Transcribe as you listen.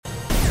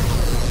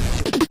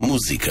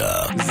המוזיקה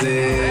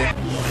זה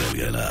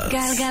גלגלצ.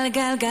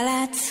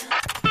 גלגלגלגלצ.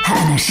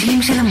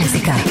 האנשים של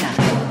המוזיקה.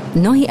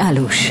 נוי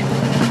אלוש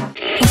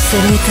עושה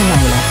לי את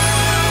הלילה.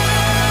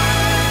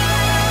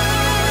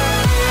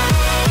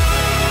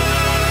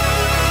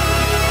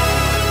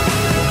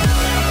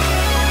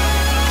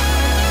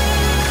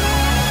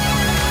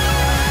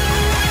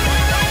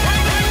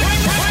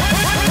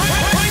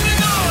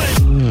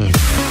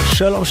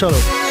 שלום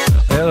שלום,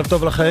 ערב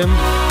טוב לכם,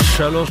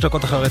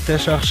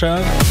 9:03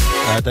 עכשיו,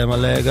 אתם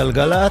על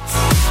גלגלצ,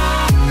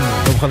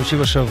 יום חמישי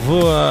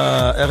בשבוע,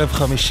 ערב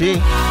חמישי,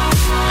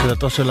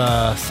 תחילתו של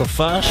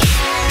הסופש,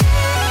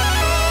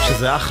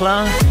 שזה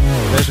אחלה,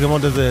 ויש גם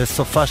עוד איזה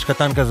סופש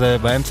קטן כזה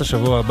באמצע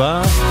שבוע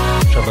הבא,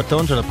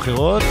 שבתון של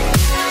הבחירות,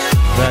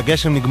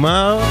 והגשם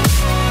נגמר,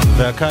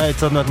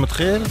 והקיץ עוד מעט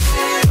מתחיל,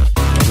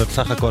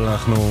 ובסך הכל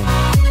אנחנו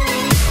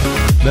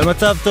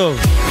במצב טוב.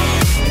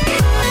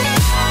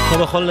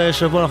 בכל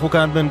שבוע אנחנו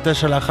כאן בין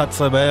 9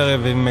 ל-11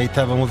 בערב עם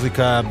מיטב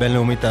המוזיקה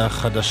הבינלאומית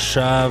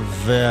החדשה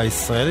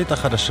והישראלית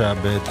החדשה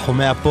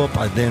בתחומי הפופ,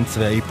 הדנס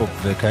וההיפ-הופ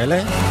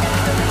וכאלה.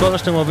 כל מה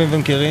שאתם אוהבים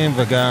ומכירים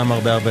וגם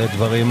הרבה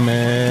דברים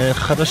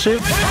חדשים.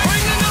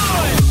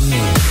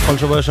 כל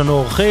שבוע יש לנו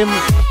אורחים.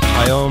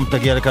 היום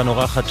תגיע לכאן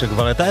אורחת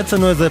שכבר הייתה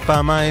אצלנו איזה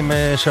פעמיים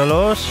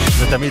 3.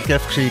 זה תמיד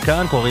כיף כשהיא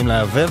כאן, קוראים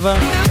לה אבבה.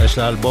 יש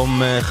לה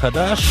אלבום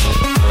חדש.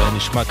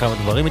 נשמע כמה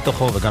דברים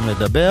מתוכו וגם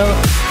נדבר.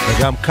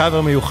 וגם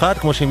קאבר מיוחד,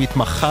 כמו שהיא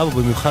מתמחה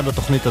ובמיוחד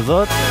בתוכנית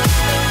הזאת.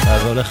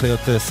 אז זה הולך להיות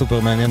סופר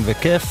מעניין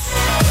וכיף.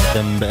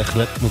 אתם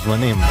בהחלט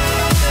מוזמנים.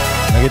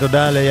 נגיד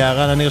תודה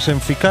ליערה לניר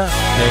שמפיקה,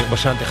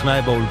 בשן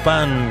טכנאי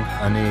באולפן,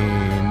 אני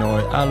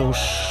נוי אלוש.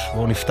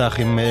 בואו נפתח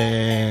עם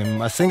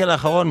הסינגל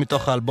האחרון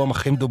מתוך האלבום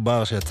הכי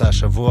מדובר שיצא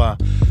השבוע,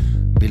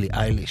 בילי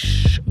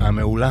אייליש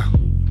המעולה,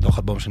 מתוך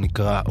אלבום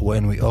שנקרא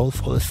When We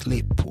All Fall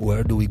Asleep,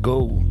 Where Do We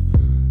Go,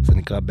 זה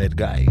נקרא Bad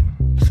Guy,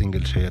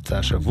 סינגל שיצא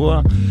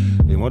השבוע,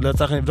 ואם עוד לא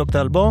יצא לכם לבדוק את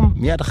האלבום,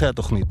 מיד אחרי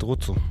התוכנית,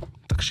 רוצו,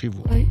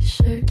 תקשיבו.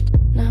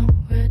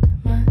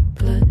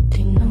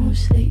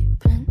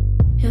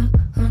 You're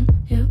on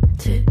your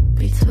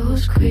tippy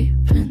toes,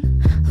 creeping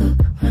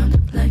around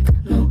like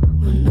no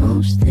one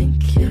knows. Think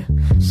you're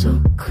so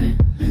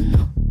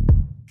criminal.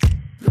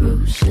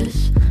 Bruises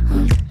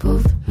on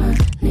both my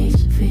knees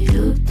for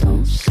you.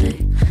 Don't say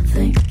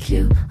thank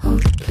you. Oh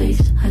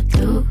please, I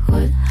do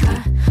what I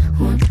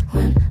want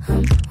when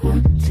I'm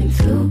wanting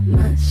to.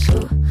 My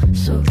soul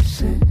so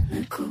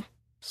cynical.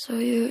 So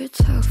you're a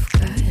tough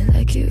guy,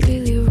 like you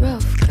really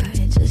rough guy.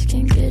 Just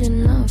can't get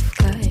enough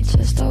guy.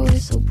 Just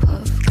always so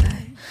puff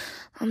guy.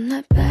 I'm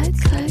that bad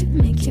type,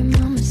 make your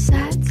mama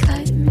sad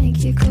type, make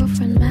your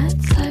girlfriend mad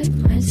type,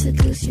 might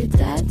seduce your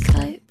dad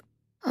type.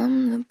 I'm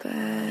the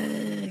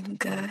bad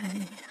guy.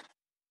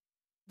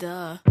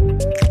 Duh.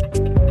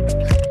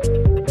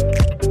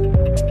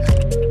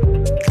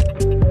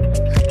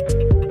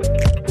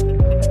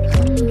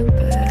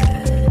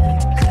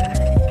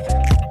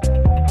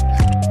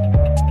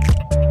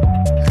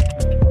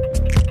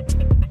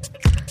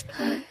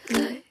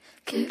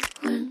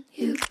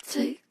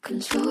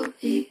 Control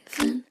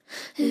even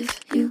if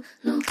you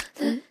know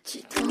that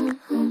you don't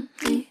own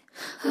me.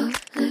 I'll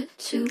let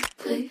you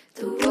play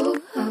the role.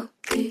 I'll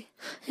be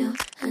your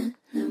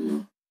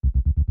animal.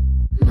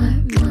 My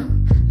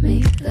mommy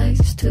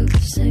likes to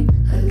sing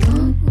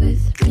along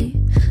with me,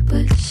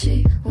 but she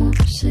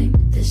won't sing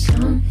this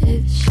song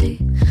if she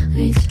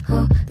reads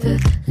all the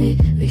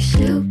lyrics.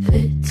 She'll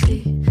pity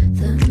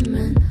the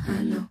men I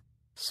know.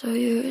 So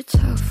you're a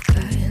tough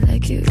guy,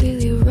 like you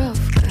really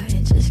rough guy.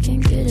 Just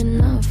can't get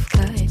enough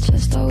guy,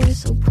 just always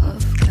so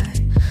puff guy.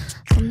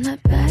 I'm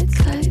that bad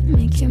type,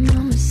 make your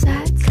mama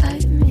sad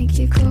type, make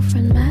your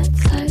girlfriend mad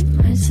type,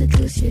 might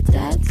seduce your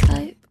dad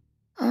type.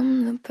 I'm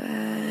the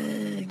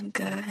bad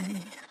guy.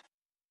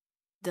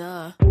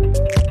 Duh.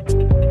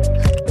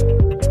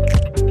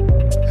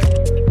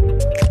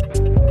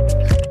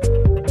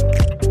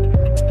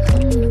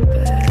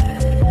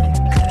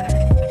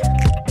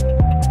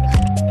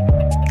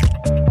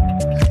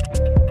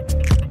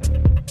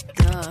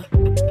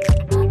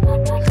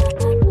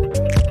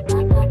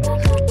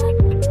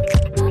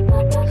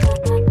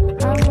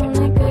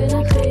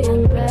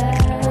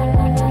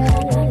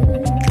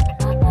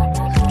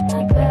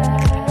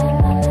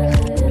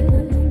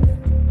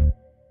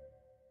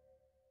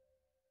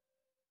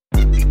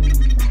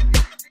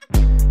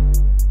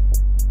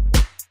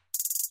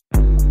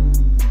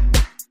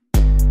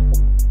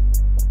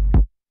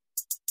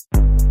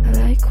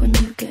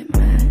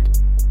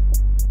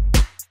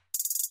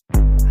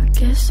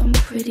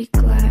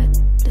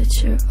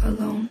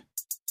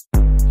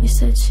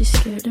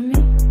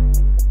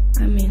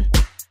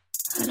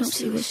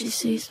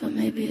 But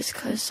maybe it's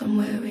 'cause I'm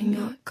wearing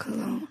your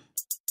cologne.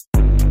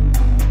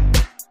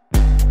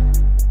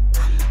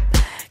 I'm a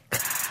bad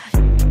guy.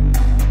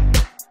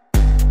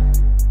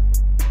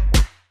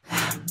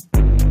 I'm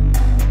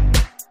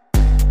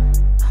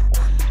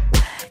a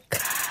bad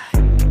guy.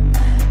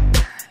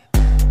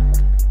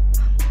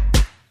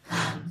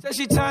 Said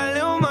she tired,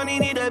 little money,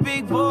 need a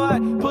big boy.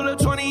 Pull up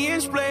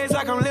 20-inch blades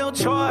like I'm Lil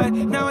Troy.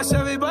 Now it's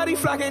everybody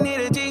flocking, need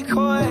a G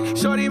decoy.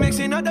 Shorty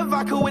mixing up the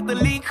vodka with the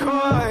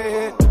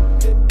liquor.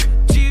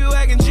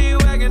 G-Wagon,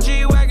 G-Wagon,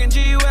 G-Wagon,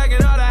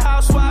 G-Wagon. All the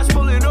housewives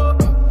pulling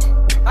up.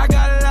 I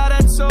got a lot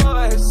of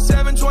toys.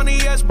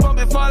 720S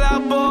bumping Fall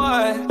Out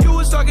Boy. You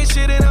was talking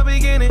shit in the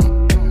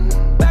beginning.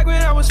 Back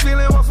when I was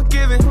feeling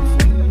unforgiving.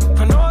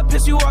 I know I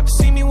pissed you off to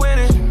see me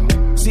winning.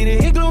 See the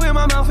igloo in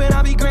my mouth and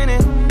I be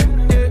grinning.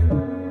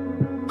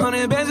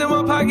 100 bands in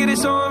my pocket,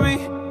 it's on me.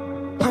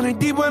 100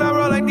 deep when I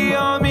roll like the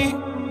army.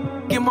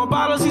 Get more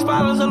bottles, these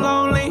bottles are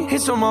lonely.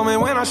 It's a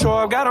moment when I show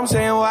up, God, I'm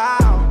saying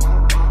wow.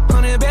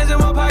 100 bands in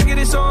my pocket,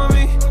 it's on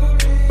me.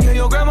 Yeah,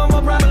 your grandma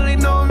will probably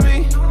know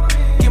me.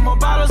 Get more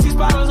bottles, these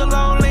bottles are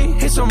lonely.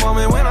 It's a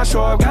moment when I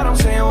show up, God, I'm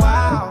saying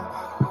wow.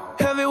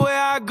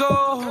 Everywhere I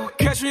go,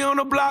 catch me on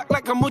the block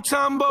like a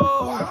Mutombo.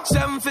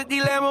 750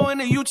 Lambo in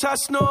the Utah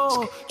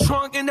snow.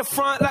 Trunk in the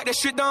front like that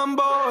shit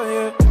Dumbo,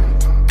 yeah.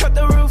 Cut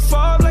the roof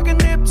off like a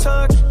nip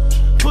tuck.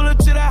 Pull up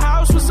to the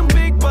house with some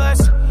big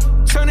butts.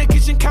 Turn the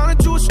kitchen counter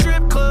to a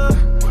strip club.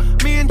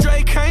 Me and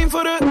Drake came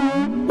for the...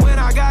 When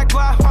I got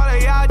guap, all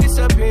of y'all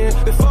disappeared.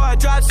 Before I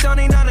dropped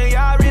Sony, none of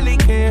y'all really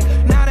care.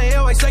 Now they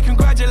always say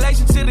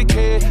congratulations to the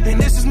kid. And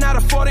this is not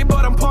a 40,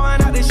 but I'm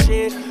pouring out this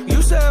shit.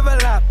 Used to have a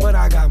lot, but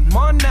I got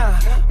more now.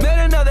 Made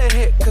another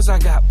hit, cause I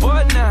got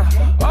bored now.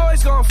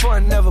 Always going for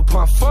it, never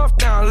pump fourth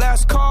down.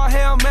 Last call,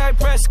 Hail Mary,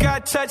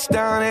 Prescott,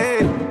 touchdown, hey.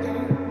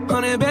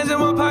 100 bands in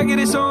my pocket,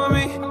 it's on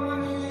me.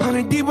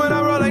 100 deep when I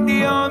roll like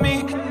the army.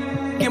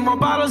 Get more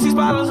bottles, these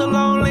bottles are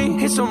lonely.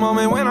 It's a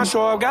moment when I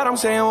show up, God, I'm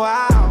saying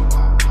wow.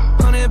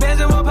 100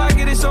 bands in my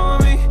pocket, it's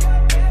on me.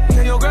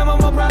 Yeah, your grandma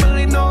will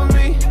probably know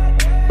me.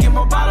 Get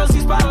more bottles,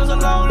 these bottles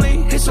are lonely.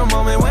 It's a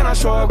moment when I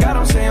show up, God,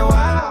 I'm saying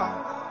wow.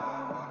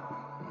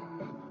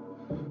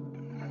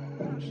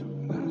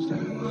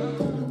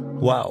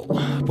 וואו,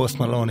 פוסט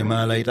מלון עם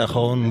הלהיט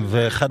האחרון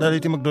ואחד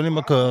הלהיטים הגדולים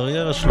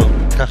בקריירה שלו,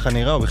 ככה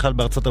נראה, הוא בכלל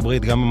בארצות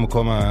הברית גם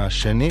במקום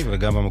השני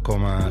וגם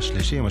במקום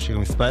השלישי עם השיר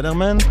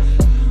מספיידרמן,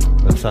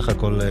 ובסך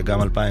הכל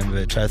גם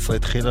 2019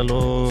 התחילה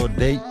לו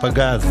די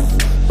פגז.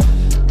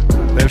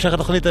 בהמשך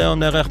התוכנית היום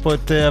נערך פה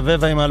את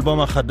אבבה עם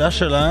האלבום החדש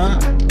שלה.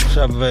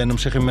 עכשיו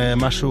נמשיך עם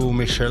משהו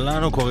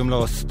משלנו, קוראים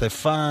לו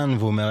סטפן,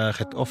 והוא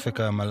מערך את אופק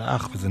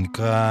המלאך וזה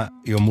נקרא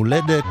יום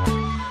הולדת,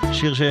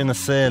 שיר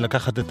שינסה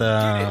לקחת את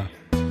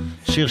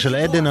שיר של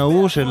עדן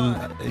ההוא של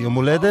יום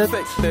הולדת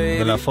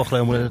ולהפוך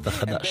ליום הולדת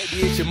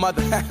החדש.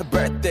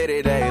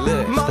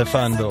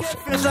 סטפן באופק.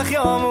 יש לך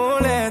יום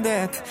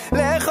הולדת,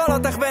 לאכול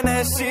אותך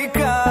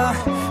בנשיקה,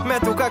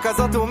 מתוקה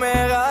כזאת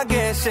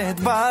ומרגשת,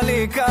 בא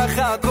לי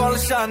ככה כל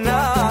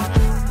שנה.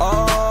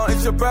 Oh,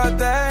 it's your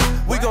birthday,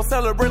 we gon'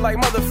 celebrate like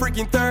mother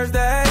freaking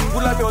Thursday.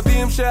 כולם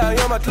יודעים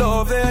שהיום את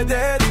לא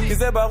עובדת, כי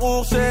זה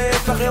ברור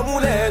שיש לך יום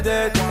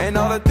הולדת. And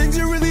all the things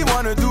you really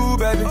wanna do,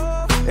 baby,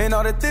 and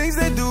all the things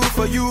they do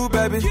for you,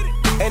 baby,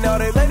 and all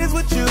the ladies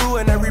with you,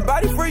 and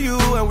everybody for you,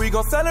 and we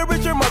gon'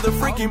 celebrate your mother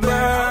freaking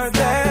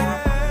birthday.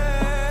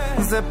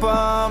 זה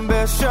פעם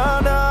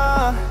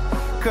בשנה,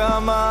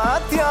 כמה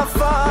את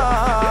יפה,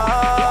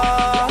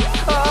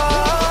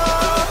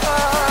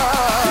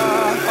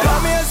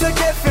 רמי איזה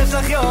כיף יש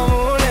לך יום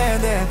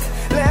הולדת,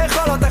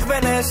 לאכול אותך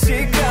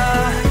בנשיקה,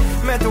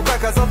 מתוקה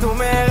כזאת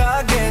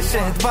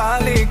ומרגשת, בא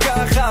לי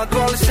ככה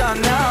כל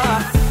שנה.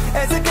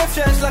 איזה כיף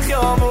שיש לך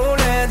יום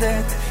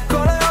הולדת,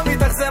 כל היום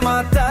איתך זה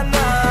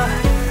מתנה,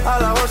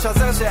 על הראש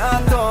הזה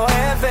שאת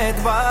אוהבת,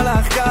 בא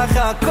לך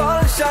ככה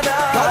כל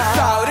שנה. Go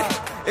shout it,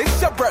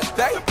 it's your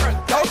birthday.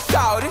 Go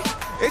shout it,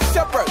 it's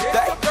your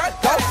birthday.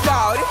 Go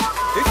shout it,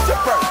 it's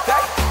your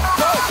birthday.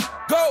 Go,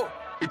 go,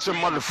 it's your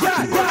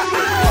motherfucking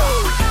birthday.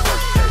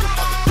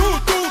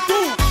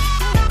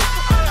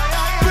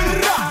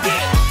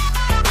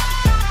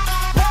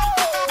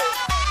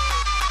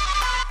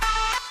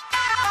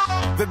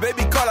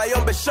 ובייבי כל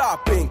היום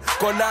בשופינג,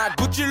 קונה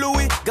גוצ'י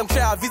לואי גם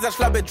כשהוויזה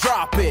שלה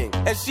בדרופינג,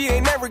 and she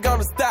ain't never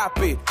gonna stop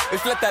it.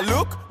 יש לה את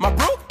הלוק,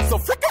 מברוק, so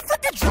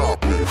freaking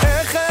drop it.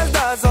 איך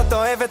הילדה הזאת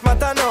אוהבת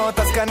מתנות,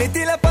 אז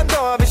קניתי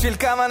לפנדורה בשביל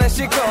כמה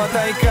נשיקות,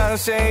 העיקר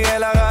שיהיה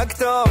לה רק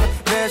טוב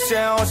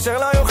ושאושר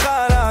לא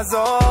יוכל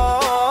לעזוב.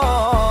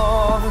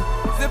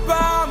 זה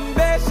פעם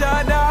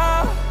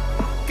בשנה,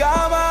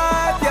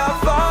 כמה את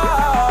יפה,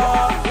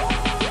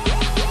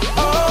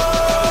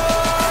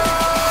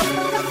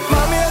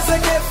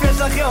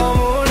 יום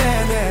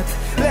הולדת,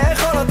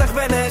 לאכול אותך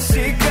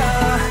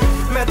בנשיקה,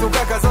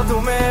 מתוקה כזאת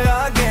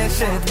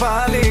ומרגשת,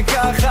 בא לי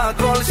ככה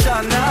כל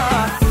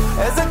שנה.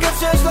 איזה כיף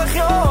שיש לך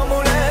יום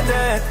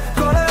הולדת,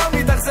 כל היום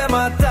איתך זה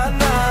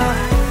מתנה,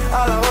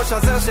 על הראש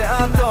הזה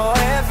שאת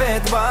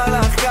אוהבת, בא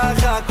לך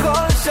ככה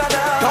כל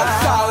שנה. Go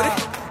shout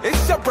it,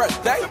 it's your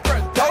birthday.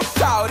 Go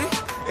shout it,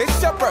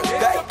 it's your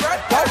birthday.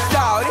 Go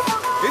shout it,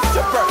 it's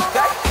your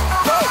birthday.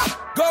 Go,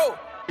 go,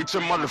 it's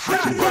your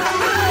motherfucking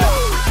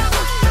birthday.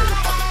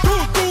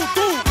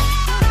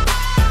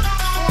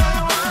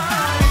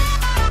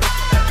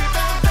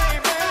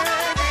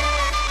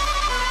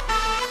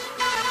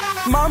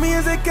 מאמי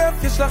איזה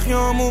כיף יש לך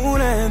יום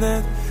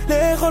הולדת,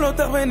 לאכול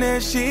אותך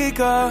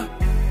בנשיקה,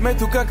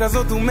 מתוקה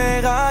כזאת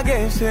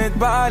ומרגשת,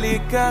 בא לי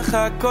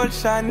ככה כל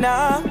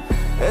שנה.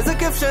 איזה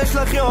כיף שיש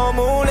לך יום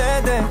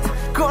הולדת,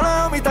 כל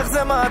היום איתך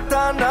זה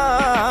מתנה,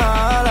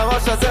 על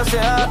הראש הזה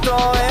שאת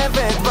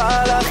אוהבת,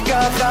 בא לך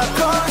ככה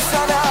כל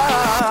שנה.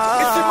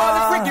 It's your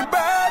motherfucking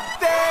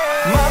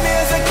birthday. ממי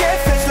איזה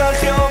כיף יש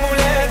לך יום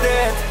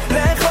הולדת,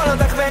 לאכול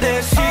אותך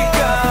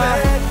בנשיקה,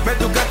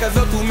 מתוקה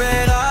כזאת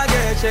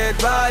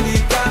ומרגשת, בא לי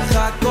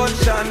ככה כל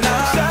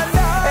שנה.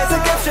 איזה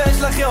כיף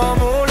שיש לך יום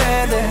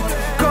הולדת,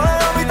 כל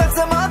היום איתך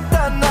זה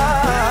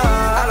מתנה,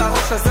 על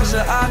הראש הזה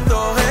שאת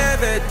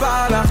אוהבת,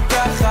 בא לך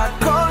ככה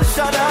כל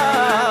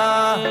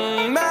שנה.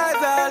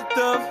 מזל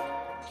טוב.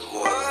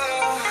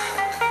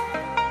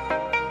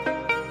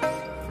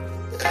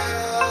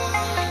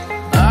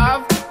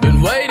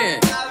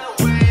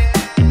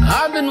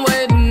 I've been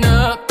waiting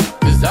up,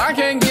 'cause I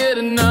can't get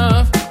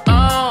enough.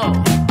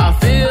 I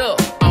feel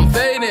I'm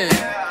fading.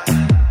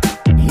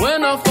 When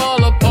I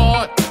fall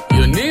apart,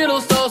 your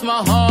needle stole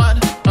my heart.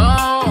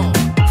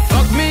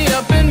 Fuck me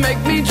up and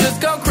make me just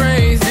go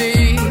crazy.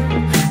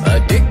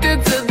 Addicted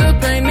to the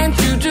pain that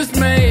you just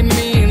made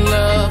me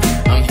love.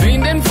 I'm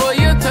fiending for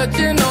your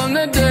touching on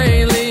the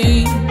daily.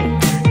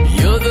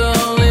 You're the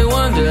only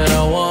one that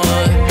I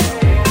want.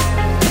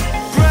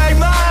 Break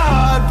my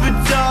heart, but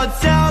don't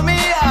tell me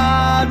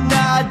I'm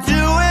not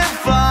doing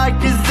fine,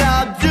 'cause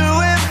I'm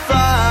doing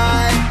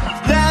fine.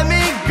 Let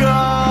me go,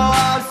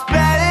 I'm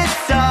spending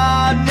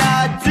time,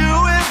 not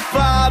doing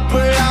fine,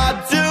 but I'm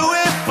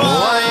doing fine.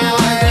 Why you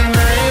acting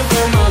vain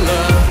for my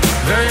love,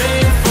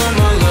 vain for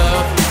my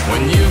love,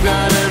 when you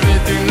got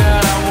everything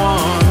that I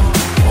want?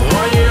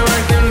 Why you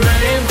acting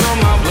vain for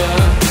my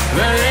blood,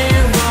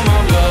 vain for my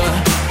blood,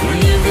 when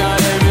you got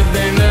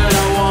everything that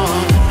I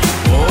want?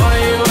 Why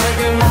you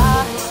acting?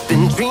 I've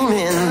been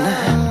dreaming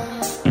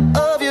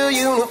of your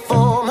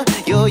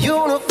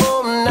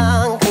uniform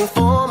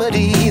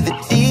non-conformity. The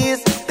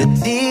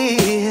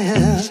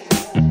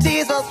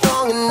tears not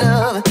strong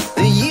enough,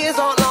 the years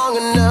aren't long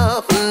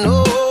enough, no.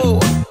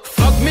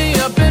 Fuck me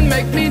up and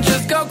make me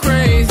just go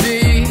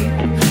crazy.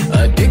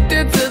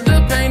 Addicted to the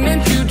pain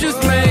that you just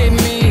made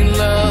me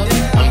love.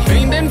 I'm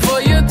fiending for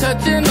your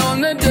touching on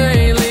the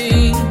daily.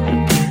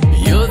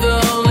 You're the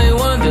only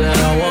one that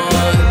I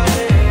want.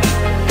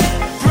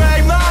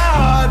 Break my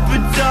heart,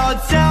 but don't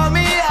tell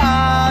me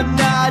I'm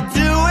not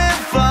doing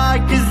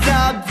fine, 'cause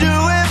I'm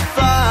doing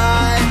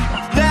fine.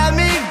 Let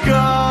me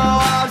go,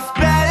 I'm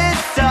spending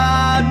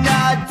time,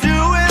 not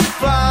doing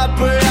fine,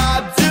 but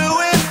I'm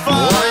doing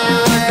Why you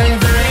fine. acting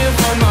vain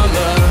for my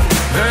love,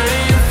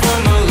 vain for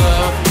my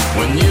love,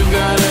 when you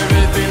got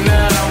everything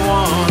that I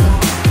want?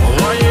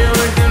 Why you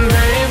acting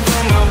vain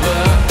for my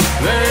blood,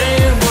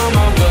 vain for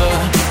my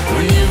blood,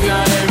 when you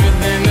got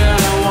everything that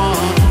I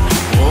want?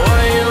 Why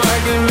you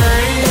acting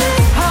vain?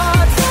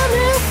 Hard to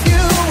miss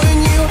you when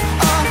you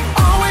are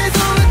always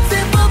on the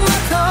tip of my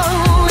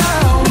tongue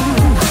now.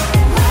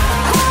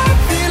 I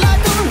feel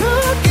like I'm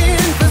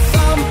looking for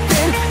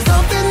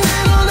something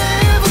that'll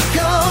never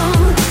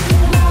come.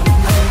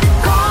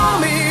 Call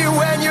me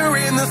when you're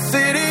in the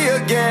city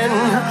again.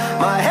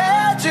 My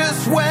head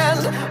just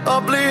went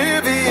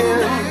oblivion.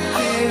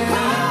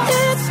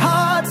 It's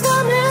hard to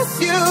miss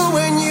you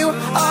when you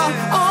are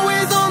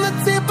always on the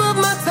tip of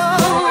my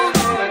tongue.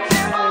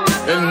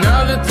 And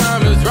now the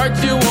time is right,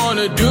 you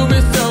wanna do me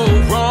so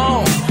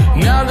wrong.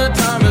 Now the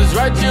time is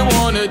right, you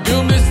wanna do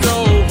me so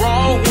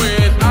wrong,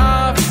 when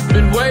I've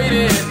been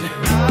waiting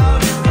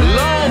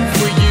long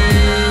for you.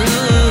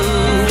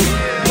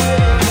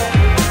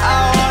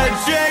 I wanna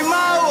drink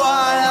my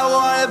wine, I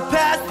wanna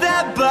pass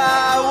that by,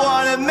 I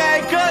wanna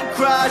make her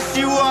cry,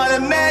 she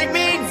wanna make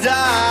me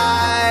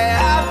die.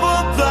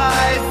 Apple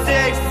pie,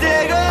 6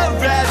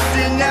 cigarettes,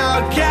 and now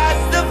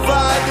catch the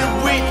vibe that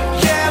we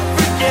can't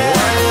forget.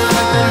 Why you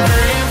acting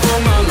vain for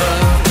my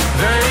love,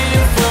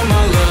 vain for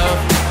my love,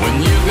 when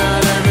you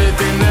got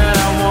everything that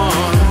I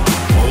want?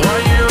 Why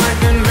you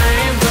acting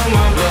vain for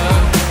my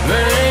blood,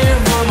 vain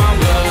for my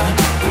blood,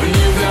 when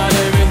you got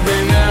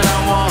everything that I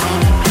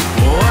want?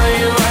 Why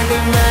you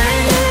acting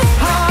vain?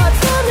 Hard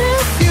to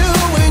miss you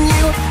when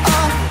you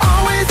are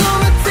always on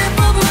the tip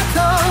of my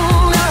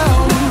tongue now.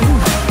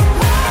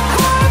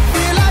 I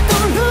feel like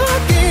I'm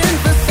looking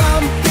for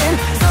something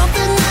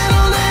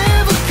that'll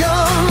never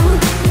come.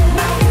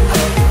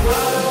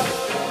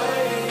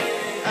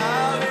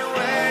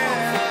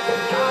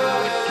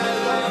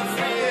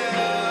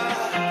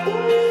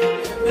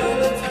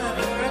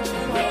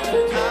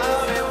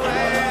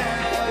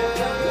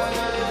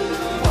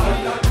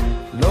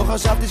 לא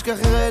חשבתי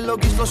שכחרר לו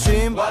גיל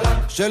 30,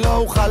 שלא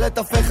אוכל את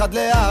אף אחד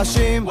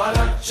להאשים,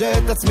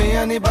 שאת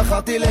עצמי אני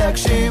בחרתי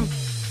להגשים.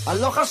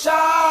 אני לא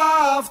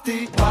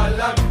חשבתי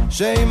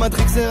שאם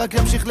מדחיק זה רק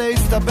ימשיך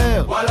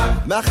להסתבר,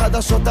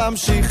 מהחדשות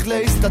תמשיך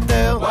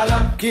להסתתר,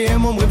 כי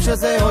הם אומרים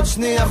שזה עוד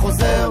שנייה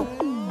חוזר.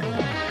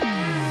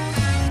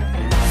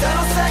 זה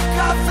נושא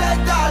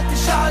כבד, אל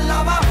תשאל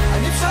למה,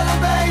 עדיף שלא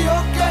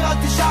ביוקר, אל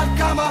תשאל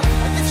כמה,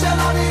 עדיף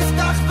שלא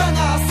נפתח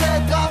ונעשה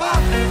דרמה.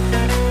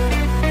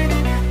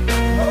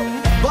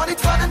 בוא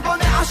נתפנן, בוא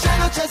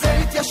נעשן עד שזה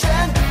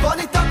יתיישן, בוא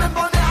נתאמן,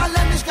 בוא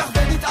נעלם, נשכח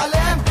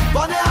ונתעלם,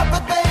 בוא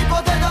נאבד באי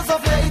בודד,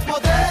 עזוב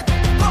להתמודד.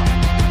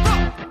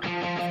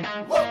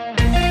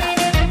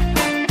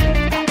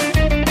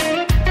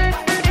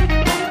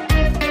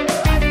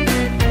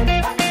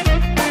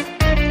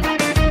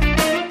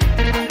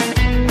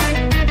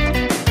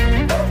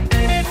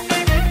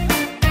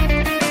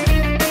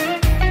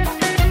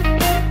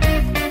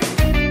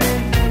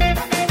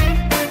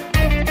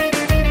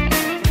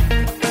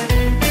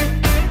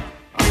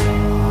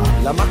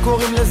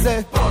 קוראים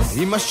לזה?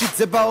 אם השיט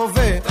זה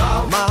בהווה,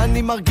 מה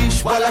אני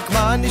מרגיש? וואלק,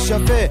 מה אני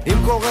שווה?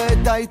 אם קורא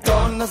את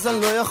העיתון אז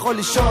אני לא יכול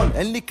לישון,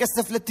 אין לי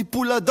כסף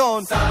לטיפול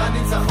אדון. שר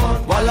הניצחון,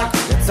 וואלק,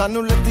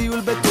 יצאנו לטיול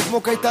בטוב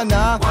כמו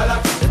קייטנה, וואלק,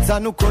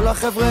 יצאנו כל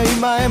החבר'ה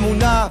עם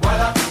האמונה,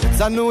 וואלק,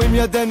 יצאנו עם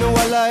ידינו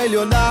על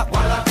העליונה,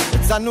 וואלק,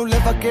 יצאנו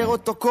לבקר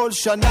אותו כל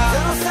שנה. זה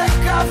נושא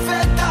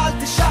כבד,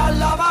 אל תשאל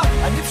למה,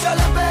 עדיף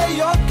שלם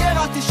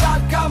ביוקר, אל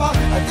תשאל כמה,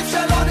 עדיף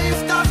שלא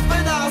נפתח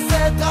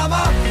ונעשה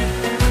דרמה.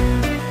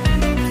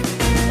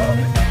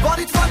 בוא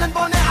נתפנן,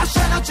 בוא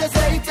נעשן עד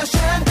שזה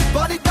יתיישן,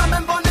 בוא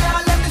נתאמן, בוא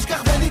נעלם,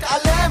 נשכח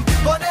ונתעלם,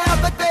 בוא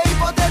נאבד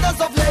בהיבודד,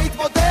 עזוב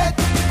להתמודד.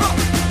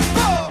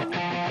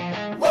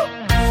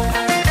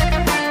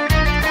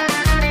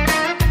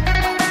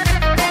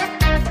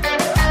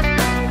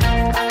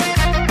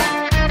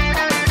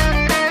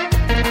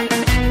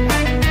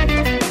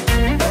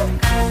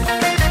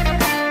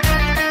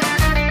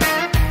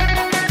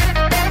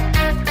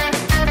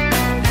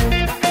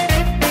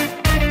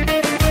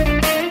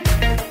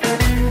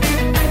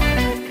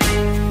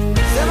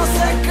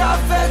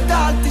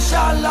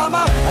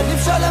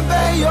 עדיף שלם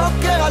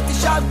ביוקר, אל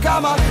תשאל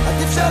כמה,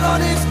 עדיף שלא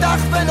נפתח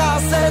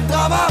ונעשה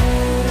דרמה.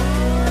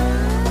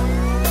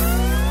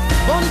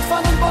 בוא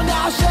נתפנן, בוא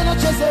נעשן עד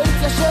שזה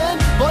יתיישן,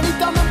 בוא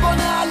נתאמן, בוא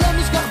נעלם,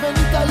 נשכח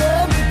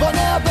ונתעלם, בוא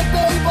נאבד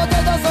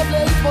בהיבודד, עזוב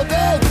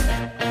להתמודד.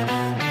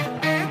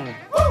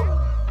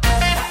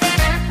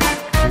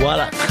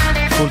 וואלה,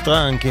 פול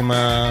טראנק עם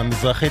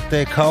המזרחית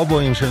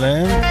קאובויים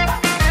שלהם,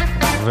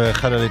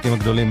 ואחד הלהיטים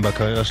הגדולים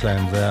בקריירה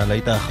שלהם זה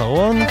הלהיט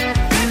האחרון.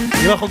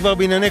 אם אנחנו כבר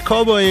בענייני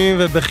קובויים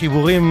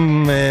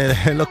ובחיבורים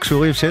לא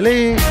קשורים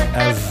שלי,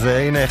 אז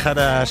הנה אחד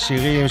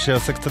השירים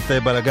שעושה קצת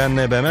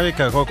בלגן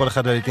באמריקה. כל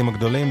אחד הלהיטים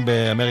הגדולים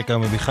באמריקה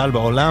ובכלל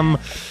בעולם,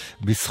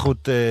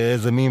 בזכות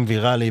איזה מים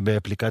ויראלי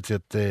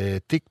באפליקציית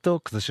טיק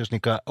טוק. זה שיר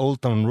שנקרא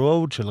Old Town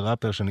Road של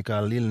ראפר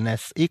שנקרא ליל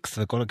נס איקס,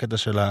 וכל הקטע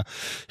של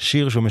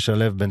השיר שהוא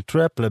משלב בין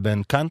טראפ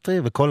לבין קאנטרי,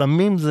 וכל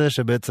המים זה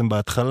שבעצם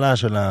בהתחלה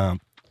של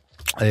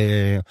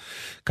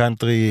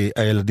קאנטרי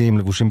הילדים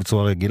לבושים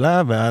בצורה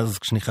רגילה, ואז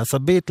כשנכנס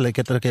הביט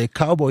לקטע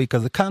קאובוי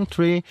כזה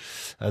קאנטרי,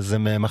 אז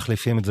הם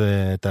מחליפים את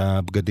זה, את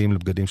הבגדים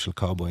לבגדים של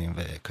קאובויים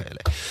וכאלה.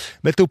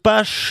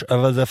 מטופש,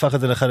 אבל זה הפך את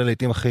זה לאחד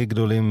הלהיטים הכי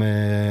גדולים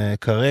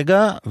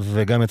כרגע,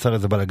 וגם יצר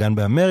איזה בלגן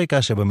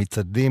באמריקה,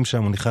 שבמצעדים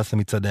שם הוא נכנס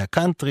למצעדי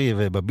הקאנטרי,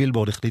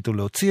 ובבילבורד החליטו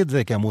להוציא את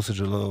זה, כי אמרו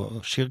שלו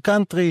שיר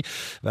קאנטרי,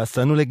 ואז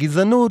טענו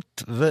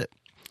לגזענות,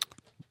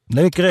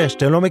 למקרה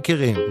שאתם לא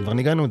מכירים, כבר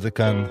ניגענו את זה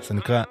כאן, זה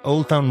נקרא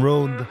Old Town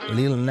Road,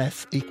 ליל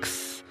נס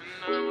איקס.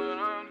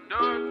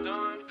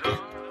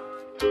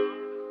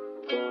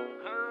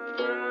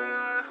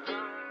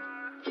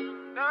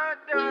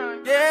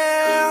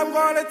 Yeah, I'm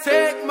gonna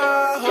take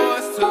my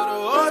horse to the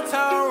Old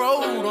Town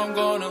Road. I'm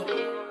gonna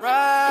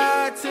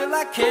ride till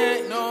I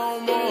can't no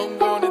more. I'm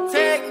gonna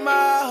take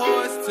my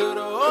horse to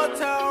the Old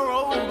Town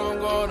Road. I'm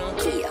gonna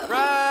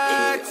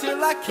ride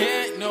till I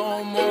can't no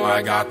more.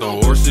 I got the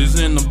horses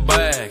in the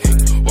bag,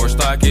 horse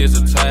stock is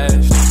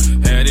attached.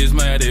 Head is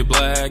matted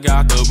black,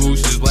 got the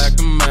bushes black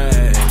to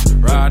match.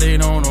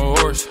 Riding on a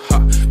horse, ha,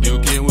 you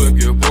can whip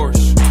your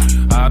Porsche.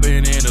 I've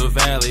been in the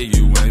valley,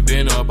 you ain't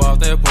been up off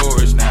that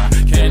porch. Now,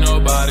 can't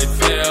nobody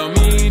tell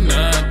me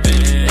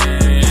nothing.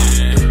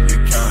 You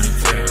can't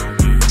tell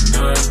me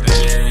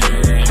nothing.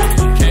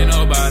 Can't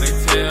nobody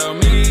tell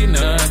me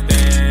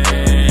nothing.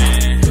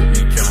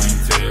 You can't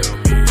tell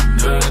me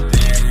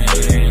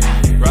nothing.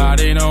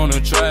 Riding on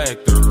a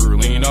tractor,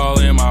 lean all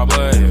in my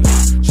blood.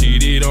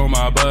 Cheated on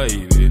my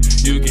baby,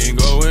 you can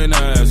go and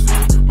ask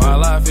her. My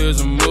life is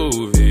a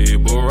movie,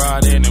 bull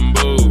riding in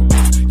boots.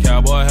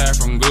 Cowboy hat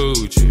from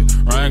Gucci,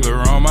 Wrangler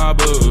on my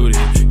booty.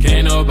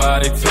 Can't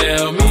nobody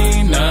tell me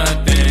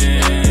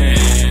nothing.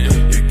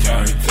 You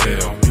can't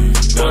tell me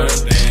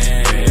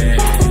nothing.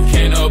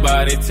 Can't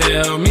nobody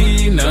tell me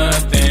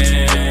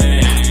nothing.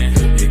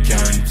 You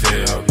can't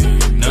tell me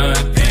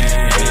nothing.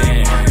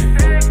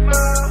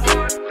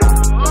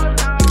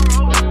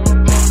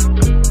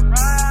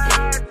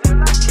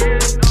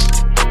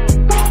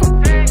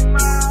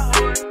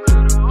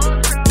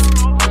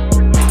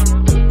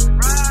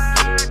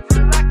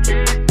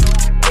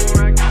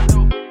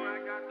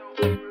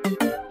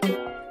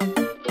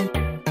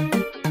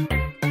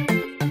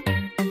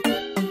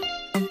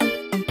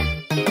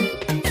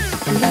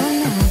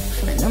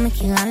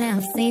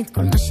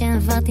 כל מה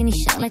שעברתי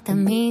נשאר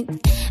לתמיד,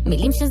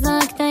 מילים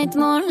שזרקת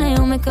אתמול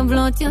היום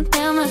מקבלות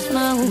יותר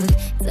משמעות.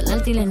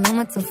 צללתי ללא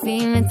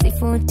מצופים,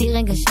 הציפו אותי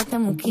רגשות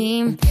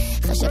עמוקים,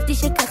 חשבתי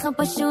שככה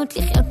פשוט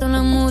לחיות או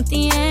למות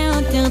יהיה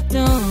יותר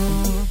טוב,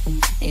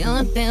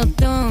 יותר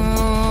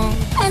טוב.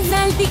 אז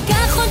אל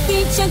תיקח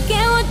אותי,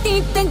 תשקר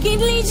אותי, תגיד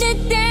לי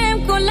שתם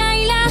כל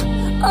לילה,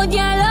 עוד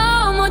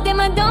יעלום, עוד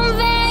אדום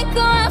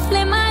וכוח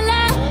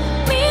למעלה,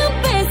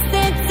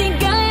 מרפסת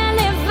סיגריה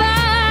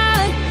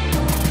לבד,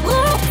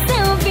 רוח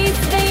סרוויס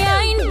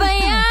ויין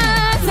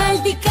ביד. אל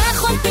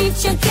תיקח אותי,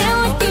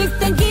 תשקר אותי,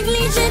 תגיד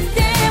לי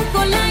שתם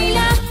כל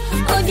לילה,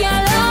 עוד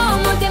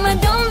יעלום, עוד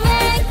אדום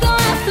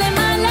וכוח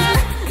למעלה,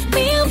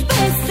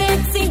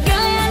 מרפסת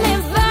סיגריה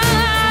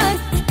לבד,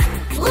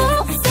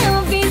 רוח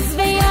סרוויס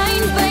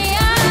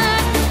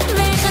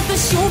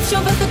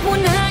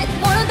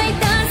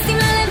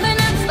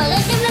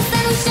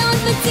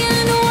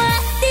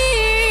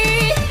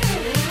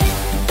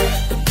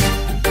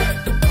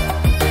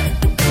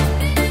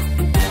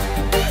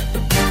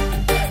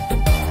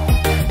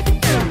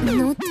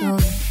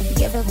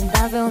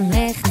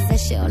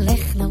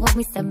לרוב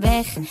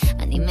מסתבך.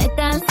 אני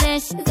מתה על זה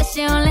שזה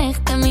שהולך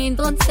תמיד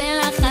רוצה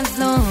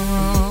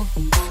לחזור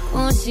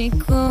כמו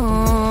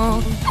שיקור.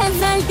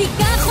 אז אל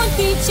תיקח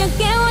אותי,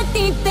 תשקר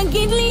אותי,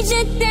 תגיד לי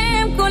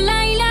שתם כל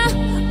לילה.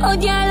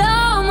 עוד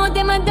יעלום, עוד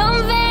אדום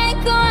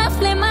וכוח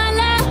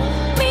למעלה.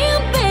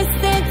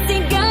 מרפסת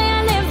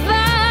סיגריה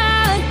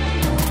לבד,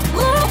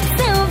 רוח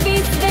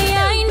סרוויס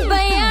ויין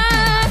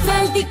ביד.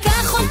 אל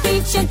תיקח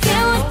אותי,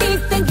 תשקר אותי,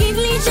 תגיד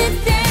לי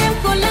שתם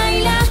כל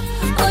לילה.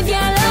 עוד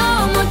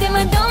יעלום, עוד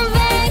אדום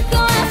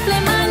וכוח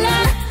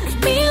למעלה.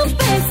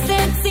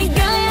 מרפסת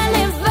סיגריה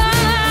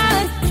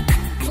לבד,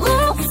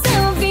 רוח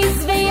סרוויס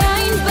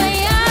ויין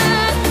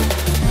ביד.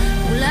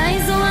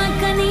 אולי זו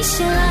רק אני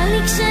שלה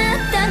לי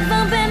כשאתה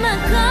כבר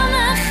במקום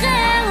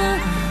אחר.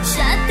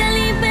 שעת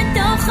לי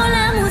בתוך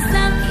עולם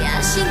מוזר, כי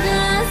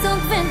השגרה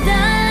הזו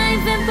כבדה עליי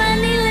ובא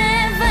לי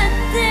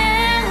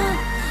לוותר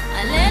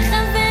עליך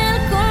ועל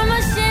כל מה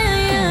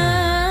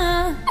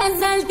שהיה.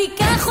 אז אל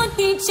תיקח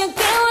אותי,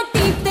 תשקר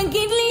אותי,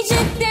 תגיד לי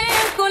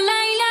שתם כל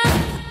לילה.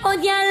 עוד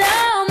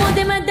יעלום, עוד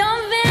אדום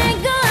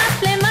וגוח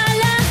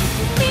למעלה.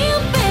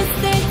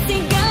 מרפסת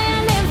סיגריה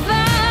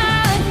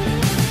לבד,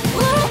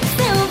 רוח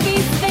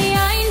סרוויס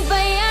ויין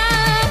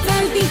ביד.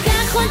 אל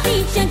תיקח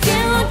אותי,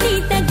 תשקר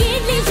אותי,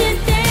 תגיד לי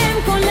שתם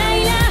כל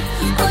לילה.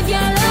 עוד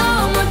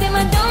יעלום, עוד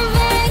אדום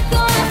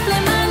וגוח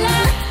למעלה.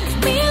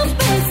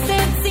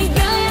 מרפסת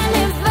סיגריה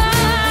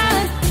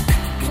לבד,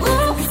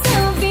 רוח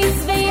סרוויס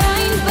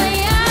ויין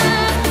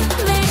ביד.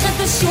 ואיך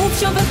אתה שוב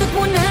שובר את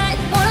התמונה,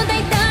 אתמול עוד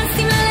הייתה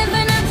שמלה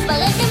לבנה,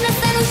 ברכב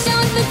נסענו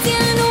שעות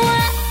וציינו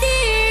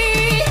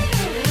עתיד.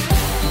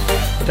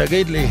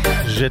 תגיד לי,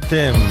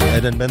 ז'תם,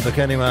 עדן בן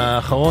זקן עם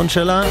האחרון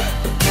שלה.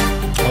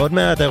 עוד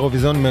מעט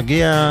האירוויזיון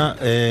מגיע,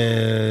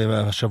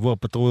 השבוע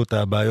פתרו את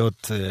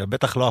הבעיות,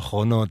 בטח לא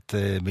האחרונות,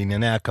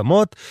 בענייני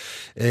ההקמות,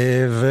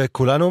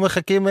 וכולנו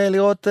מחכים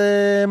לראות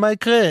מה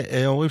יקרה.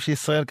 אומרים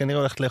שישראל כנראה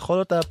הולכת לאכול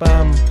אותה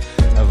הפעם,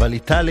 אבל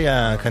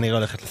איטליה כנראה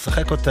הולכת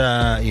לשחק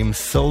אותה עם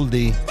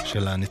סולדי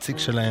של הנציג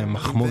שלהם,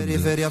 מחמוד.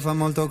 Periferia fa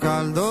molto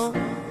caldo,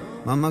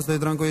 mamma stai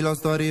tranquilla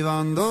sto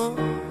arrivando,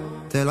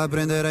 te la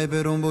prenderei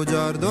per un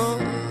bugiardo,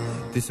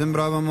 ti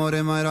sembrava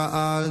amore ma era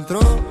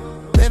altro,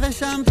 beve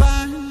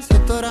champagne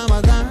sotto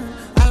Ramadan,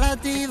 alla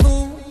TV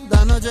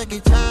danno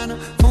Jackie Chan,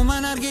 fuma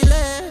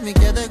narghilè, mi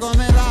chiede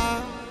come va,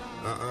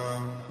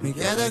 mi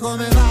chiede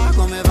come va,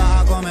 come va,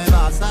 come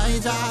va, sai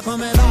già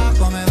come va,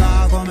 come va,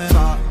 come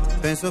va,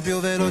 penso più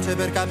veloce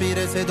per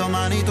capire se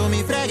domani tu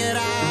mi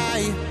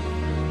fregherai,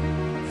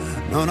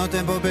 non ho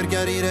tempo per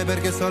chiarire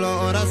perché solo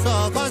ora so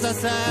cosa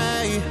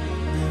sei,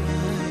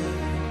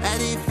 è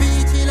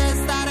difficile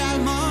stare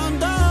al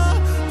mondo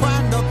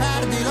quando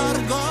perdi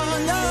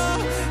l'orgoglio,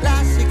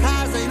 lasci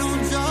casa in un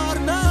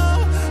giorno,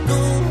 tu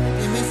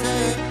dimmi se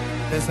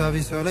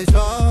pensavi solo ai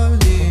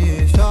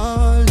soldi,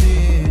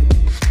 soldi,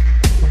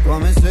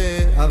 come se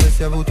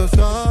avessi avuto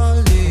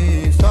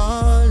soldi,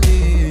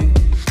 soldi,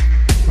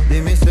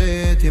 dimmi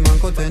se ti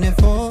manco te ne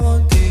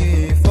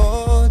fotti,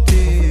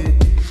 fotti,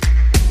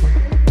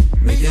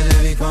 mi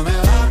chiedevi come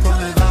va,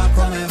 come va,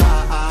 come va,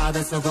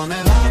 adesso come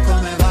va,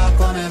 come va,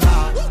 come va,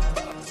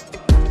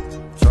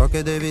 ciò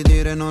che devi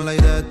dire non l'hai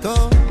detto,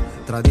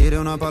 tradire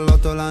una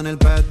pallottola nel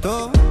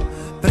petto,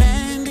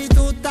 prendi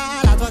tutta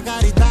la tua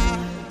carità,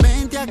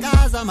 menti a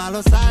casa ma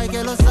lo sai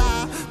che lo sa,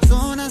 su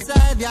una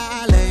sedia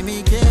lei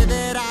mi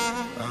chiederà,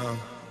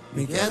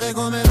 mi chiede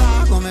come va,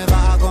 come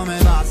va, come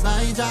va,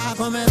 sai già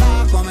come va,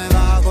 come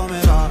va, come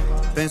va,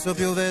 penso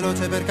più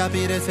veloce per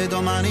capire se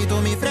domani tu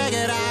mi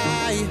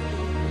fregherai,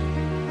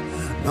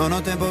 non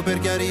ho tempo per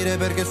chiarire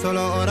perché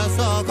solo ora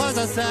so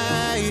cosa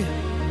sei,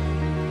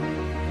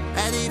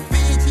 è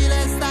difficile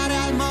stare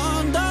al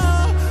mondo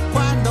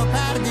quando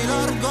perdi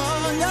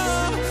l'orgoglio,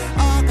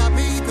 ho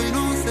capito in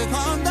un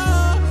secondo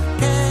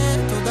che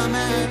tu da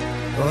me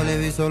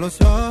volevi solo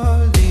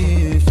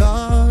soldi,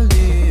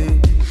 soldi,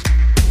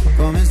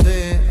 come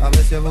se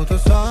avessi avuto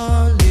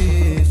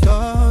soldi,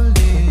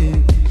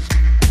 soldi,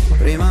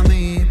 prima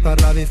mi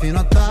parlavi fino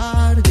a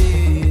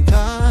tardi,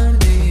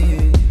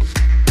 tardi,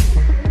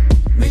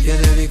 mi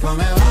chiedevi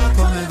come va,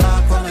 come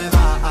va, come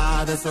va,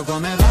 adesso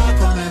come va,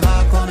 come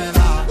va, come va,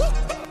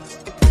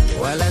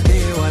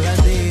 ولدي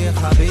ولدي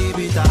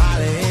حبيبي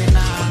تعالي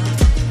هنا,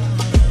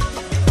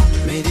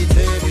 mi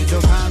dicevi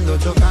giocando,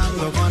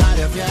 giocando con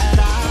aria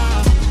fiera,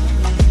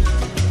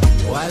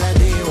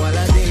 ولدي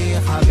ولدي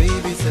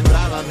حبيبي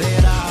sembrava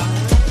vera,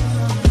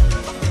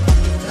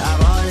 la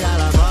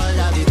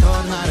voglia di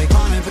tornare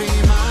come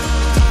prima,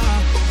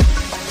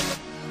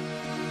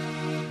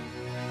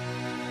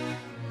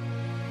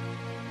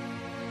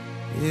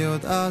 io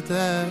da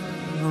te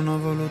non ho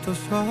voluto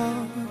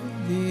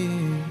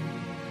soldi,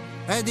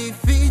 è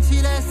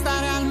difficile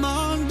stare al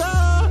mondo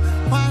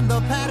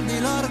quando perdi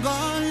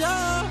l'orgoglio,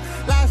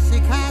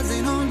 lasci casa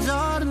in un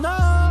giorno,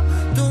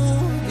 tu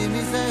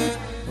dimmi se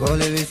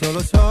volevi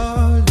solo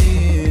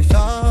soldi,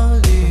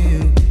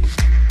 soldi,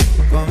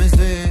 come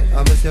se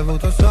avessi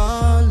avuto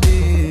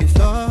soldi,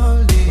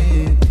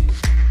 soldi,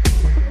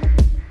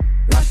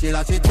 lasci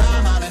la città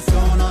ma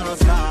nessuno lo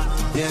sa,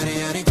 ieri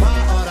eri qua,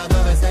 ora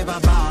dove sei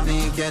papà,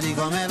 mi chiedi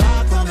come va,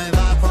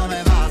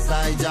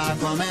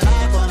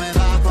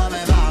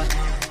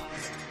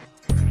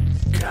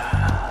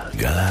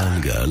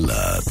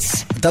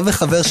 גלגלצ. אתה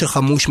וחבר שלך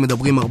מוש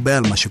מדברים הרבה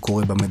על מה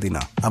שקורה במדינה,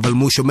 אבל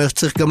מוש אומר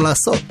שצריך גם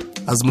לעשות.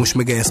 אז מוש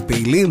מגייס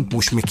פעילים,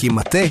 מוש מקים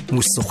מטה,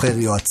 מוש סוחר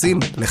יועצים.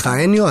 לך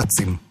אין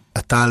יועצים,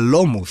 אתה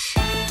לא מוש.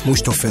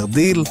 מוש תופר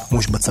דיל,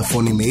 מוש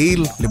בצפון עם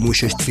מעיל,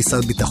 למוש יש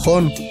תפיסת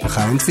ביטחון, לך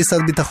אין תפיסת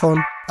ביטחון.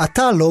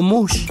 אתה לא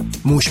מוש.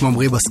 מוש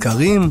ממריא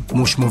בסקרים,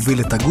 מוש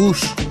מוביל את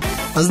הגוש.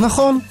 אז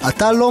נכון,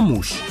 אתה לא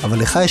מוש, אבל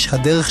לך יש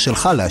הדרך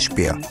שלך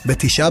להשפיע.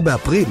 ב9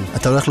 באפריל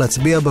אתה הולך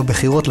להצביע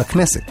בבחירות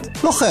לכנסת.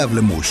 לא חייב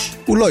למוש,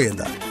 הוא לא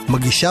ידע.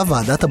 מגישה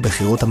ועדת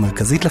הבחירות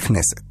המרכזית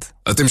לכנסת.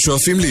 אתם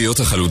שואפים להיות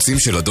החלוצים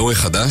של הדור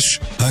החדש?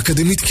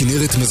 האקדמית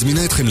כנרת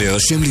מזמינה אתכם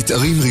להירשם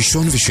לתארים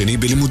ראשון ושני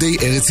בלימודי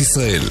ארץ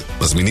ישראל.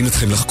 מזמינים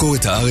אתכם לחקור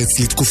את הארץ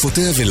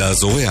לתקופותיה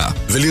ולאזוריה,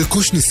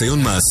 ולרכוש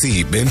ניסיון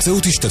מעשי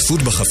באמצעות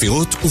השתתפות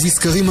בחפירות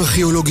ובסקרים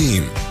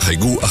ארכיאולוגיים.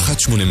 חייגו 1-800-2090-20.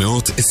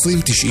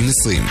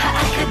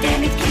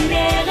 האקדמית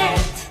כנרת,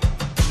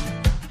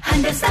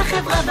 הנדסה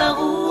חברה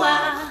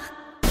ברוח.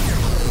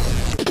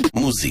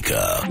 מוזיקה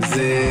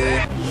זה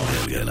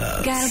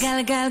גלגלצ.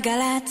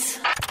 גלגלגלגלצ.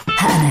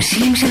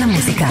 האנשים של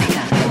המוזיקה.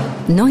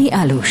 נוי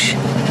אלוש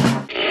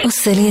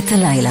עושה לי את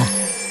הלילה.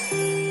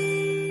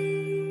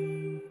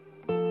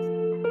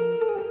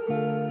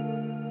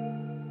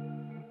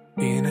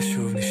 הנה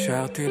שוב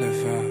נשארתי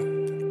לבד,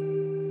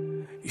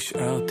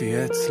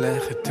 השארתי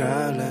אצלך את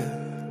הלב,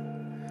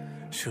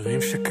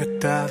 שירים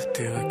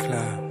שכתבתי רק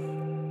לה,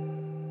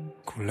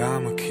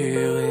 כולם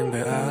מכירים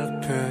בעל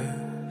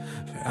פה,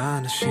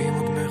 והאנשים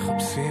עוד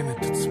מחפשים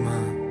את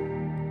עצמם,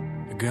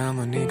 וגם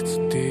אני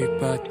קצת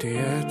איבדתי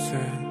את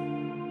זה,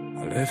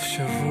 על אף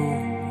שבוע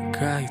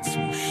קיץ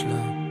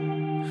מושלם.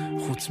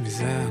 חוץ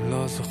מזה אני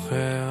לא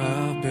זוכר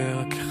הרבה,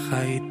 רק איך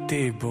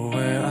הייתי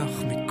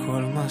בורח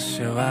מכל מה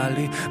שרע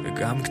לי,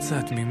 וגם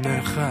קצת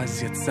ממך.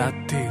 אז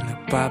יצאתי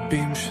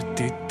לפאבים,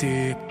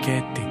 שתיתי,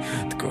 הקטי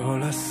את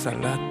כל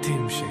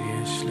הסלטים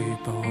שיש לי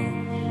בראש,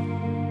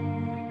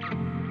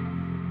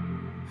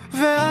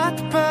 ואת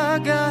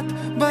פגעת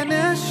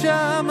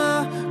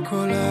בנשמה,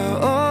 כל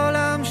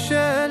העולם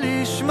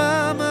שלי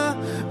שממה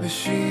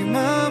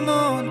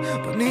ושיממון,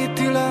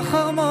 בניתי לך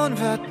ארמון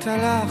ואת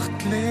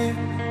הלכת לי,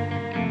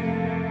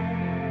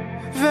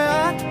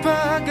 ואת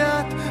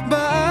פגעת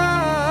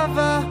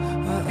באהבה,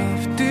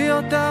 אהבתי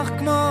אותך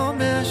כמו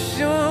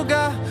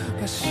משוגע,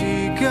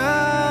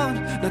 בשיגעון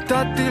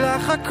נתתי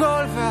לך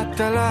הכל ואת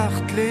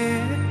הלכת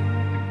לי,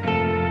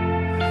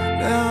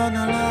 לאן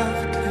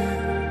הלכת לי?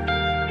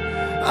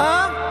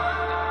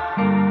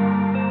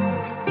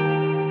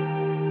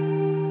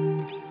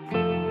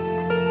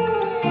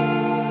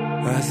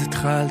 אז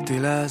התחלתי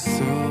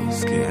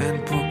לעזוז, כי אין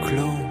פה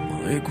כלום,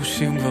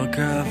 הריגושים כבר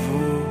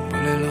כאבו,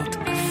 בלילות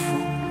קפו,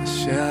 מה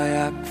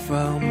שהיה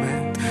כבר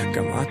מת,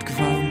 גם את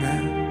כבר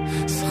מת,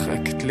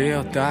 שחקת לי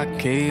אותה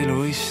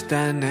כאילו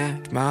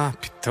השתנת, מה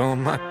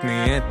פתאום את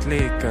נהיית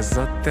לי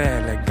כזאת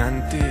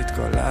אלגנטית,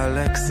 כל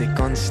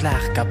הלקסיקון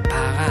שלך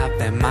כפרה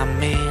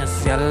וממי,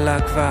 אז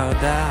יאללה כבר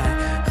די,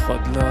 איך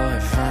עוד לא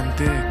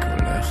הבנתי,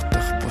 הולך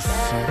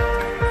תחפושו,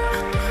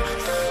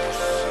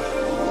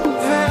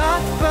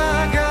 ואת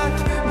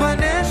פגעת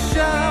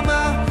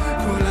בנשמה,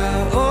 כל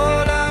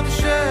העולם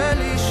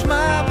שלי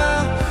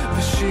שממה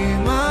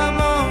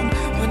ושיממון,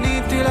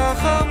 בניתי לך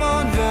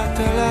המון ואת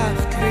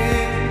הלכת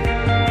לי,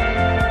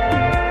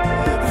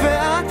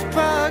 ואת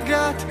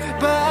פגעת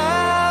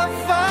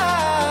באהבה,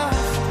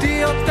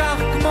 אהבתי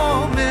אותך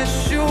כמו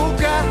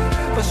משוגע,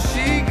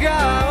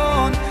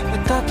 בשיגעון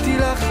נתתי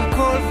לך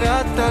הכל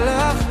ואת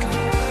הלכת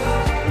לי,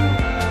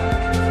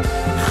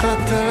 איך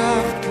את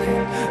הלכת לי,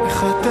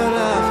 איך את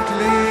הלכת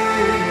לי.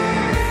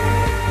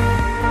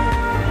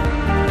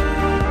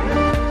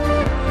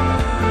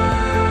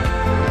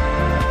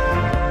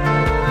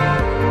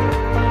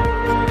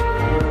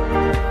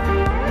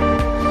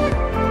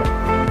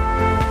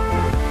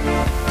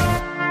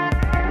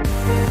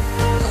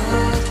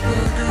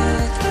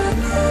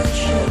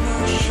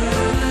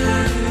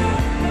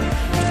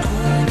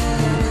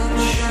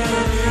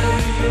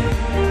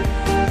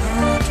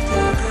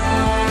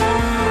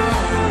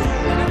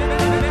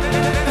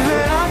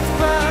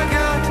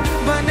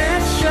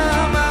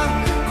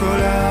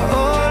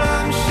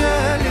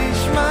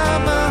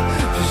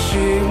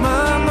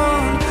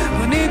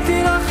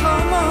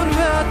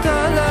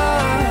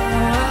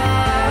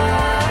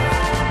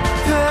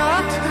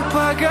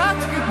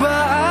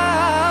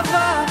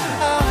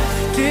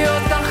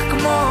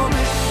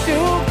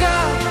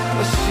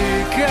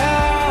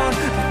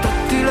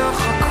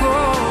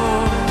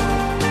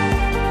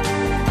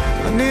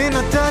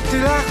 נתתי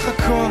לך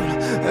הכל,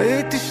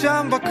 הייתי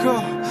שם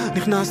בקור,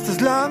 נכנסת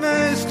אז למה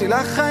יש לי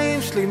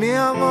לחיים שלי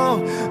מי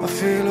אמור,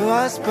 אפילו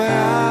אז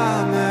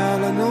בים היה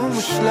לנו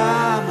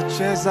מושלם, עד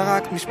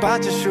שזרקת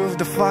משפט ששוב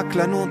דפק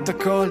לנו את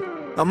הכל,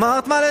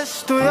 אמרת מלא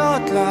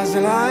שטויות, לא זה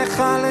לך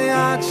על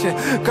היד,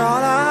 שכל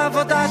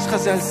העבודה שלך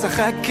זה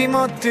לשחק עם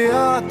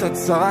אותיות, את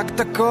זרקת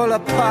הכל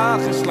לפח,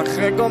 יש לך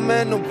רגע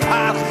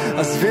מנופח,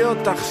 עזבי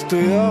אותך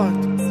שטויות,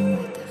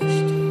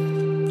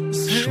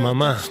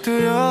 שממה.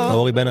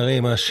 אורי בן ארי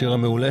עם השיר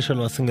המעולה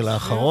שלו, הסינגל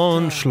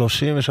האחרון,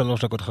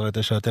 33 דקות אחרי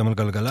 9 אתם על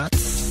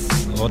גלגלצ.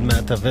 עוד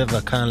מעט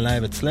אבבה כאן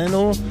לייב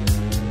אצלנו.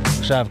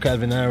 עכשיו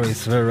קלווין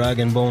האריס וראג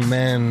אנד בון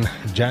מן,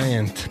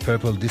 ג'יינט,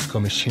 פרפל דיסקו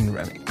משין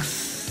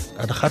רמיקס.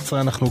 עד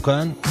 11 אנחנו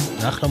כאן,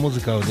 אחלה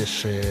מוזיקה עוד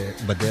יש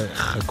בדרך,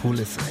 חכו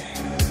לזה.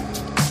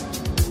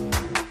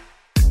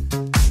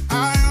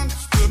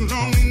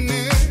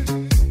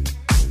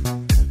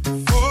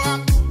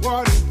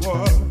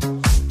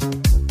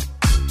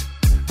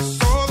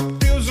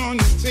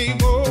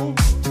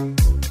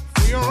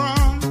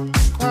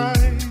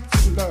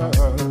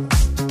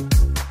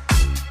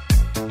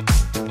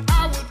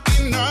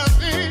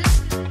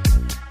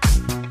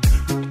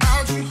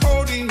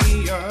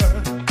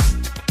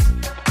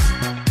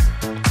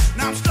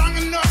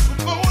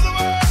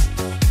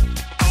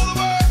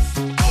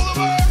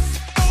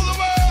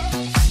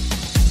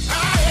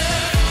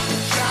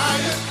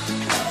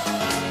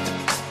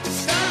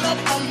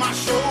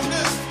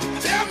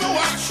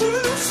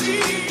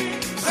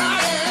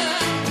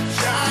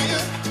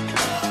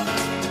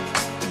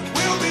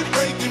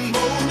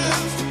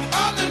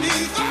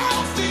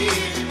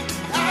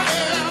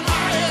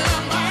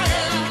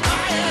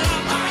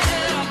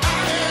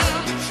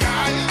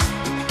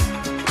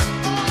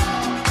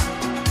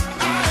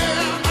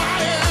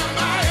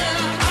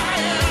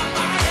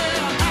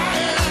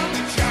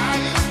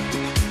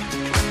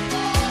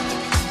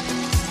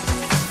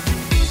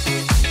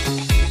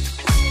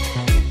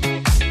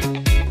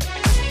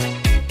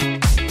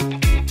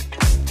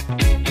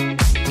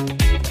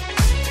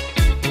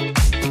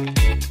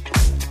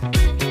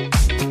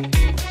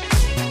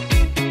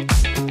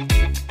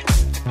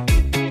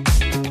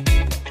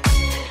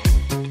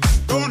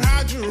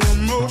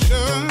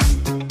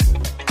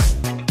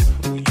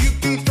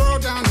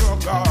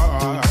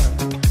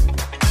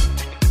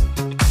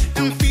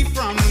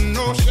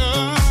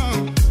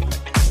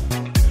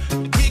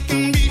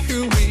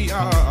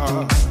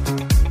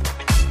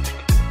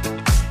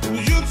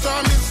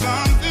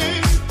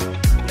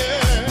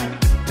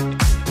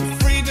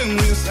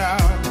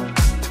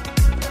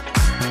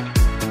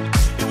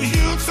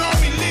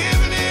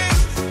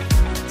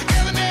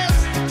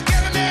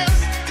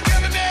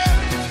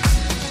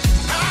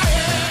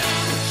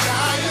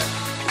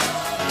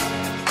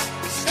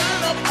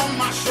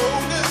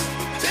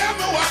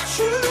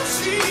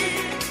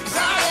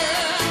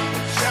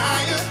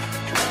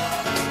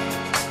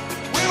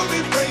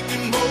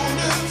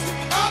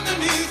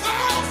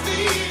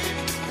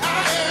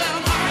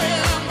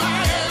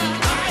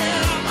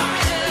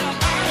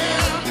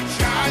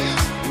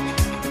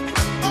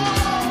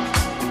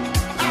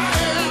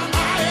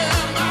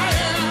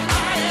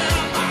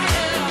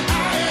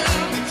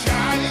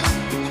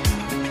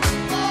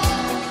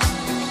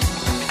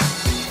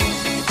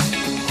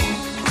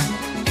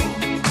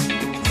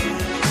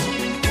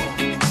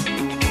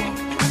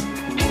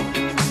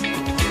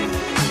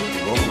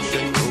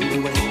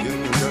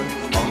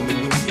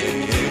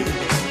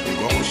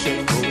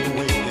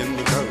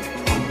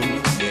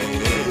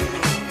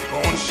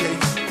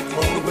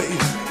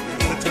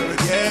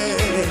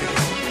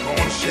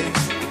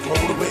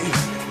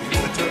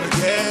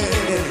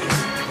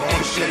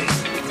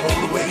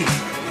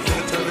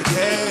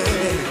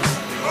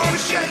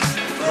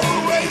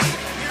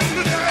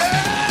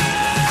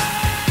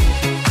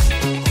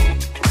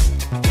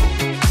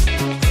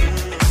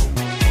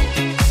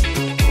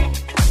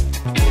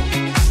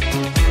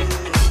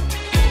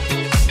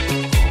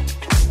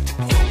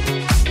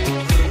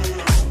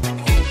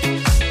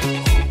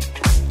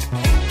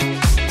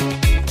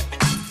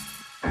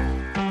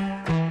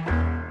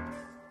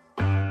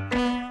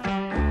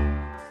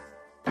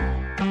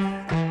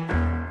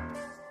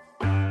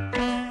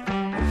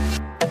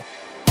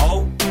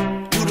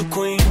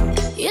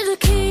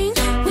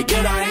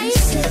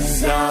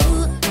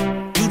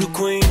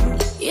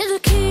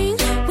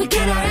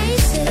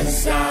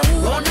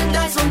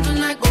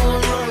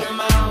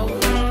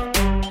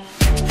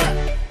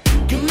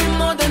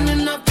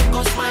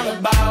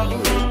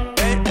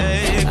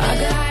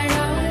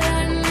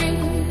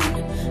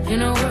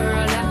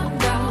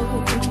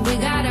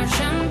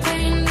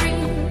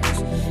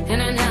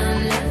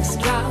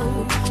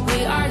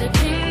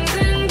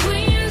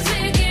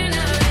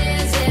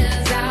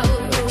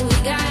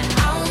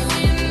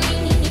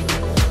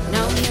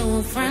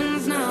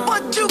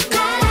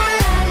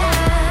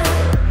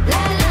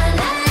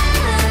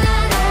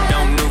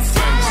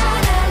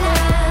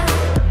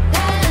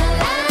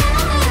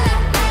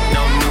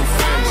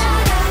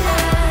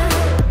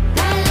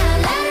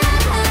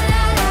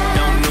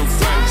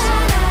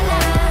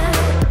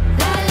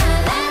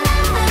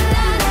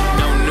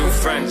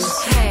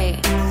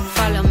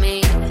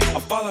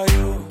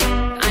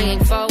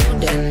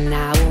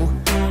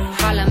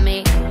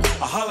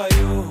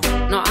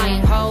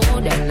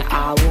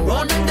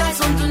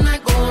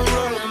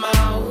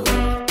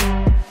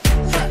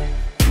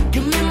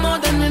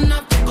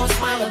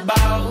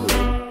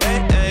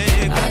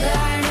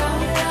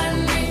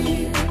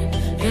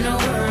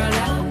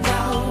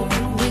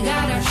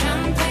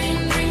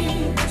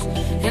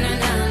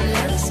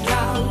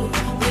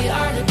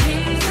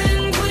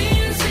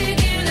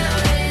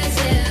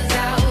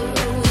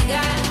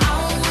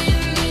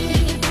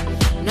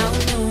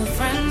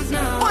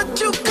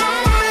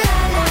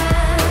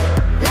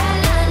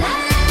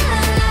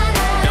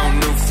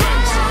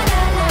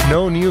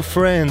 Two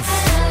Friends,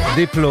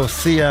 דיפלו,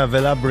 סיה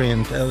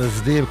ולברינט,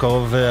 LSD,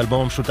 בקרוב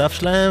אלבום המשותף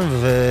שלהם,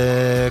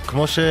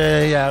 וכמו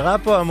שיערה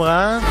פה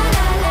אמרה,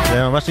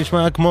 זה ממש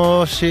נשמע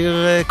כמו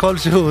שיר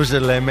כלשהו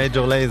של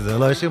מייג'ור לייזר,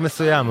 לא שיר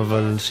מסוים,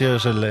 אבל שיר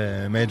של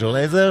מייג'ור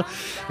לייזר.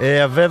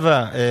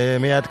 אבבה,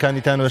 מיד כאן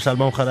איתנו יש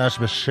אלבום חדש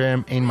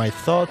בשם In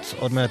My Thoughts,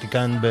 עוד מעט היא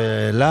כאן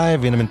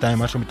בלייב, הנה בינתיים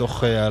משהו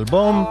מתוך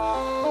האלבום,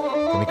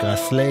 זה נקרא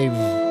Slave,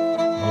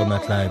 עוד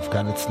מעט לייב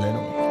כאן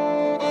אצלנו.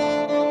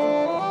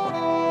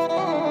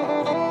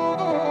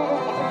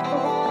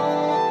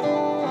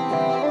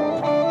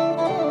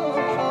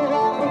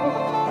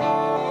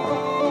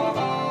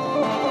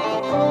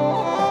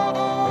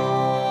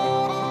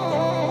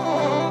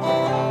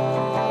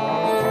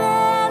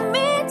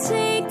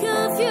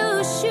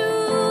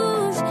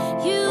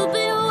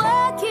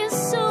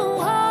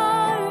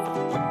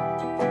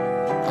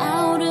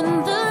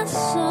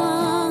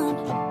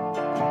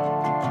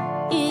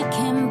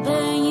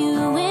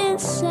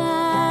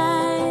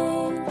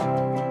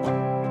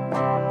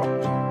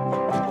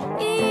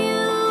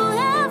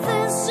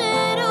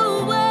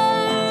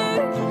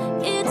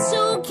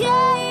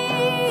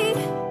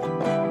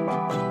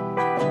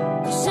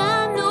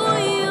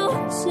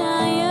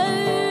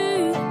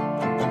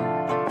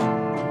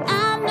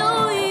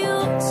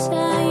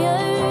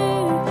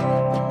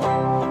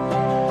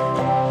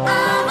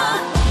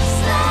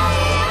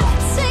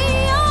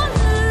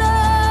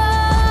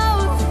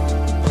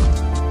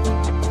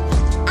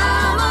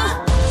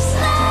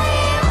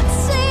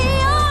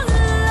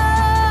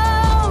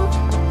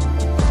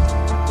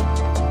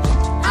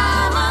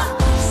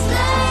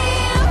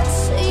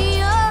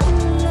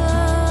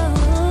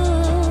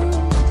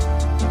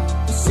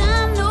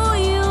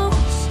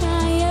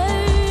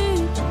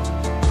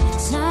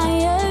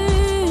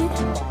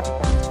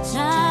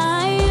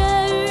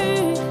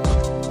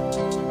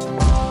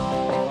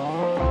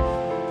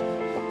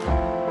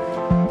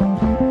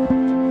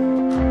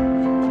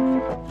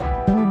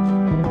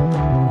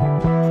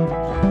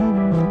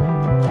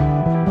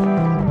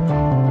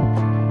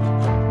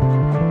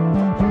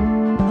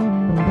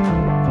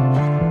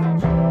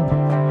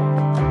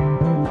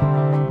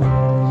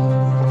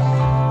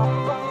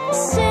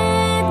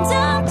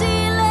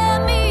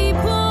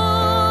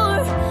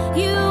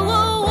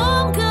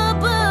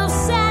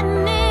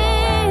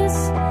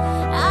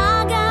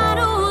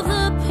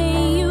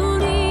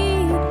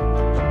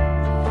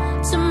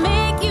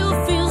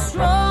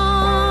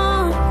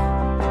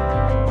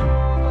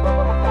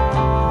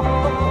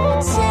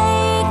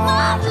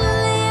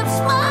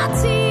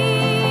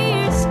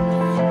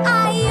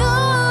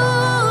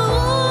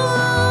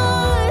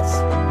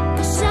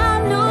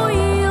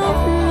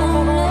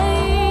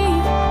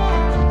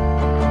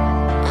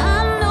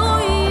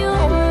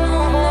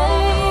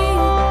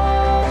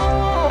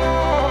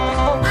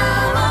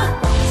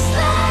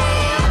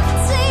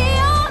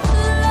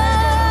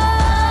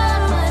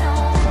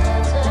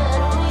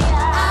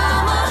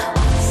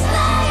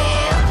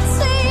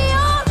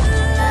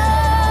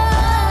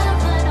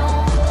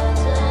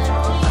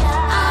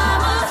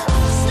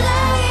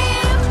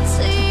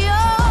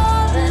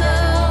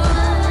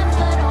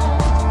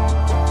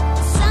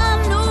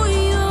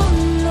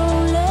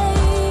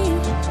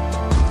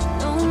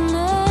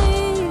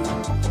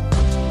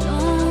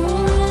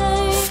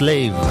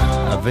 סלייב,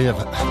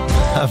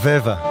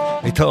 אבבה,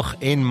 מתוך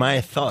In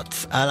My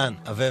Thoughts. אהלן,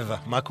 אבבה,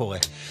 מה קורה?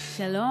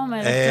 שלום,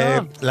 ערב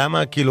טוב.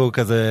 למה כאילו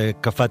כזה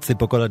קפצתי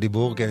פה כל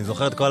הדיבור? כי אני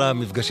זוכר את כל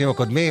המפגשים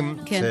הקודמים,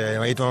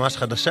 שהיית ממש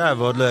חדשה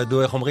ועוד לא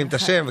ידעו איך אומרים את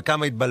השם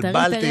וכמה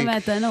התבלבלתי.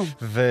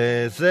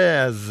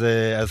 וזה,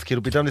 אז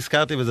כאילו פתאום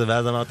נזכרתי בזה,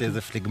 ואז אמרתי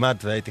איזה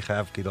פליגמט, והייתי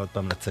חייב כאילו עוד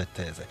פעם לצאת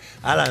זה.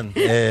 אהלן,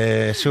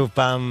 שוב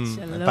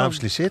פעם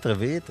שלישית,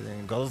 רביעית,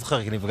 אני כבר לא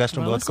זוכר, כי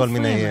נפגשנו בעוד כל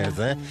מיני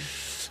זה.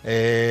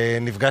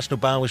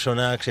 נפגשנו פעם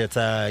ראשונה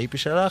כשיצא האיפי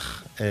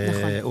שלך,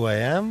 הוא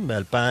הים,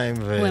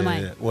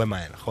 הוא אמי,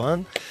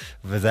 נכון?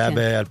 וזה היה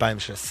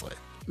ב-2016.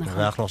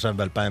 ואנחנו עכשיו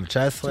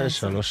ב-2019,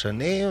 3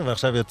 שנים,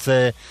 ועכשיו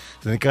יוצא,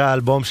 זה נקרא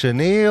אלבום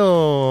שני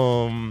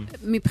או...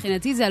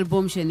 מבחינתי זה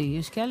אלבום שני,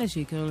 יש כאלה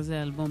שיקראו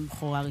לזה אלבום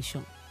בכורה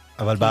ראשון.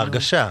 אבל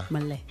בהרגשה.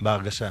 מלא.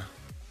 בהרגשה.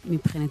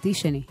 מבחינתי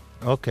שני.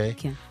 אוקיי.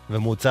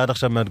 ומוצד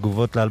עכשיו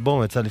מהתגובות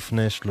לאלבום, יצא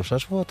לפני 3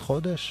 שבועות,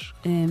 חודש?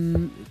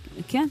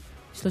 כן,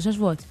 3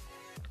 שבועות.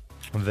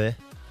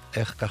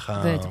 ואיך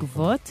ככה...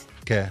 ותגובות?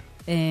 כן.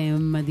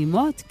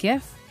 מדהימות,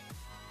 כיף.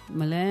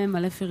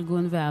 מלא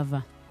פרגון ואהבה.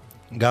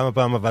 גם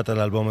הפעם עבדת על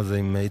האלבום הזה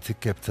עם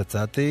איציק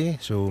פצצתי,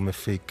 שהוא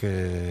מפיק...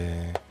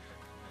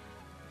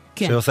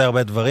 כן. שעושה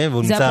הרבה דברים,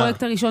 והוא זה נמצא... זה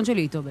הפרויקט הראשון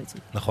שלי איתו בעצם.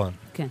 נכון.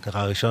 כן.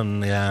 ככה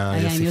הראשון היה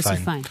יוסי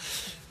פיין.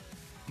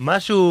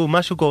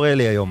 משהו קורה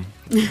לי היום.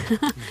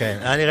 כן,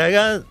 אני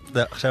רגע,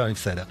 עכשיו אני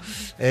בסדר.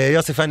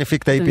 יוסי פיין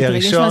הפיק את ה-IP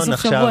הראשון,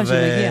 עכשיו...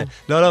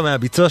 לא,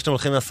 מהביצוע שאתם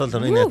הולכים לעשות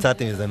לנו, הנה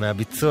יצאתי מזה,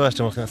 מהביצוע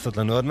שאתם הולכים לעשות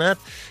לנו עוד מעט.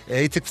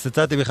 איציק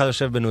פצצתי בכלל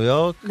יושב בניו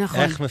יורק. נכון.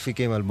 איך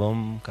מפיקים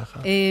אלבום ככה?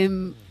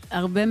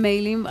 הרבה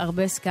מיילים,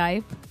 הרבה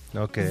סקייפ,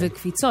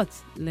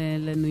 וקפיצות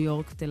לניו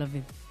יורק, תל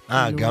אביב.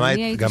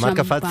 גם את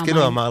קפצת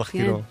כאילו, אמר לך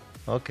כאילו,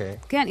 אוקיי.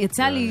 כן,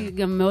 יצא לי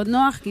גם מאוד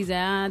נוח, כי זה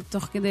היה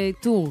תוך כדי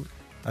טור.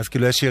 אז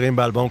כאילו יש שירים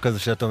באלבום כזה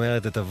שאת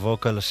אומרת את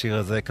הווקל לשיר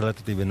הזה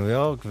הקלטתי בניו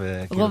יורק.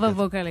 רוב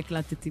הווקל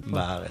הקלטתי פה.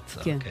 בארץ,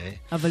 אוקיי.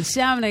 אבל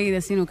שם נגיד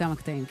עשינו כמה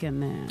קטעים, כן.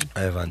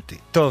 הבנתי.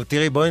 טוב,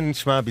 תראי, בואי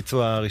נשמע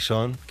הביצוע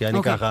הראשון, כי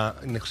אני ככה,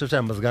 אני חושב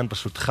שהמזגן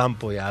פשוט חם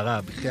פה, יערה,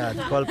 בחייאת,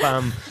 כל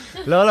פעם...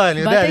 לא, אני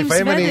יודע,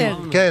 לפעמים אני...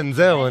 כן,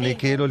 זהו, אני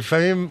כאילו,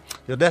 לפעמים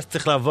יודע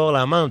שצריך לעבור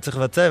לאמן, צריך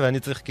לבצע, ואני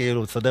צריך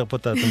כאילו לסדר פה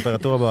את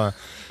הטמפרטורה בה,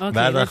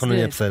 ואז אנחנו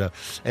נהיה בסדר.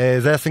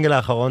 זה הסינגל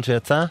האחרון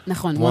שיצא.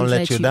 נכון, Won't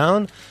Let You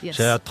Down,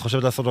 שאת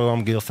חושבת לעשות לו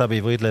גם גרסה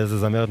בעברית לאיזה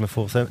זמרת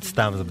מפורסמת,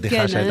 סתם, זו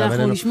בדיחה שהייתה בינינו.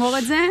 כן, אנחנו נשמור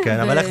את זה. כן,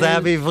 אבל איך זה היה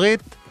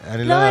בעברית?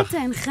 לא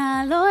אתן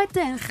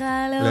לך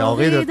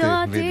להוריד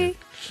אותי.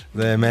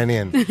 זה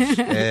מעניין.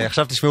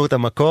 עכשיו תשמעו את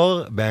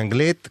המקור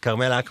באנגלית,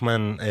 כרמל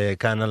אקמן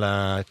כאן על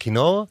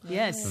הכינור,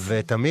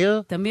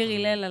 ותמיר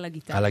הלל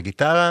על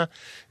הגיטרה,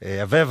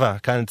 אבבה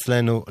כאן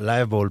אצלנו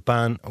לייב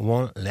באולפן,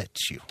 Won't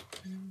Let You.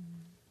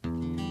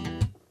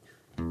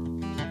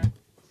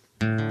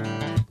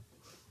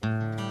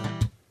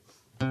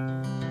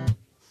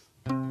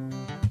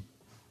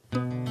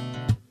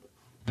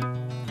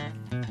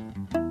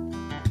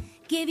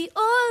 Give you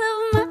all of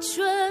my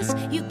trust,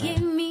 you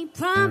gave me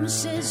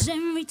promises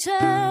in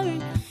return.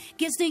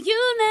 Guess that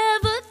you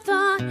never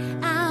thought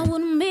I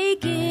would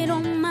make it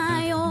on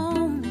my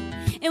own.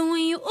 And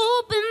when you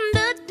opened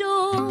the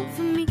door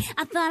for me,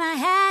 I thought I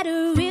had a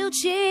real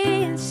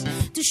chance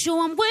to show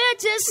I'm weird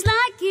just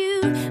like you.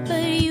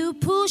 But you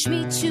pushed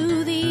me to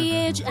the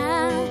edge.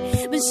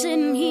 I've been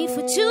sitting here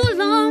for too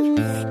long,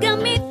 got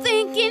me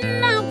thinking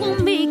I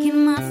won't make it.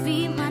 My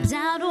feet, my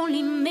doubt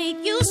only make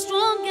you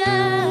stronger.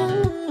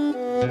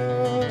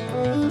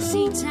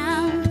 See,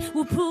 time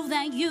will prove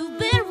that you've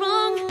been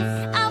wrong.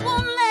 I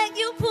won't let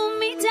you pull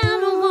me down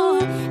no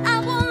more. I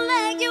won't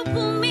let you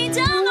pull me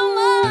down no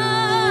more.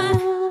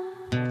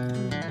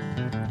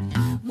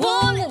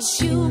 Won't let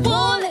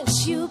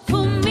you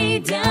pull me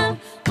down,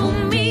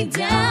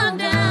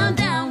 down,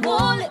 down.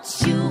 Won't let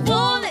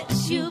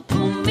you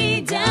pull me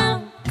down.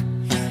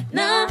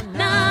 Nah,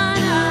 nah,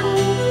 nah.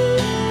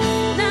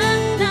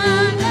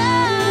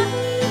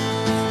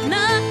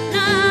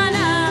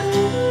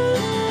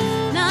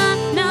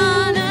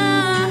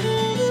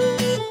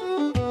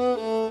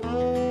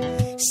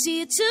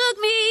 Took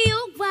me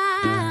a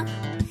while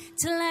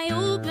till I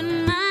opened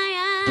my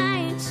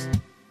eyes,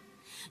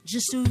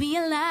 just to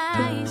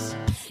realize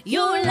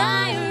you're a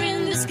liar in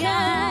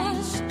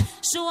disguise.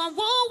 So I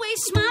won't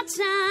waste my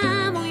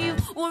time on you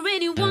or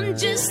anyone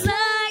just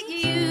like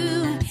you.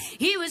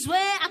 Here is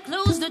where I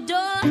close the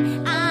door.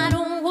 I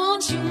don't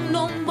want you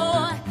no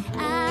more.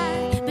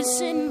 I've been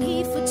sitting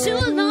here for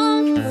too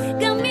long,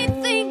 got me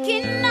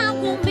thinking I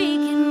won't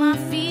make it. My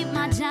feet,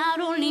 my doubt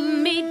only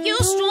make you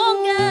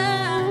stronger.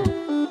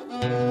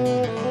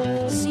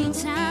 See,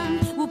 time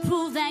will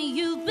prove that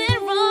you've been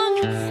wrong.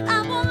 I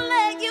won't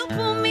let you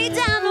pull me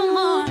down no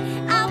more.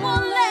 I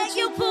won't let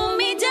you pull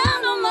me down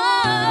no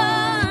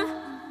more.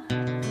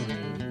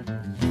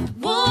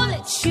 Won't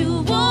let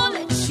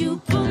you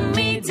pull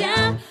me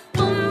down,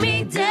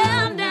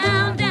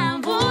 down, down.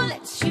 Won't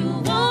let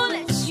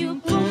you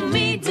pull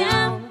me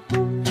down.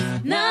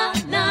 Nah,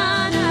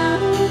 nah, nah.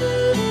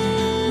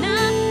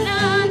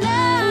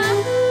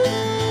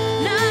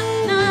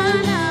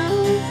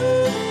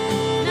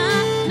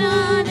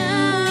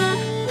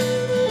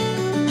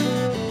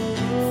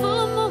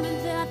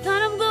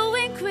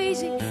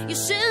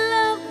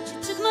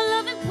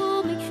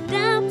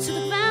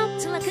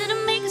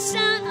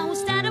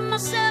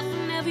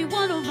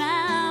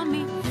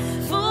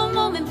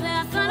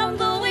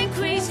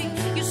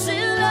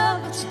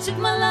 Took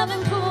my love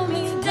and pulled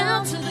me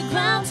down to the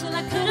ground till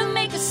I couldn't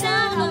make a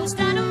sound. I was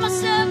down to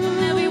myself and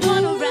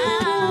everyone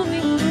around me.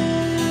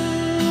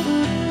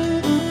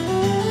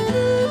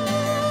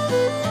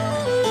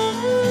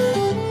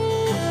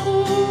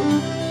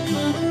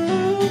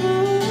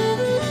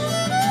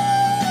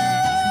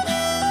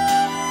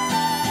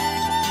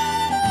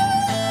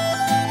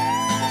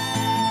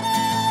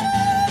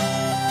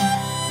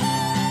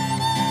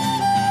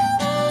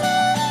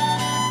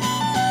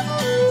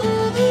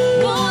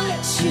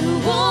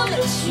 Won't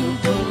let you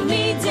pull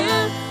me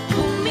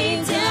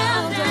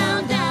down, down,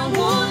 down.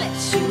 Won't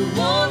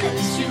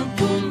let you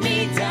pull me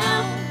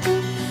down.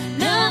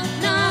 Nah,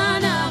 nah,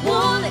 nah.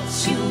 Won't let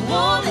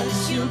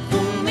you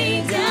pull me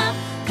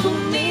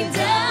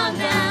down,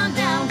 down,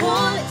 down.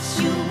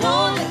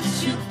 Won't let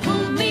you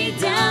pull me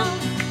down.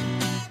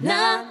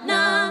 Nah,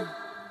 nah.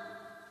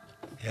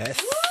 Yes.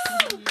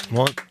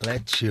 Won't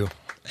let you.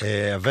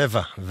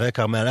 אבבה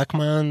וכרמל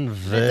אקמן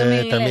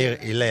ותמיר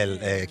הלל,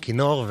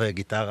 כינור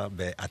וגיטרה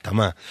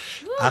בהתאמה.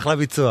 אחלה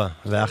ביצוע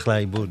ואחלה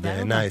עיבוד,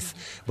 נייס.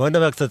 בואו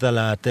נדבר קצת על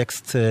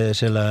הטקסט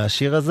של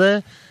השיר הזה.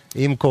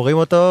 אם קוראים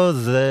אותו,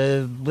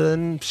 זה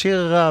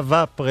שיר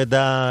אהבה,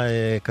 פרידה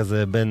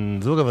כזה בין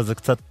זוג, אבל זה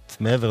קצת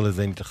מעבר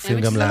לזה, אם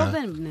מתייחסים גם זה לא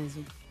בין בני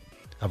זוג.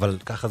 אבל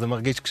ככה זה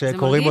מרגיש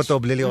כשקוראים אותו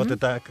בלי לראות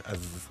את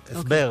אז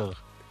הסבר.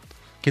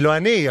 כאילו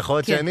אני, יכול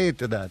להיות שאני,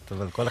 את יודעת,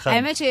 אבל כל אחד...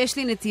 האמת שיש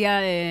לי נטייה,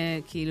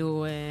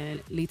 כאילו,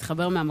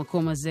 להתחבר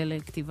מהמקום הזה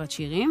לכתיבת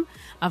שירים,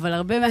 אבל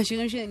הרבה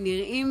מהשירים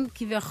שנראים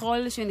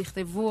כביכול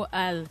שנכתבו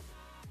על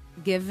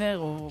גבר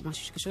או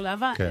משהו שקשור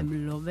לאהבה,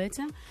 הם לא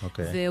בעצם.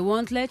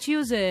 ו-Won't Let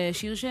You זה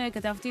שיר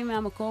שכתבתי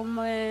מהמקום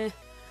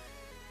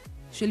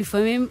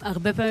שלפעמים,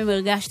 הרבה פעמים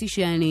הרגשתי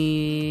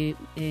שאני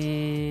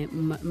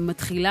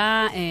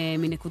מתחילה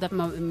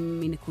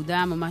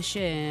מנקודה ממש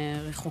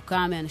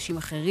רחוקה מאנשים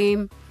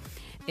אחרים,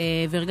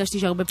 והרגשתי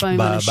שהרבה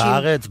פעמים אנשים...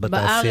 בארץ,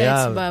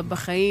 בתעשייה. בארץ,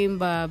 בחיים,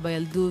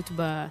 בילדות,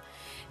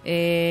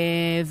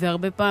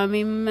 והרבה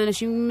פעמים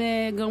אנשים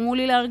גרמו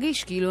לי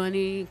להרגיש, כאילו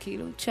אני,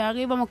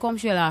 תשארי במקום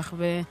שלך,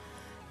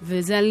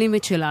 וזה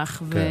הלימיט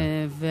שלך,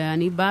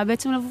 ואני באה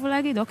בעצם לבוא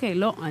ולהגיד, אוקיי,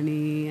 לא,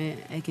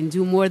 I can do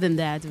more than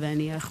that,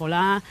 ואני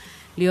יכולה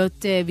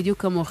להיות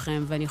בדיוק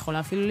כמוכם, ואני יכולה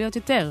אפילו להיות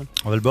יותר.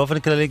 אבל באופן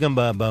כללי גם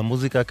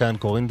במוזיקה כאן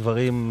קוראים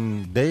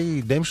דברים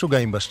די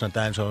משוגעים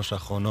בשנתיים, 3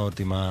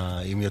 האחרונות,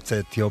 עם יוצא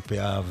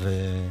אתיופיה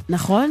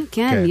נכון,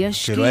 כן,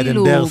 יש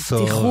כאילו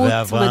פתיחות מדהימה.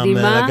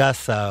 ואברהם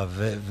לגסה,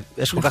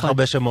 ויש כל כך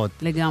הרבה שמות.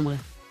 לגמרי.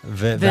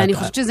 ואני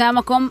חושבת שזה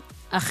המקום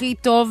הכי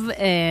טוב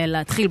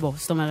להתחיל בו,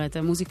 זאת אומרת,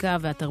 המוזיקה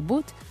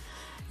והתרבות,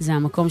 זה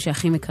המקום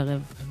שהכי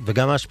מקרב.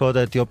 וגם ההשפעות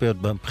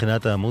האתיופיות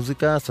מבחינת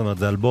המוזיקה, זאת אומרת,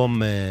 זה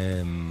אלבום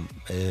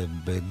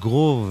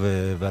בגרוב,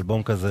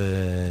 ואלבום כזה,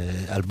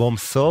 אלבום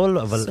סול,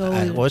 אבל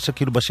רואה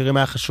שכאילו בשירים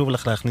היה חשוב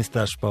לך להכניס את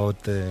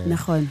ההשפעות.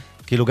 נכון.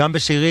 כאילו גם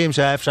בשירים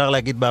שהיה אפשר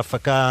להגיד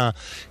בהפקה,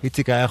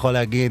 איציק היה יכול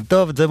להגיד,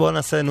 טוב, את זה בואו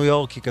נעשה ניו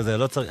יורקי כזה,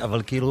 לא צריך,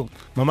 אבל כאילו,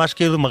 ממש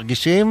כאילו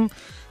מרגישים,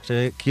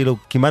 שכאילו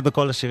כמעט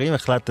בכל השירים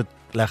החלטת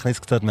להכניס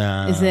קצת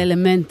איזה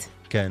אלמנט.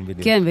 כן,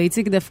 בדיוק. כן,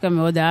 ואיציק דווקא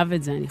מאוד אהב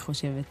את זה, אני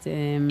חושבת.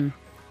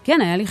 כן,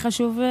 היה לי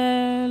חשוב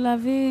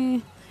להביא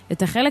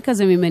את החלק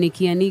הזה ממני,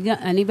 כי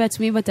אני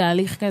בעצמי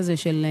בתהליך כזה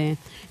של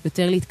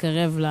יותר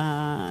להתקרב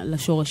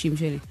לשורשים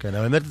שלי. כן,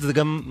 אבל באמת זה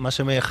גם מה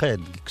שמייחד.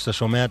 כשאתה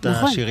שומע את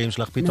השירים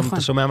שלך, פתאום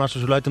אתה שומע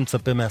משהו שלא היית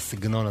מצפה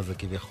מהסגנון הזה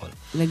כביכול.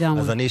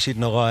 לגמרי. אז אני אישית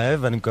נורא אוהב,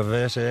 ואני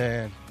מקווה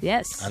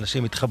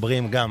שאנשים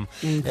מתחברים גם.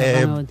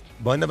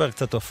 בואי נדבר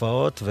קצת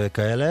הופעות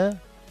וכאלה.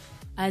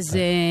 אז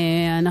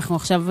אנחנו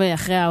עכשיו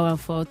אחרי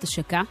ההופעות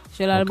השקה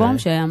של האלבום,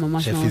 שהיה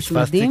ממש ממש מדהים.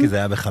 שפספסתי, כי זה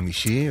היה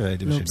בחמישי,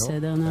 והייתי בשידור. לא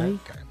בסדר, נוי.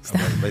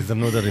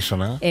 בהזדמנות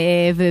הראשונה.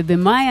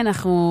 ובמאי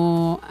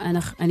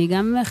אני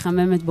גם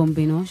מחממת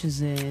בומבינו,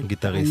 שזה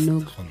גיטריסט,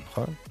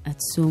 נכון?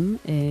 עצום,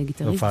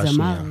 גיטריסט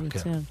זמר,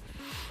 יוצר.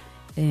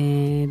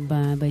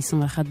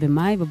 ב-21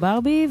 במאי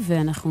בברבי,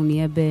 ואנחנו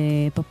נהיה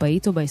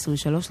בפפאיטו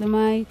ב-23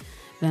 למאי,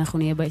 ואנחנו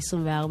נהיה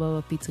ב-24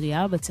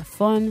 בפטריה,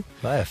 בצפון.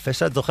 יפה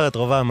שאת זוכרת,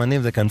 רוב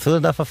האמנים, זה כנסו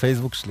לדף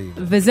הפייסבוק שלי.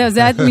 וזהו,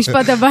 זה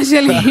המשפט הבא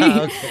שלי.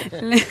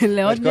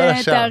 לעוד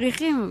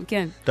תאריכים,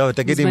 כן. טוב,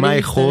 תגידי,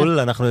 מהי חול?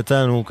 אנחנו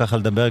יצאנו ככה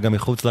לדבר גם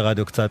מחוץ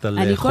לרדיו קצת על חול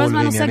ועניינים. אני כל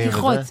הזמן עושה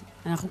גיחות.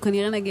 אנחנו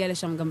כנראה נגיע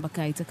לשם גם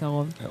בקיץ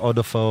הקרוב. עוד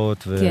הופעות.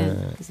 כן,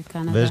 זה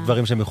קנדה. ויש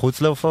דברים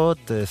שמחוץ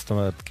להופעות, זאת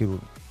אומרת, כאילו,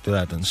 אתה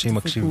יודעת, אנשים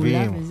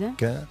מקשיבים.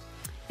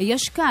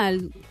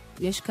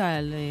 יש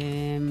קהל,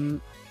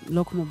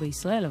 לא כמו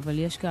בישראל, אבל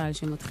יש קהל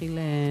שמתחיל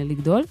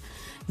לגדול,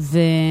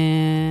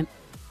 ואני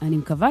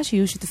מקווה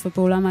שיהיו שיתופי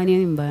פעולה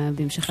מעניינים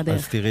בהמשך הדרך.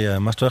 אז תראי,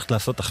 מה שאת הולכת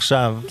לעשות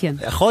עכשיו,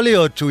 יכול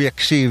להיות שהוא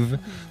יקשיב,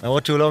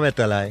 למרות שהוא לא מת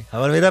עליי,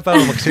 אבל מדי פעם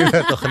הוא מקשיב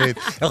לתוכנית.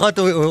 יכול להיות,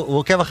 הוא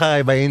עוקב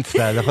אחריי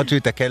באינסטה, יכול להיות שהוא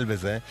יתקל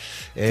בזה.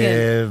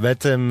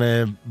 בעצם,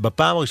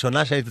 בפעם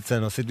הראשונה שהייתי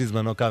אצלנו, עשיתי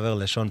בזמנו קאבר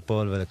לשון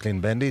פול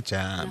ולקלין בנדיט,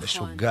 שהיה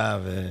משוגע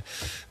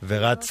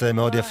ורץ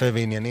מאוד יפה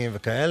ועניינים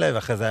וכאלה,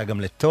 ואחרי זה היה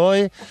גם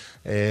לטוי,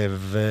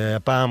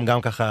 והפעם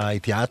גם ככה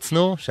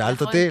התייעצנו,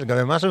 שאלת אותי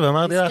לגבי משהו,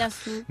 ואמרתי לך,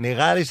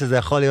 נראה לי שזה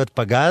יכול להיות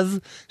פגז.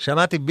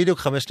 שמעתי בדיוק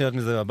 5 שניות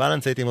מזה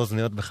בבלנס, הייתי עם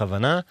אוזניות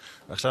בכוונה,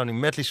 ועכשיו אני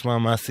מת לשמוע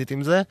מה עשית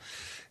עם זה.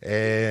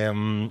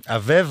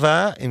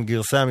 אבבה עם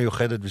גרסה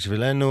מיוחדת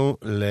בשבילנו,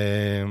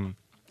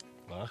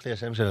 ברח לי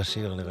השם של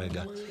השיר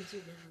לרגע.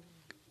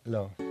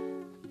 לא.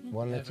 Won't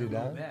let you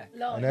down?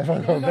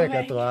 Never go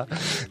back, את רואה?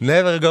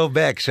 Never go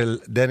back של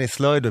דניס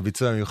לויד,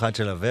 בביצוע מיוחד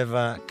של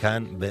אבבה,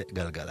 כאן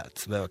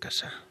בגלגלץ.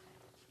 בבקשה.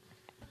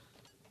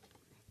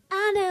 I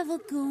never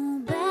go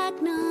back,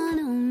 no,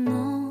 no,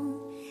 no.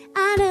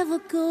 I never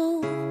go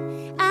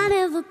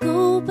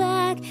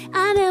back,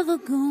 I never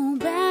go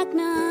back,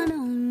 no, no,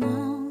 no.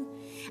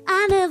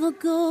 I never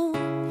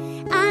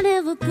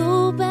go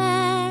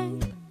back.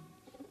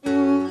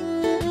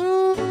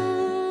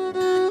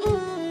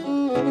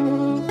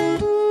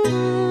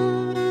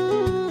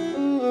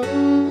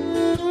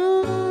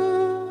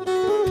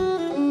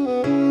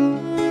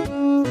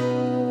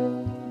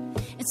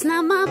 It's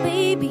not my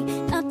baby,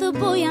 not the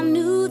boy I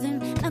knew then,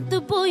 not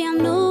the boy I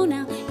know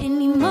now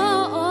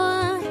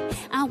anymore.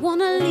 I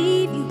wanna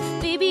leave you,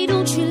 baby,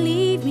 don't you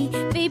leave me,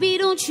 baby,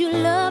 don't you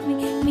love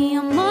me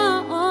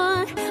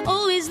more.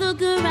 Always look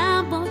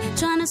around, boy,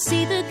 trying to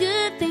see the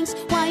good things.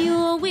 Why you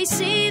always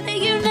say that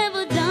you've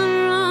never done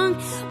wrong?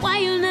 Why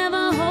you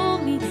never hold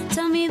me,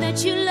 tell me that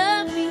you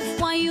love me?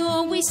 Why you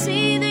always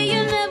say that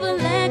you never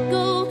let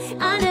go?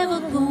 I never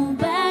go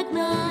back,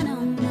 no, no,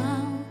 no.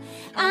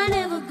 I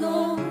never go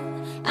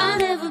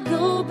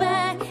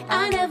back,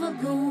 I never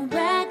go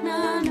back, no,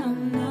 no,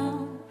 no.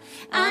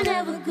 I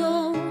never go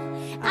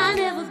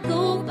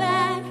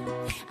back.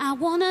 I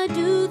wanna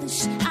do this,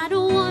 I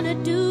don't wanna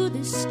do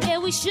this. Yeah,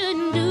 we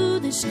shouldn't do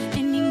this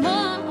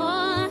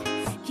anymore.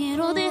 Can't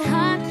quiero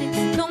dejarte,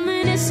 no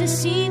me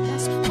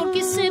necesitas,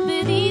 porque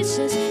siempre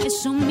dices,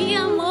 eso mi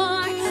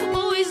amor.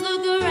 Always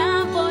look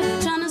around, boy,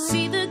 trying to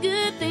see the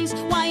good things.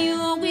 Why you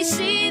always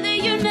say that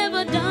you're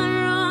never done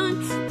wrong?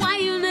 Why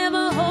you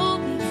never hold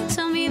me?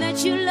 Tell me that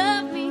you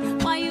love me.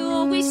 Why you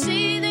always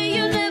say that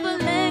you'll never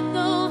let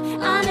go?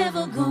 I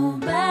never go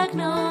back,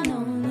 no, no,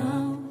 no.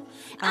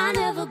 I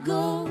never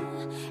go,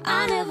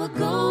 I never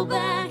go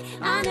back.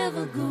 I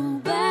never go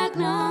back,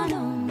 no,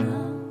 no, no.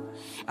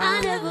 I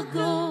never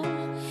go,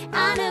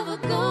 I never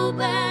go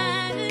back.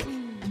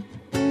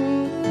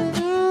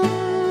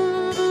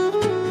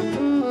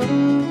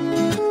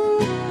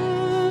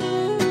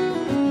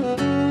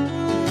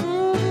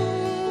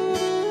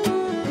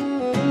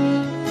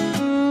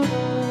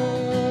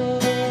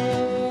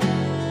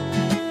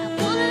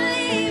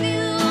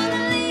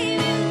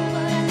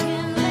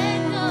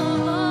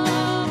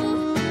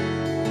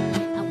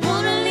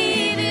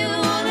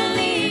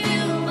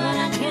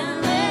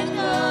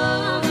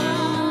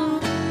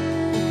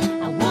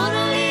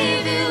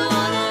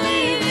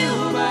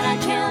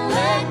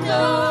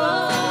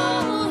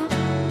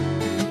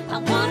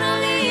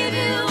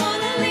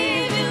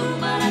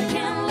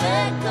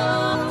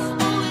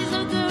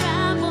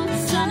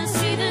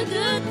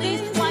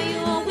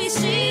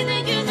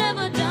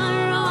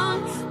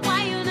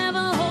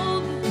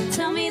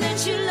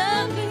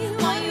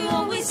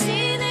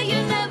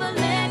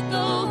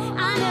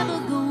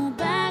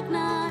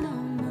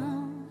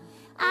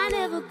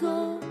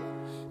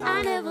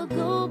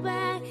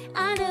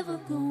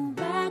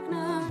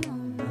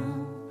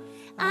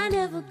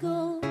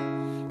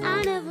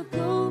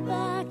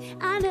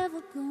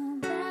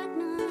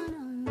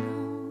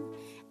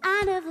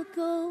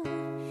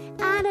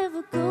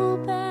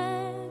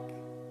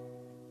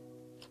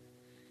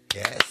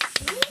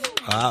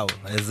 וואו,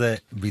 איזה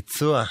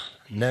ביצוע,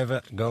 never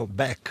go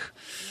back.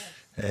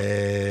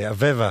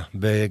 אבבה,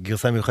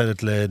 בגרסה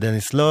מיוחדת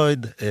לדניס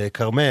לויד,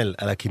 קרמל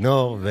על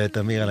הכינור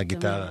ותמיר על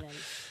הגיטרה.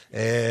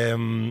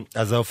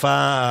 אז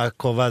ההופעה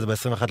הקרובה זה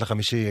ב-21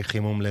 לחמישי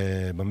חימום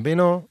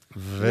לבמבינו,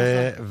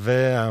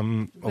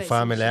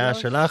 וההופעה המלאה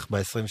שלך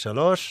ב-23,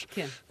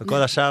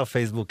 וכל השאר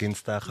פייסבוק,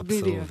 אינסטה,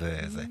 חפשו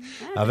וזה.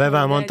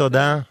 אבבה, המון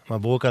תודה,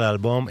 מברוק על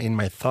האלבום In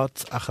My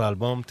Thoughts, אחלה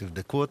אלבום,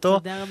 תבדקו אותו.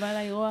 תודה רבה על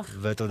האירוח.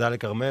 ותודה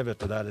לקרמל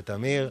ותודה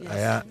לתמיר,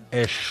 היה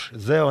אש.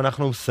 זהו,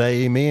 אנחנו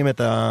מסיימים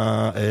את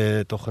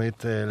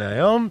התוכנית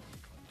להיום.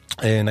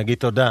 נגיד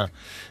תודה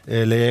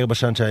ליאיר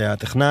בשן שהיה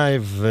הטכנאי,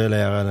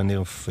 וליערה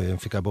לניר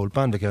מפיקה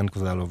באולפן, וקרן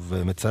קוזלוב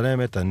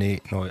מצלמת. אני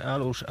נוי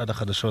אלוש, עד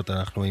החדשות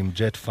אנחנו עם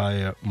ג'ט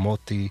פייר,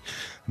 מוטי,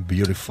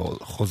 ביוטיפול.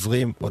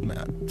 חוזרים עוד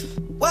מעט.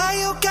 Why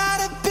you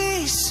gotta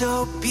be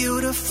so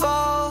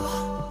beautiful,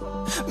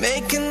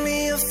 making me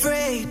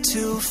afraid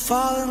to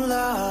fall in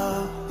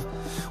love?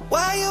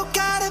 Why you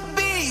gotta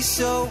be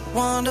so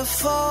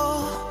wonderful,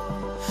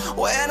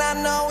 when I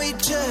know it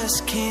just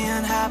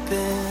can't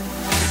happen?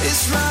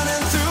 It's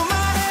running through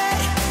my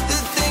head, the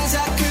things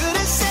I could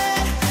have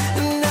said,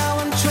 and now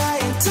I'm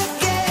trying to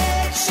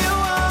get you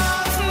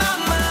off my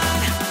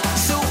mind.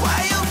 So why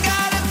you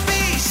gotta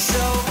be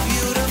so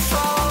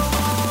beautiful?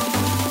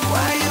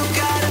 Why you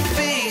gotta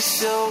be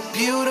so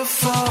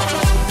beautiful?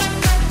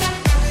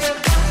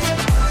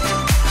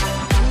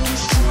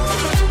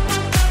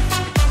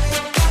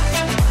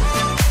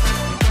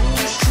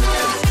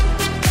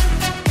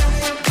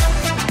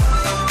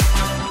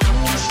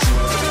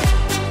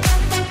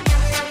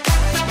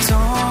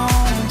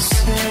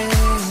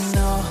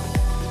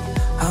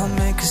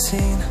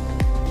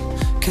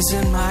 Cause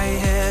in my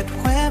head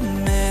we're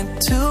meant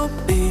to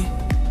be.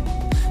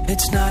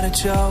 It's not a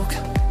joke,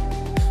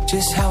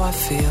 just how I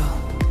feel.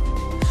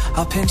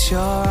 I'll pinch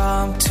your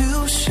arm to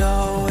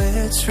show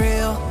it's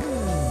real.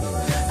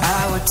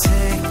 I would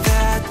take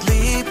that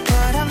leap,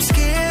 but I'm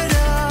scared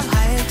of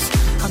heights.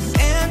 I'm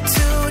in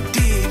too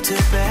deep to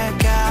back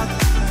out.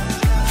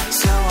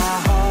 So I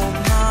hold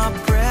my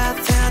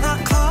breath and I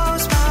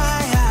close my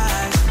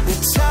eyes. The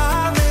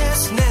time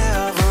is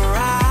never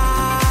right.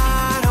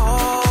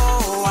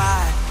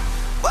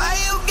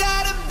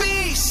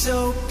 So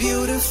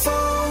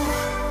beautiful,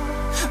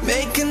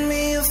 making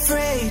me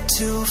afraid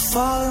to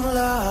fall in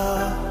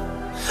love.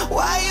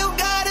 Why you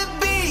gotta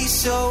be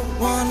so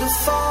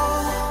wonderful,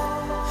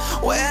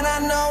 when I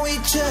know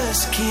it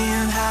just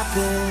can't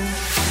happen?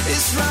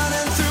 It's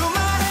running through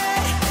my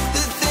head,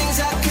 the things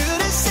I could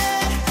have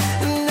said,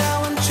 and now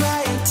I'm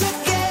trying to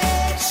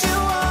get you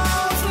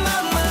off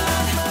my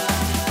mind.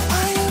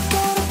 Why you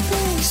gotta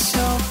be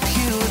so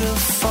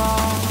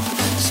beautiful,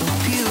 so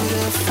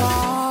beautiful?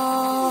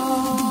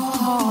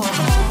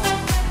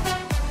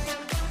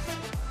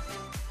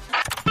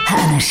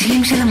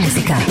 האנשים של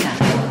המוזיקה.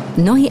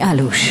 נוי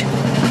אלוש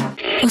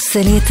עושה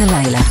לי את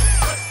הלילה.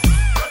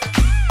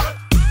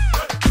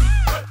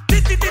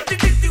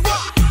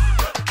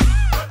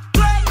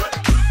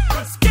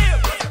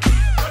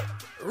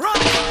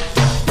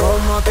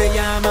 ¿Cómo te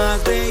llamas,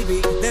 baby?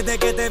 Desde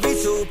que te vi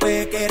supe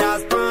que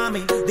eras pa'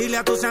 mí. Dile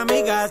a tus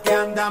amigas que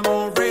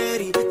andamos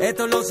ready.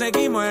 Esto lo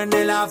seguimos en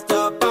el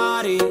after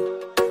party.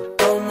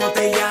 ¿Cómo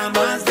te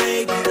llamas,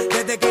 baby?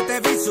 Desde que te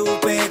vi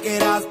supe que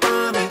eras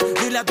pa' mí.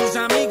 Dile a tus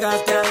amigas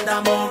que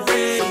andamos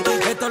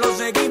ready. Esto lo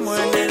seguimos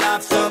en el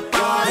after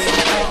party.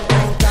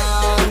 Con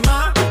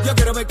calma, yo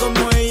quiero ver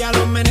cómo ella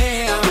lo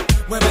menea.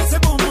 Mueve ese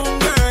boom boom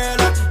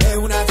girl. Es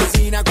una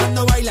asesina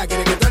cuando baila,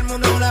 quiere que todo el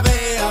mundo la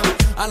vea.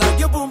 I like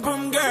your boom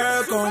boom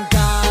girl. Con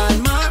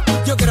calma,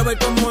 yo quiero ver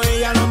cómo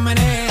ella lo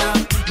menea.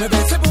 Mueve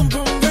ese boom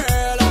boom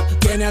girl.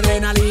 Tiene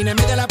adrenalina en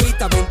medio de la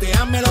pista, vente,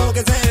 hazme lo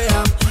que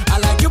sea. I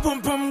like your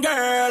boom boom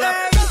girl.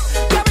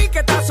 Ya vi que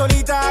estás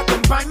solita,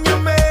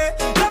 acompáñame.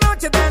 La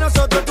noche de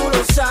nosotros tú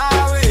lo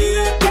sabes.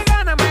 Que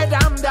gana me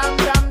dam dam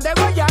dam de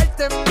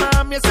guayarte,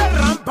 mami. Ese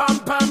ram pam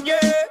pam,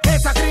 yeah.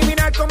 Esa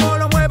criminal como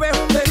lo mueve es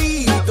un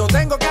delito.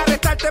 Tengo que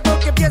arrestarte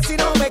porque pienso y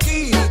no me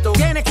quito.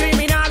 Tienes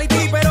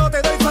criminality, pero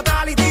te doy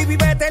fatality.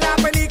 Vívete la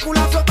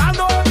película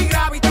flotando en mi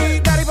gravity.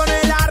 Dar y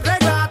poner la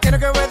regla, tiene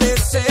que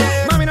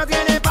obedecer. Mami, no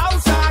tiene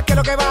pausa, ¿qué es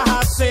lo que vas a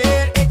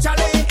hacer?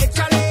 Échale,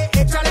 échale,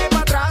 échale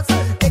para atrás.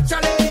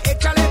 Échale,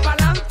 échale para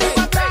adelante.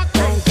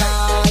 Con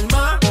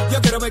calma,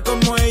 yo quiero ver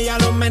cómo ella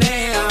lo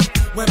menea.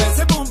 Mueve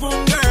ese boom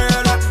boom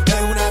girl.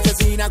 Es una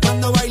asesina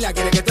cuando baila,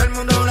 quiere que todo el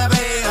mundo la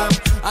vea.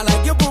 I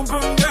like your boom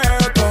boom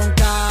girl. Con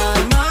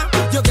calma,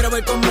 yo quiero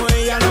ver cómo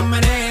ella lo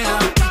menea.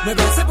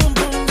 Mueve ese boom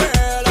boom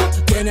girl.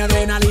 Tiene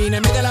adrenalina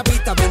en medio de la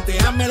pista, vente,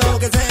 hazme lo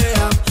que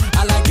sea.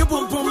 I like your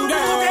boom boom girl.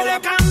 Tú tienes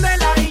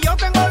candela y yo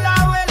tengo la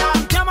vela.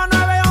 Llama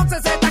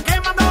 911, se está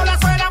quemando la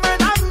suela. Me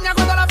daña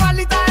cuando la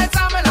palita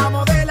esa me la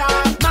modela.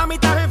 Mami,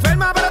 estás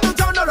enferma, pero tu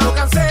show no lo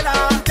cancela.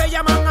 Te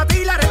llaman a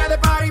ti la reina de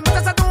party. Mete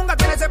esa tunga,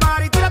 tiene ese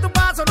party. Tira tu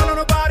paso,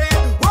 no pare.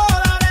 Oh,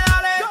 dale,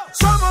 dale.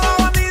 Somos los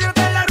bandidos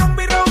de la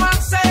rumba y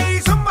romance.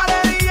 Y zumba de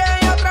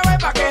DJ otra vez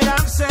pa' que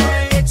dance.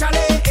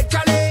 Échale,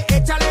 échale,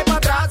 échale pa'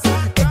 atrás.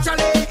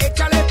 Échale,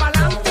 échale pa'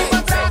 adelante.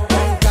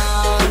 Con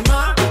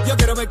calma, yo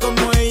quiero ver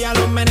cómo ella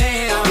lo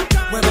menea.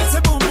 Mueve ese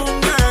boom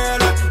boom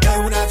girl. Es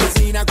una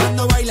asesina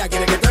cuando baila,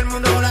 quiere que todo el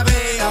mundo la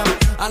vea.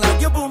 I like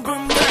your boom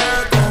boom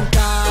girl. Con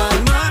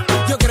calma,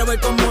 yo quiero ver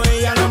cómo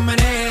ella lo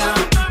menea.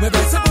 Mueve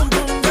ese boom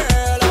boom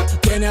girl.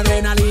 Tiene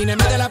adrenalina en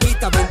medio de la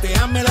pista, vente,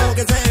 hazme lo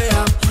que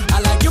sea. I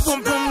like your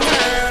boom boom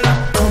girl.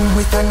 Come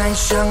with a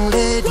nice young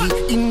lady,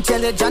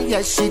 intelligent,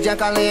 yes, she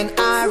Jacqueline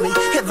Ari.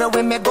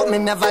 Everywhere me go, me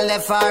never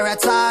left her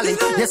at all.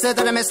 You say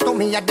that me stole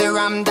me at the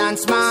Ram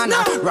Dance Man.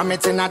 Ram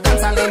it in a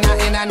dance hall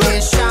in a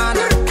nation.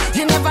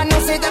 You never know,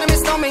 say that me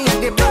stole me at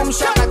the Boom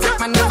Shop. I take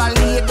my never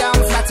lay down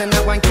flat in a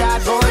one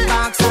cardboard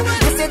box.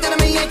 You say that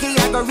me Yankee,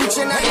 I go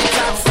reaching at the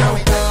top. So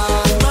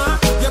Calma,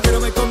 yo quiero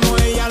ver cómo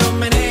ella lo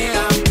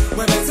menea.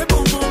 Mueve ese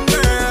boom boom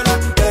girl.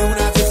 Es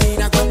una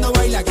asesina cuando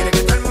baila, quiere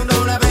que todo el mundo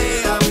la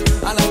vea.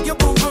 I like your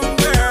boom boom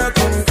girl.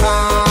 Con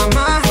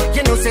calma,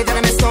 you know, say that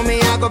me stole me,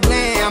 I go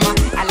blame.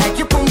 I like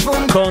you boom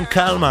boom. קון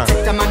קלמה,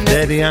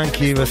 דדי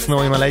ינקי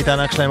וסנורים על העיתה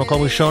ענק שלהם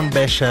מקום ראשון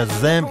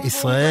בשזם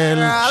ישראל,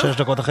 6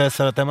 דקות אחרי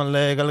 10 אתם על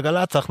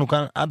גלגלצ, אנחנו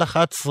כאן עד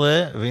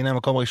 11 והנה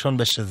מקום ראשון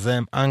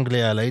בשזם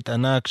אנגליה על העית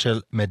ענק של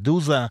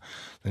מדוזה,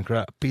 זה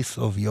נקרא Piece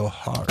of Your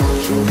Heart.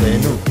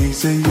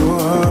 Piece of your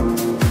heart.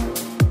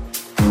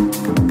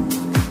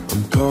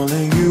 I'm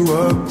calling you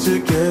up to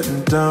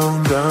getting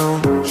down, down.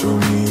 Show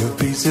me a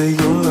piece of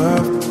your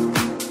love.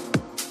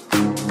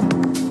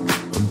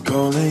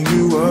 Calling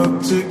you up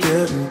to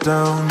getting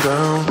down,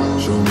 down.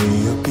 Show me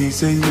a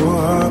piece of your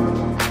heart,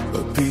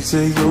 a piece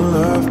of your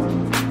love.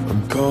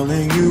 I'm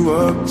calling you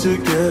up to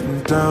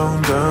getting down,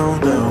 down,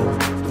 down.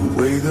 The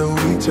way that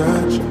we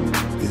touch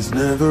is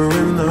never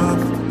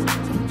enough.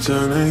 I'm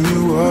turning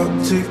you up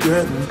to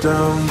getting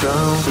down,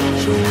 down.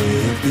 Show me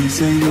a piece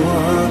of your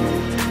heart,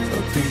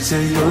 a piece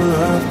of your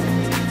love.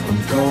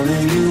 I'm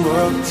calling you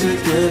up to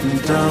getting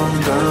down,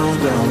 down,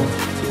 down.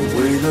 The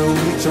way that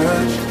we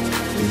touch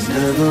is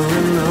never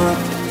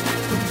enough.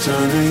 I'm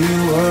turning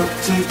you up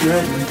to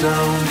getting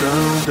down,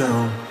 down,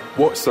 down.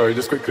 What? Sorry,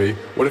 just quickly.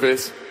 What if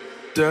it's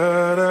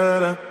da da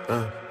da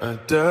da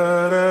da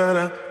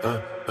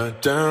da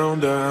down,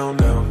 down,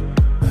 down.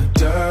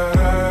 Da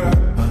da da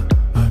da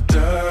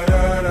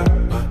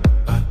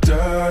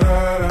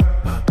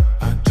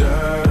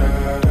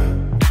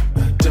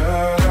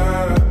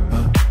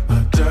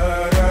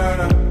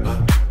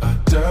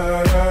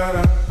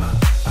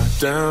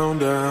down,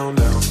 down,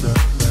 down.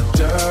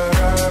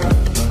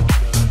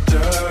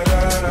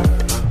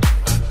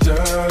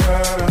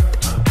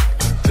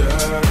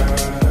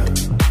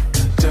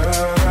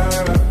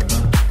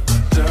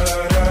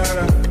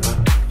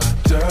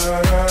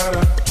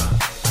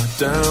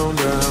 Down,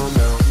 down,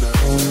 down,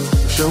 down.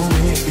 Show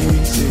me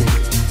easy,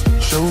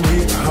 show me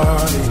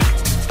party.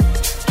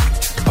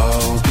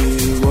 I'll be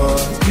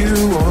what you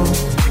want,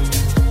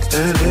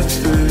 and it's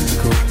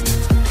physical.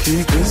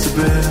 Keep it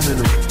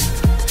subliminal.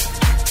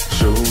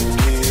 Show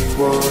me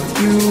what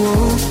you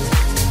want.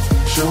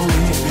 Show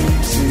me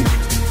easy,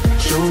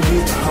 show me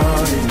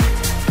party.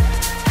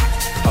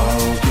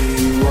 I'll be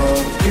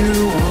what you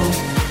want,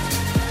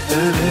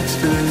 and it's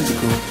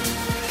physical.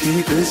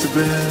 Keep it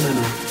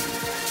subliminal.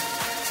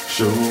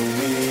 Show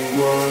me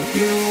what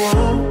you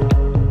want.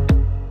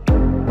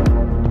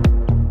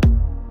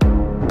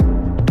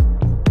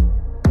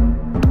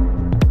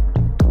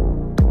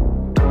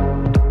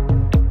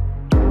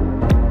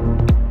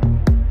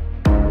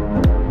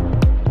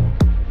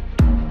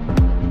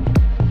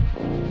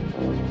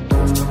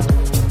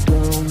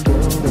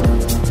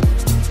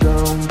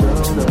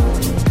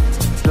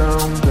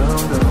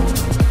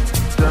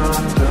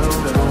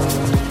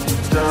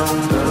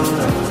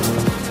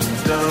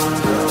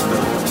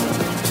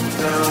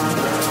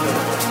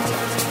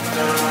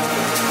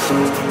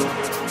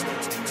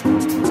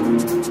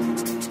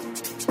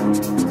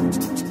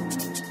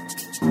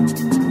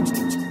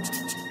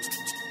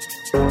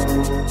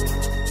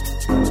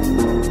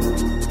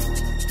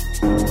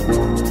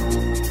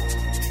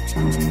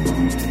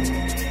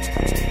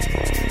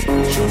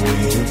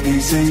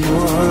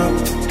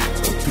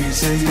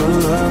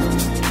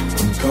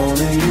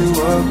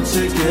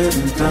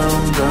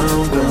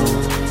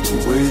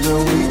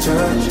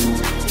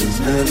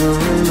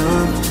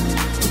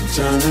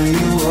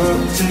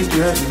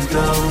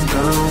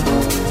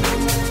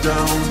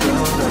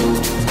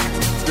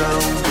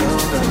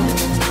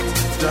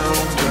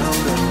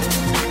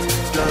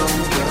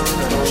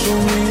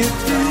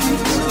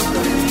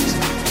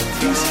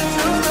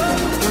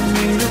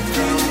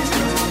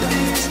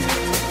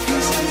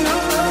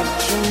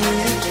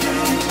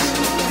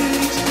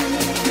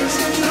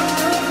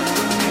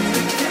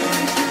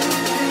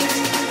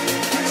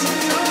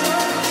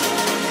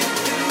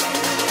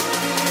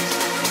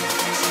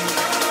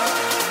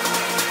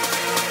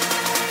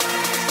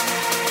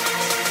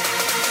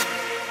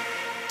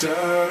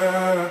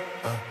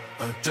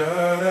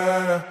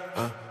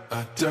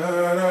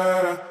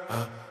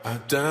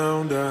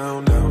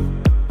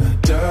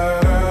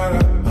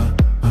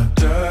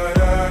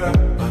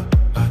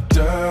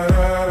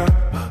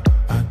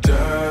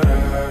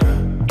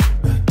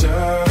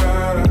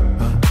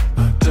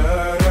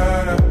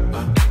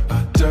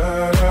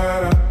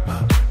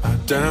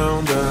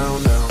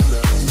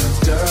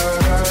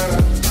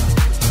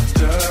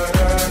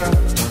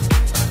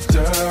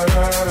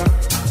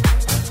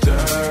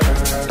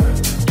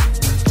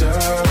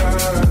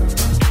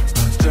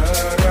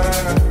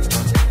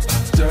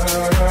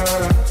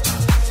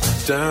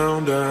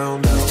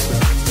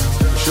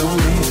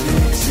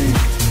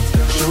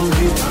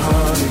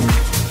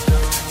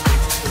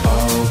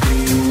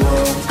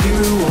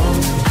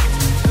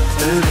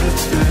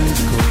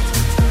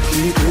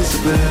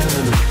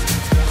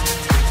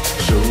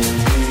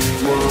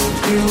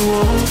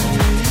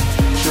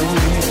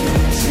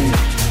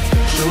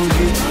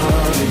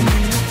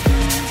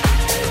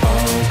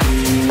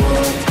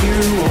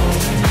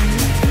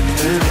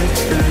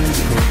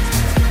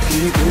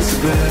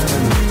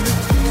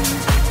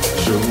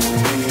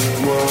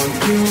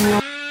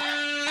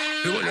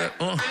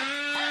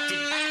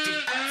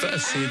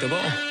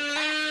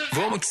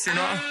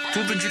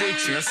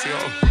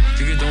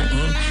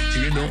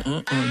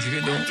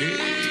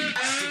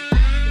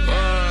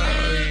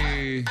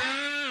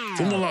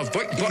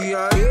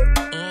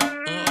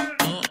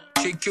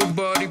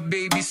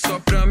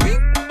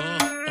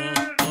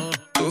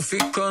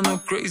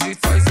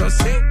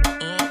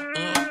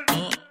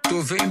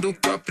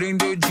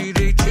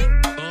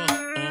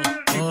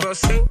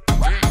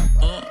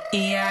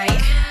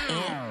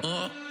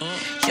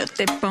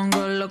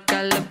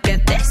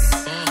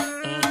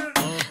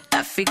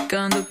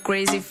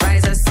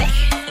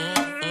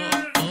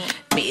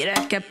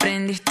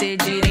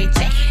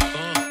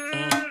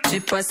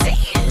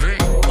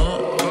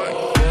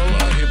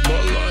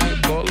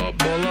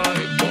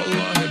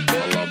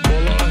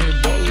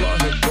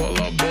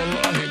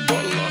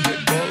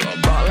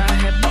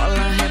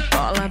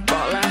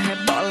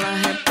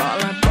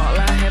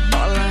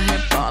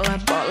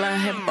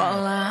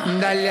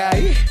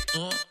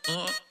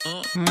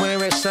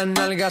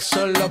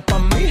 Solo pa'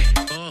 mí,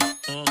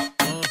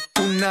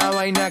 una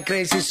vaina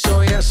crazy,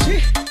 soy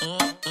así.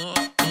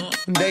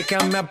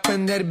 Déjame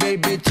aprender,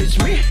 baby, teach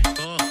me.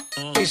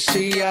 Y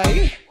sigue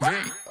ahí. I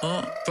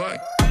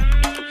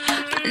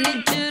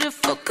need you to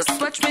focus,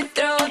 watch me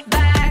throw it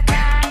back.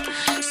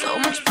 So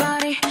much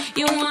body,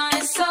 you want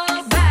it so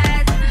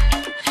bad.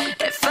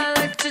 If I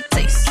let you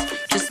taste,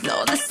 just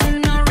know this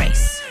ain't no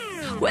race.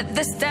 With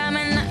the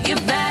stamina, you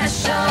better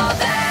show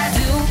that.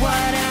 Do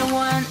what I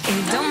want,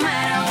 it don't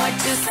matter what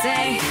you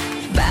say.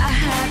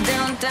 Baja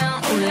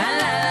downtown, ooh la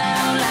la la,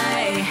 ooh la.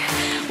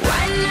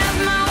 Wind up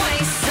my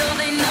waist so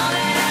they know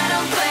that I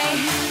don't play.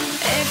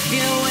 If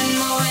you ain't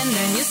moving,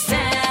 then you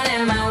stand out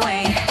in my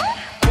way.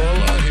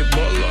 Bola, hit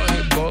bola,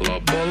 hit bola,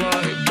 bola,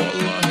 hit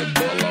bola, hit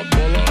bola,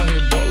 bola,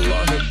 hit bola,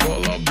 hit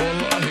bola,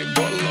 bola, hit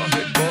bola,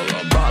 hit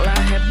bola, bola,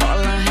 hit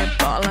bola, hit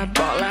bola,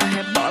 bola,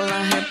 hit bola,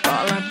 hit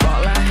bola,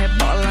 bola, hit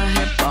bola,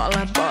 hit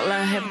bola, bola,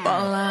 hit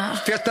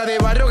bola. Fiesta de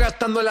barrio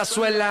gastando la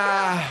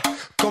suela.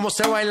 Cómo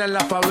se baila en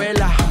la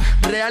favela.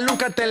 Real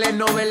nunca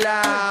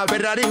telenovela.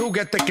 Ferrari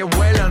juguetes que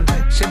vuelan.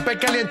 Siempre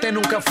caliente,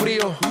 nunca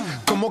frío.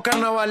 Como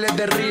carnavales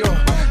de Río.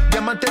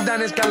 Diamantes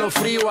dan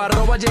escalofrío.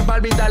 Arroba J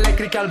Balvin, dale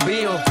click al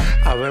bio.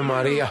 Ave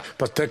María,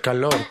 pa' este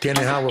calor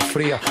tienes agua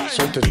fría.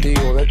 Soy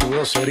testigo de tu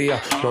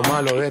grosería. Lo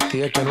malo de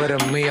ti es que no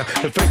eres mía.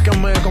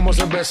 Refrescame como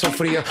cerveza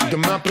fría. Yo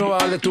me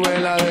probable de tu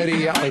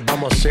heladería. Hoy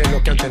vamos a hacer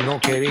lo que antes no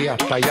quería.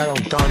 Pa' allá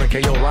downtown es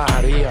que yo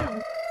bajaría.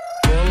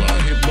 bola,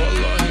 hit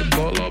bola, hit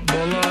bola,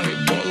 bola,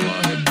 hit bola,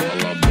 hit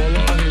bola,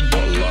 bola, hit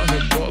bola,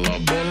 hit bola,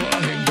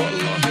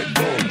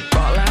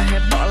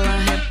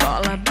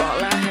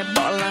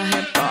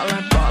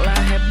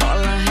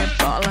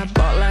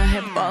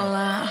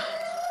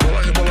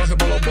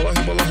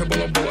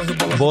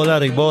 טרנקילה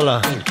ריבולה,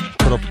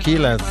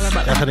 טרופקילס,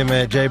 יחד עם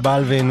ג'יי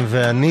בלווין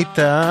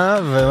ואניטה,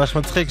 ומה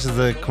שמצחיק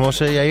שזה כמו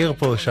שיאיר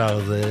פה שר,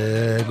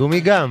 זה גומי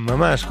גם,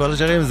 ממש, כל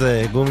השירים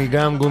זה גומי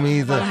גם,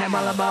 גומי זה.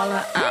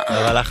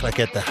 אבל אחלה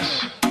קטע.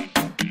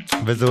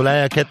 וזה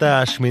אולי הקטע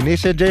השמיני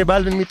שג'יי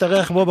בלווין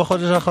מתארח בו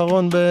בחודש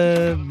האחרון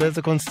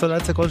באיזה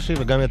קונסטלציה כלשהי,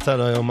 וגם יצא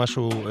לו היום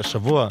משהו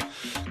שבוע,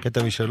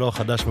 קטע משלו,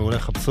 חדש מעולה,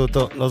 חפשו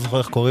אותו, לא זוכר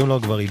איך קוראים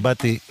לו, כבר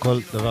איבדתי כל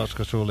דבר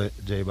שקשור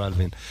לג'יי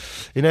בלווין.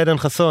 הנה עדן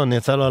חסון,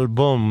 יצא לו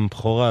אלבום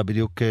בחורה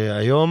בדיוק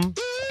היום,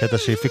 קטע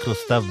שהפיק לו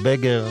סתיו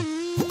בגר,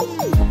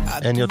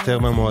 אין יותר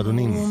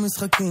מהמועדונים.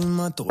 משחקים,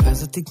 את רואה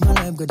זה תיק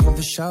מלא בגדים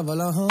ושב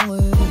על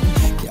ההורים,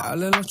 כי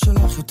הלילות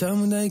שלך יותר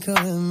מדי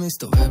קרים,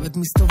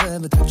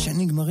 מסתובבת עד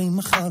שנגמרים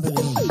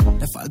החברים,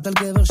 נפלת על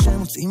גבר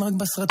שמוצאים רק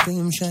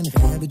בסרטים,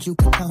 שנראה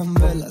בדיוק כתם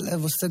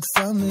וללב עושה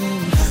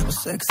קסמים,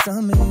 עושה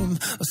קסמים,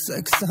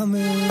 עושה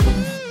קסמים.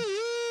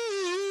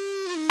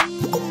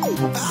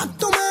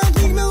 את אומרת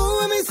נגמרו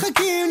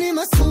המשחקים,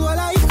 נמאסו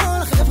עלייך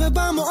כל החבר'ה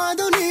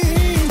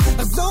במועדונים,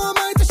 לחזור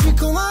הביתה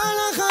שקורה על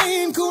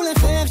החיים,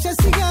 כולך איך של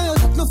סיגריות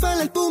את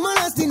נופלת בום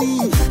על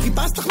הסדינים,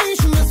 חיפשת לך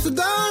מישהו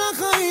מסודר על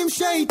החיים,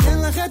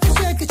 שייתן לך את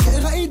השקט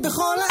שראית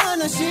בכל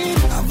האנשים,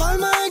 אבל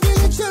מה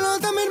הגילית שלא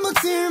תמיד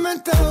מוצאים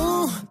את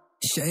ההוא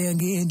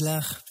שיגיד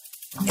לך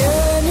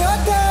אין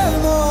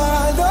יותר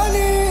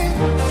מועדונים,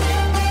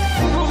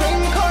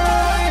 דיבורים כל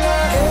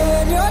הלילה,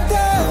 אין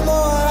יותר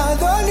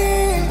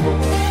מועדונים,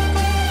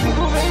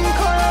 דיבורים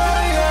כל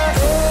הלילה,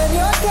 אין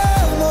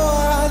יותר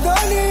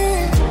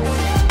מועדונים,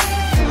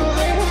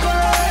 דיבורים כל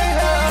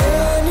הלילה,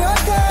 אין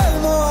יותר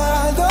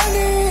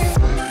מועדונים.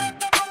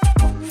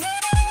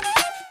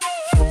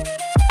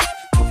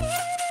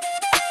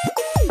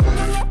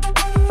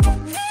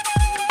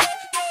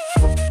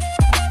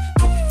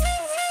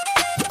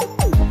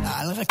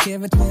 על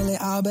רכבת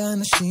מלאה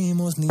באנשים,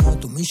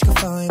 אוזניות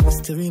ומשקפיים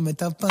מסתירים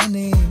את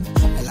הפנים,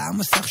 על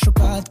המסך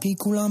שוקעת כי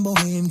כולם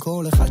בוהים,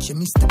 כל אחד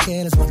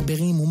שמסתכל אז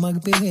מגבירים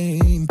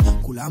ומגבירים,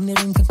 כולם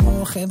נראים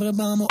כמו חבר'ה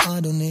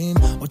במועדונים,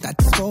 אותה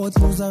תזכורת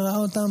מוזרה,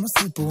 אותם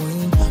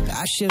הסיפורים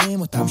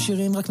והשירים, אותם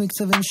שירים רק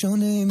מקצבים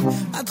שונים,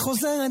 את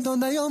חוזרת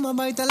עוד היום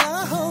הביתה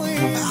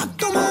להורים,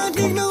 את אומרת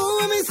נגמרו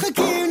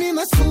המשחקים,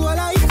 נמאסו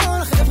עלייך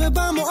כל החבר'ה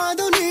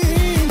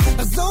במועדונים,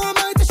 לחזור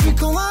הביתה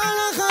שקורה על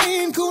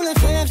החיים,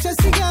 כולך איך של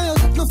סיגריות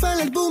את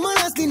נופלת בום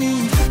על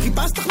הסדינים,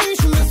 חיפשת לך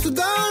מישהו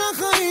מסודר על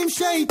החיים,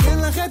 שייתן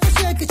לך את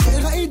השקט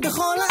שראית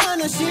בכל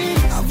האנשים,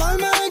 אבל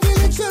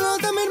מהגילית שלא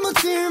תמיד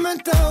מוצאים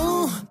את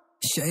ההוא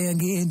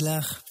שיגיד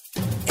לך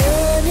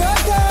אין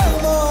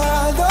יותר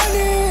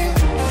מועדונים,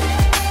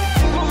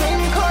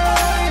 דיבורים כל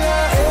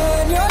הלילה,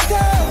 אין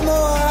יותר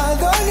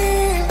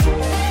מועדונים,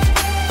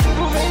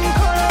 דיבורים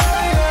כל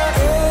הלילה,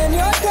 אין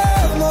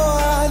יותר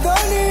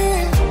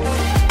מועדונים,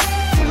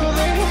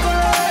 דיבורים כל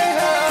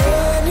הלילה,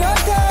 אין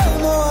יותר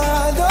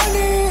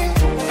מועדונים.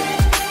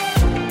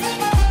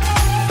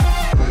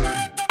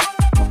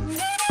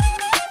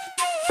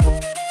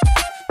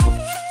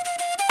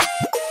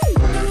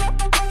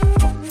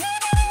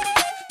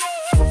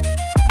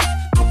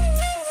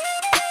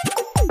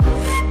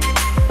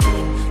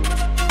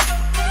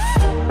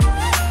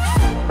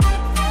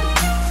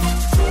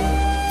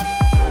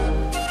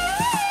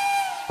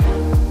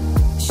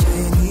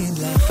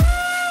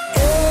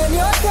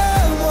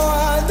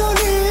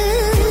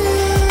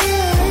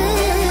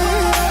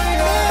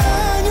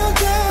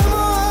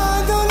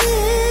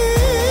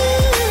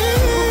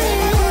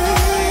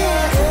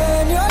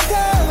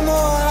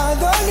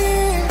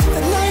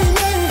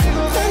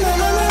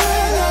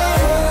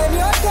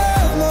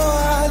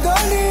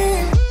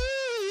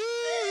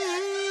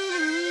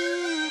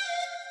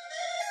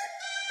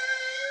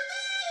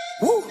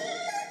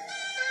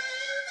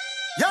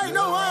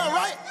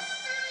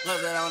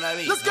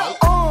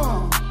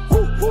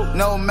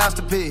 No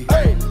masterpiece.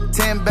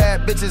 10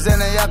 bad bitches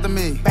and they after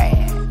me.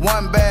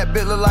 One bad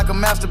bitch look like a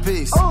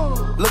masterpiece.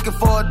 Looking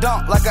for a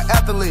dunk like an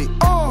athlete.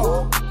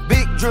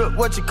 Big drip,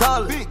 what you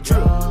call it? Big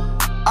drip.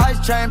 Ice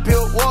chain,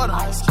 peeled water.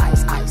 Ice,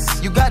 ice,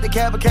 ice. You got the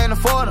cab, but can't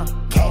afford them.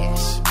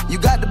 Cash. You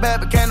got the bad,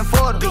 but can't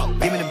afford them.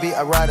 Give me the beat,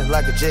 I ride it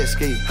like a jet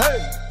ski. Hey.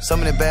 Some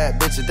of the bad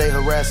bitches, they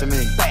harassing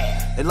me.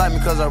 They like me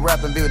cause I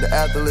rap and be with the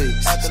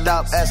athletes.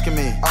 Stop asking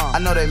me, I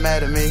know they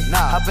mad at me.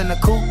 Hop in the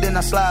coupe, then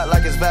I slide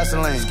like it's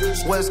Vaseline.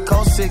 West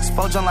Coast 6,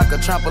 jump like a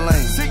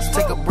trampoline.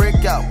 Take a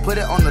brick out, put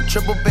it on the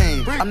triple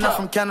beam. I'm not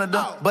from Canada,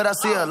 but I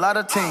see a lot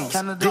of teams.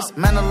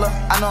 Dismantle her,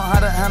 I know how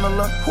to handle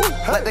her.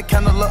 Light the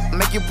candle up,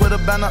 make you put a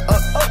banner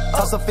up.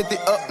 Toss a 50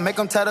 up, make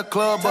them tie the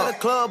club up.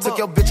 Took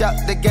your bitch out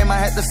the game, I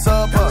had to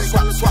sub her.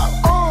 Swap, swap,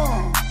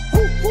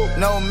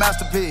 no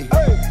masterpiece.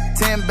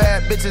 10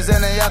 bad bitches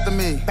and they after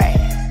me.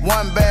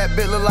 One bad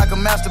bitch look like a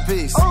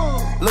masterpiece.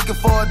 Looking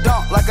for a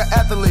dunk like an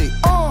athlete.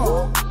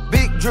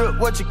 Big drip,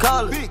 what you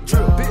call it? Big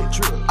drip, big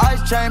drip.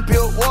 Ice chain,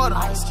 pure water.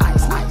 Ice,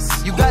 ice,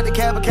 ice. You got the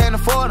cab, but can't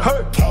afford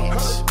it.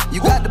 Cash.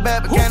 You got the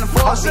bad, but can't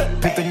afford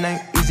it. Pick the name,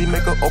 easy,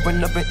 make her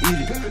open up and eat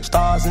it.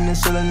 Stars in the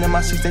ceiling, in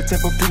my seats, they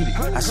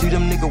Tempur-Pedic. I see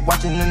them niggas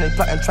watching and they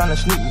plotting, trying to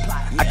sneak me.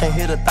 I can't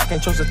hear the thought,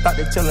 can't trust the thought,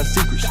 they telling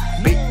secrets.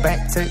 Big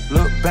bank, take,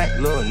 look back,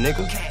 little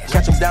nigga.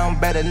 Catch him down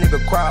bad, that nigga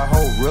cry a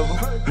whole river.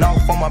 Now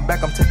on my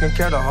back, I'm taking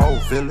care of the whole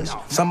village.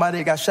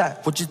 Somebody got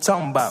shot, what you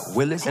talking about,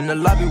 Willis? In the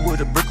lobby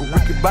with a brick of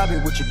wicked Bobby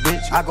with your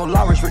bitch. I go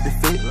Lawrence with the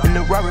fit, in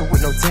the Rari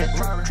with no tent.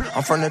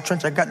 I'm from the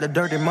trench, I got the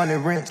dirty money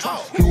rent.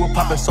 He was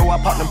poppin', so I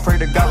popped and pray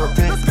to God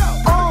repent.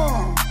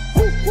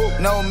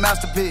 No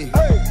masterpiece.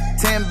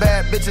 10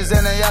 bad bitches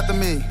and they after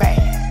me.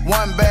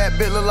 One bad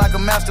bitch look like a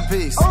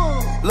masterpiece.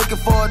 Looking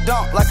for a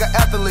dunk like an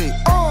athlete.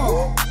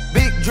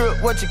 Big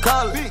drip, what you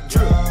call it? Big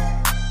drip.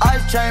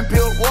 Ice chain,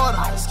 pure water.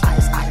 Ice,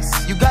 ice,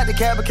 ice. You got the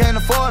cab, but can't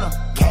afford them.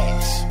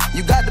 Cash.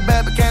 You got the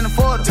bad, but can't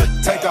afford them.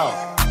 Take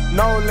off.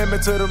 No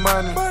limit to the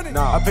money.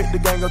 Nah. I picked the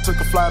gang up, took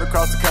a flight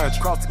across the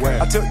country.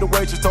 I took the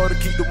waitress, told her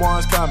keep the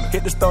ones coming.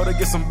 Hit the store to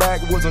get some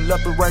backwoods and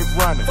left the right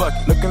running.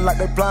 Looking like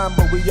they blind,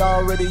 but we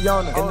already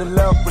on it. In the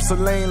left with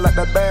Celine, like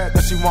that bag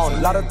that she wanted.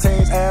 A lot of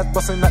teams ass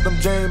busting like them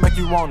James, make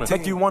you want it.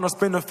 Make you wanna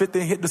spend a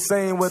 50, hit the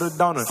same with a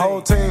donut.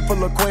 Whole team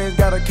full of queens,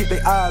 gotta keep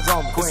their eyes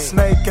on me.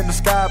 Snake in the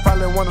sky,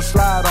 probably wanna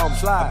slide on me.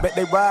 I bet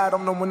they ride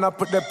on them when I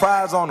put that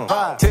prize on them.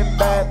 10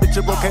 bad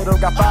bitches, Brocato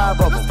got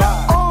 5 of them.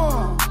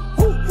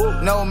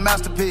 No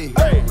masterpiece.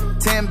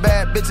 10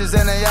 bad bitches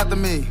and they after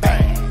me.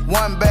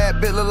 One bad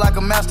bitch look like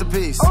a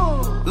masterpiece.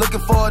 Looking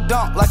for a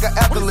dunk like an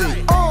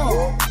athlete.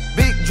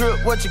 Big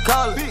drip, what you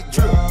call it? Big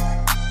drip.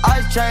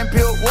 Ice chain,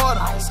 pure water.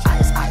 Ice,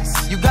 ice,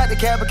 ice. You got the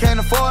cab, but can't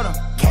afford them.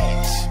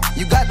 Cash.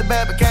 You got the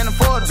bad, but can't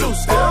afford them.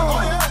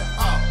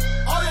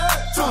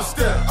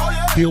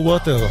 Pure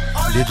Water,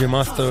 DJ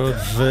Master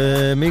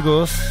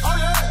ומיגוס.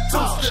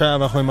 עכשיו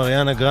אנחנו עם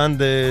אריאנה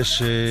גרנדה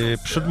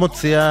שפשוט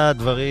מוציאה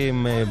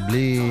דברים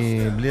בלי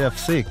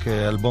להפסיק.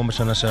 אלבום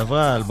בשנה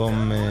שעברה,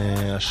 אלבום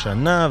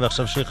השנה,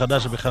 ועכשיו שיר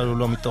חדש שבכלל הוא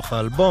לא מתוך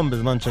האלבום,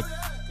 בזמן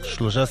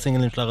ש3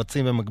 סינגלים שלה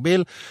רצים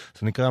במקביל.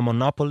 זה נקרא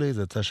מונופולי,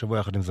 זה יצא השבוע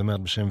יחד עם זמרת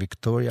בשם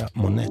ויקטוריה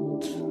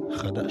מונט.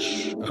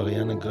 חדש,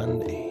 אריאנה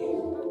גרנדה.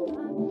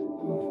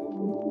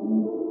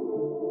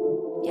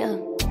 Yeah.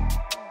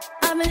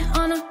 I've been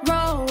on a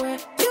roll where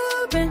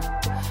you've been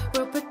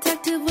real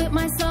protective with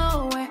my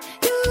soul. Where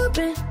you've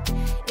been,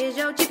 is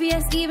your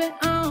GPS even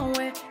on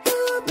where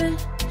you've been?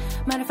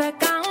 Matter of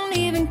fact, I don't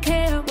even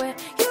care where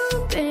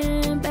you've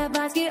been. Bad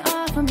vibes get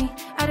off of me,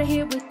 out of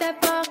here with that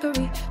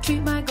fuckery.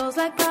 Treat my goals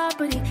like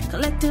property,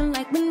 collecting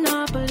like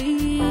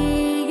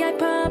Monopoly. I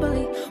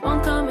probably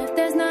won't come if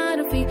there's not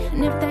a fee,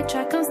 and if that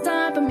track comes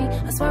stopping me,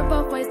 I swear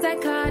both ways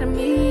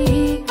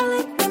dichotomy. I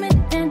like women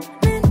and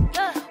men,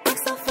 work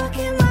so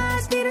fucking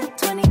much, need a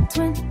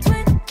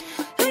 20-20-20.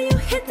 When you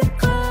hit the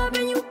club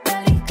and you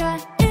barely got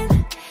in,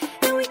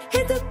 and we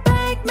hit the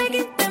bank,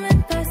 making them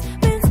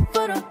investments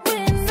for the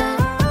win.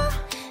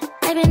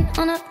 I've been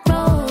on a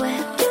roll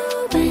where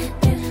you've been,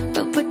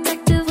 real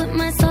protective with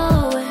my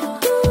soul. Where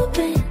you've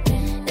been,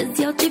 is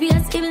your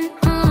GPS even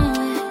on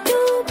where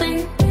you've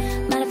been?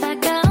 Matter of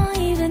fact, I don't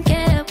even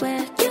care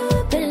where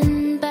you've been.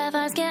 Bad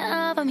vibes get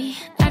over me,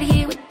 out of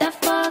here with that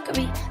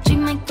fuckery.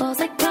 Treat my goals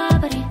like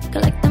property,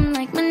 collect them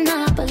like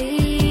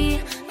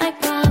Monopoly. I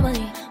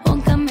probably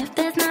won't come if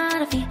there's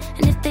not a fee,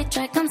 and if they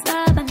try come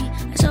stop at me,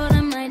 I show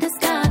them my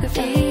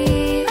discography.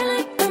 I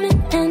like women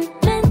and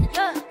men,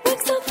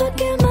 work so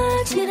fucking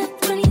much, need a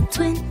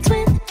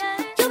 20-20-20.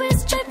 You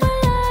best try for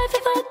life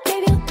if I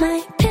gave you my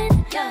pen,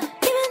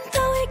 even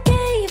though I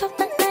gave up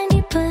my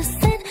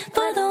 90%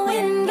 for the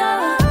win.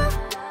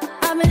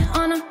 I've been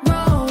on a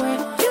roll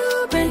where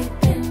you've been,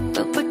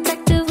 real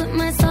protective with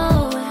my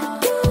soul. Where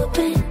you've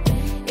been,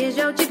 is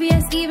your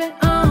GPS even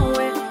on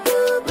where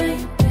you've been?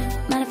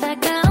 Matter of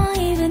fact, I don't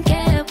even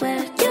care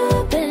where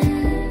you've been.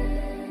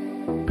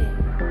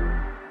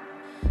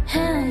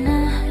 Hell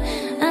nah,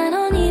 I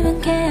don't even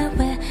care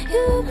where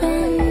you've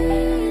been.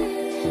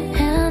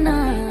 Hell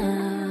nah,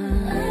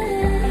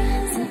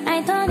 so I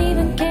don't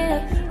even care.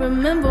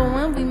 Remember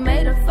when we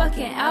made a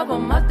fucking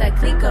album off that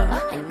clicker?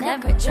 I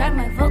never tried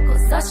my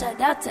vocals, so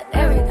shout out to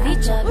Eric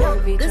Vicha.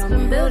 This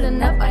been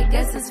building up, I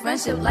guess it's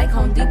friendship like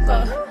Home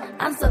Depot.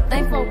 I'm so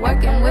thankful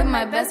working with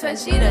my best friend,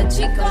 she the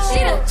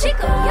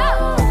Chico, yo.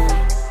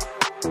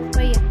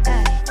 Where you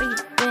at? Where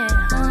you been?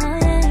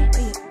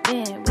 Where you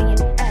been? Where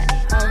you at?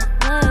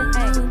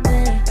 Where you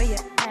been? Where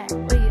you at?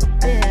 Where you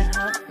been?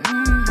 I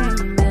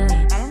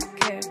don't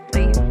care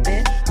where you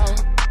been.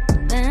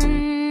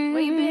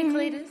 Where you been,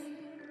 Cletus?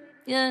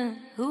 Yeah,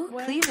 who?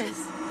 Cletus.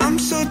 I'm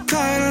so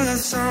tired of love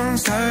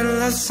songs, tired of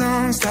love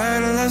songs,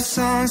 tired of love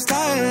songs,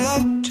 tired of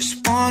love. Just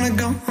wanna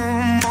go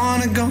home,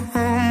 wanna go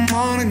home,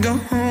 wanna go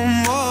home.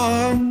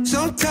 Whoa. So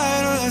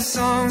tired of love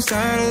songs,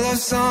 tired of love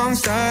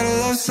songs, tired of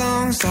love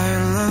songs,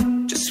 tired of love.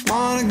 Just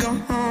wanna go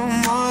home,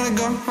 wanna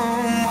go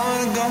home,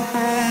 wanna go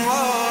home.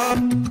 Whoa.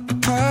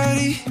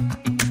 Party,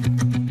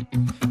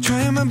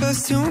 trying my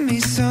best to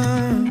meet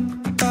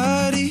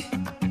somebody,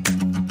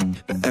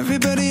 but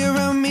everybody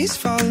around me's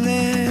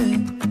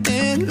falling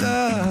in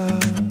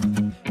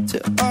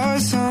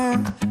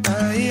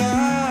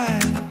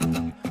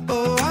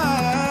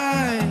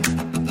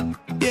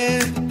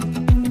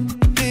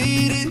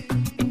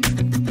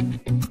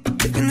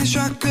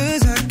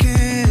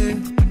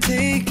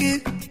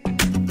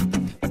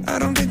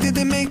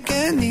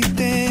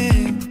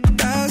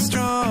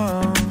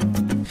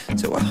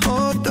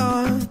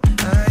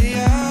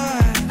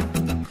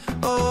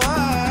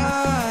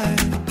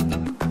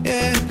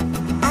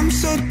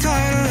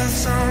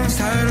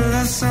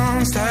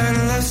tired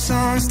of love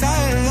songs,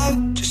 tired of love.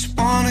 Just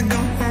wanna go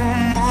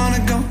home, wanna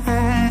go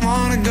home,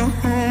 wanna go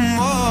home.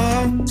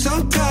 Oh, so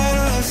tired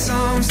of love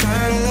songs,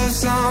 tired of love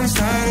songs,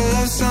 tired of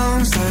love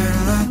songs, tired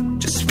of love.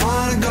 Just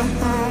wanna go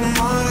home,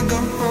 wanna go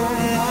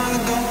home, wanna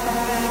go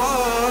home.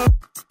 Oh,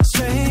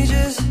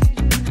 strangers,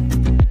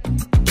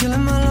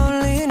 killing my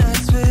lonely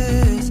nights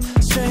with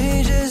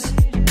strangers.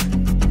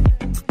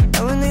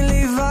 And when they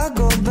leave, I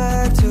go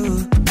back to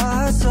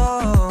our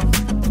song.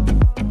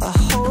 I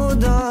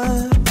hold on,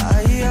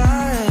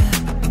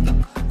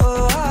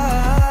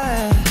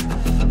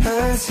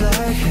 hurts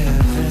like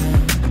heaven,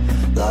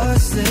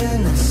 lost in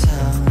the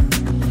sound.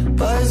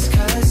 Buzz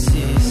cut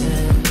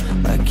season,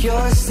 like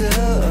you're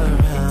still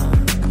around.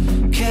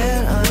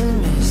 Can't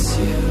unmiss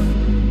you,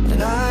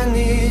 and I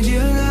need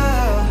you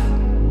now.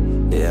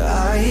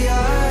 Yeah, yeah.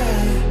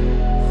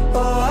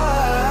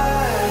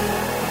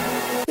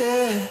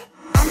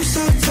 I'm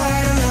so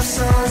tired of love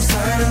songs,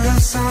 tired of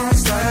love songs,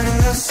 tired of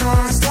love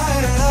songs,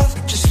 tired of love.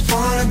 Just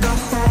wanna go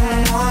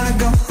home, wanna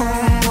go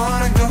home,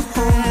 wanna go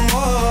home.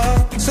 Oh,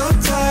 so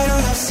tired of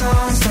love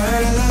songs,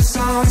 tired of love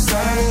songs,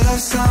 tired of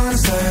love songs,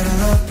 tired of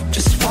love.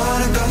 Just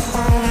wanna go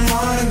home,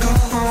 wanna go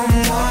home,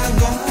 wanna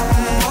go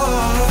home. Oh,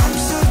 I'm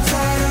so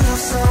tired of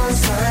love songs,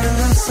 tired of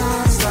love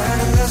songs,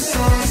 tired of love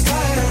songs,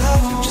 tired of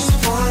love. Just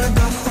wanna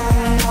go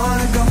home,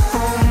 wanna go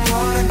home,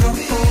 wanna go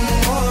home.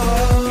 Oh,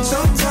 so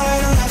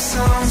tired of love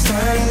songs,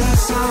 tired of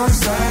love songs,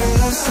 tired of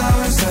love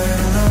songs,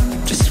 tired of love.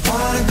 Just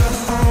wanna go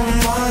home,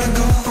 wanna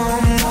go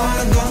home,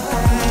 wanna go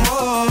home.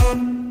 Oh.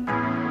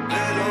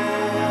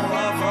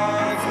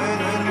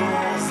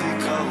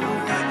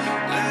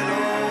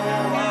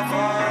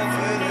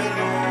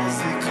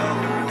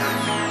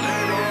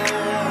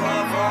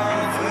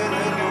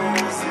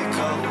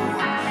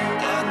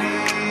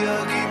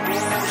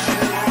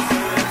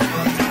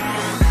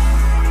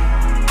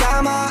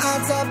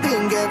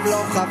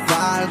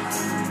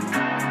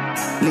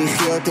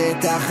 לחיות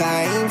את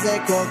החיים זה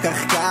כל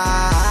כך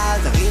קל,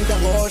 תרים את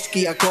הראש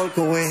כי הכל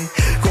קורה,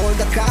 כל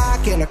דקה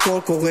כן הכל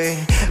קורה,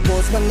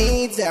 בו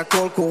זמנית זה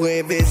הכל קורה,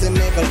 וזה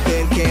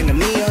מבלבל כן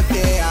אני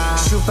יודע.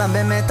 שוב פעם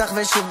במתח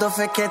ושוב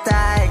דופק את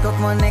האגו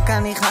כמו נקע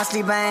נכנס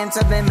לי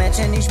באמצע, באמת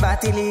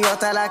שנשבעתי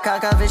להיות על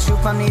הקרקע, ושוב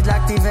פעם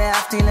נדלקתי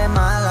ואהבתי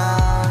למעלה,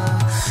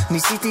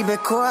 ניסיתי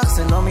בכוח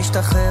זה לא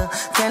משתחרר,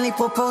 תן לי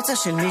פרופורציה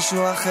של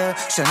מישהו אחר,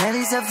 שנה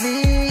לי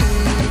זווית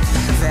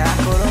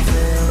והכל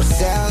עובר,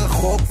 נוסע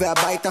רחוק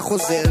והביתה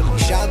חוזר,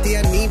 נשארתי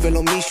אני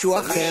ולא מישהו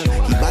אחר,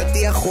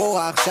 קיבלתי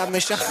אחורה עכשיו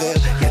משחרר,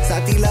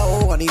 יצאתי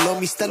לאור אני לא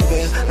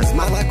מסתנבר,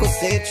 הזמן רק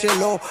עושה את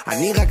שלו,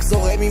 אני רק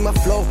זורם עם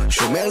הפלו,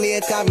 שומר לי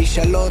את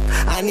המשאלות,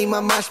 אני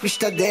ממש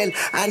משתדל,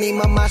 אני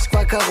ממש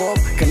כבר קרוב,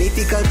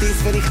 קניתי כרטיס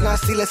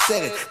ונכנסתי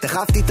לסרט,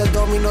 דחפתי את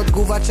הדומינו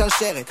תגובת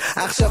שרשרת,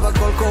 עכשיו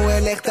הכל קורה,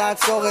 לך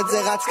תעצור את זה,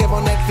 רץ כמו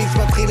נטפליקס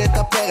מתחיל את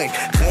הפרק,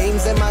 חיים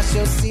זה מה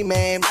שעושים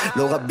מהם,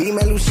 לא רבים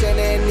אלו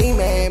שנהנים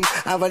מהם,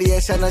 אבל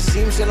יש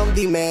אנשים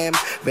שלומדים מהם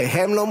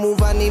והם לא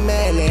מובנים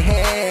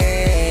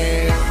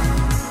אליהם.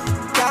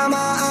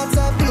 כמה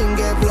עצבים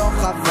גב לא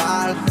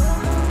חבל,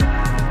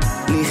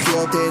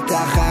 לחיות את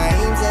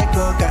החיים זה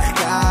כל כך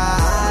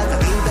קל,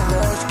 תרים את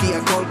הראש כי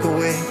הכל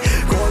קורה,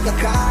 כל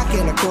דקה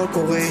כן הכל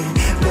קורה,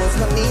 בו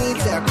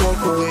זמנית זה הכל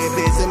קורה,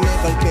 וזה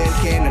מבלבל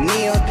כן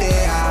אני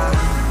יודע.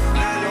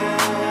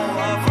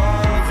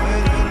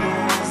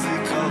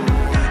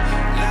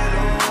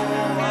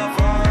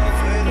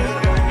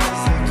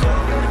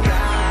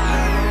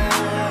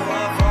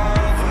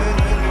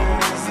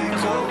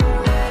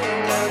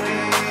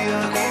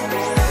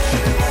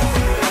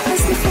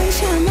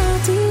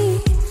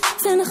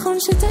 נכון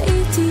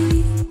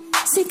שטעיתי,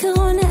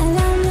 זיכרון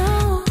נעלם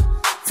לו,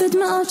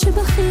 ודמעות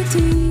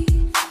שבכיתי,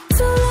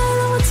 ואולי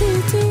לא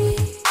רציתי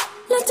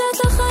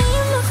לתת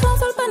לחיים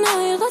לחלוף על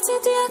פניי,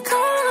 רציתי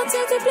הכל,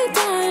 רציתי בלי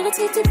די,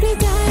 רציתי בלי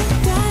די,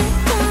 די,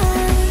 די.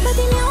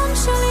 בדמיון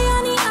שלי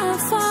אני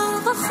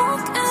עפה,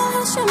 רחוק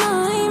אל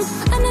השמיים,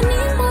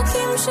 עננים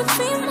רכים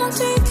שקפים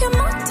אותי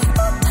כמו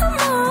טיפות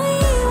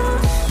המים,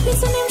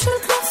 ניצנים של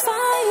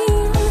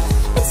כנפיים,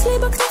 אצלי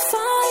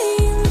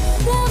בכתפיים,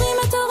 להרים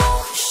את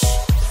הראש,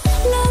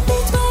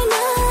 להביט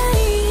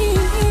בעיניים.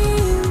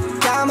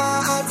 כמה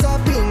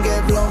עצבים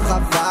גב לא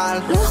חבל,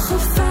 לא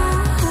חבל,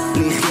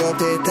 לחיות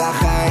את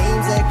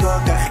החיים זה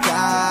כל כך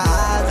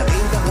קל,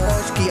 תרים את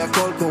הראש כי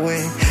הכל קורה,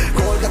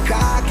 כל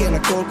דקה כן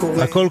הכל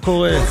קורה, הכל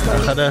קורה.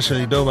 החדש של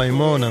עידו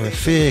מימון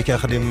המפיק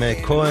יחד עם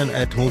כהן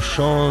את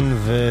מושון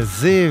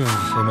וזיו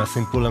עם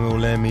הסימפול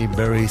המעולה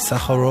מברי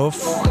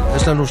סחרוף.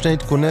 יש לנו שני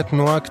עדכוני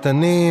תנועה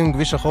קטנים,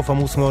 כביש החוף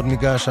עמוס מאוד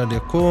מגעש עד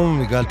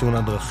יקום בגלל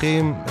תאונת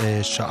דרכים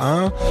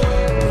שעה,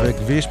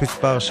 וכביש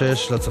מספר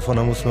 6 לצפון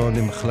עמוס מאוד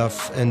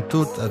ממחלף עין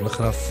תות עד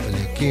מחלף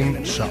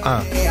אליקים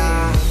שעה.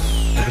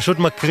 זה פשוט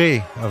מקריא,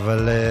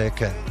 אבל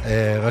כן,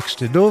 רק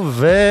שתדעו.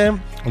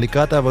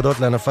 ולקראת העבודות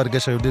להנפת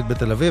גשר יהודית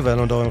בתל אביב, היה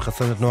לנו דור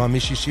מחסן תנועה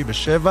משישי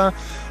ב7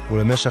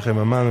 ולמשך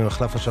יממה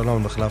ממחלף השלום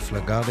ומחלף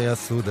לגרדיה,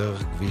 סעו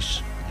דרך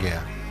כביש גאה.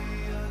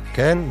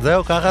 כן,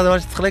 זהו, ככה זה מה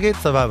שצריך להגיד,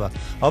 סבבה.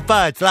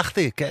 הופה,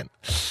 הצלחתי, כן.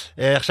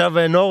 עכשיו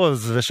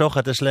נורוז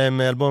ושוחט, יש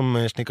להם אלבום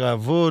שנקרא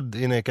ווד,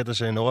 הנה קטע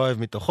שאני נורא אוהב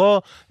מתוכו,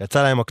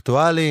 יצא להם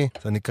אקטואלי,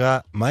 זה נקרא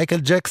מייקל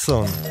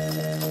ג'קסון.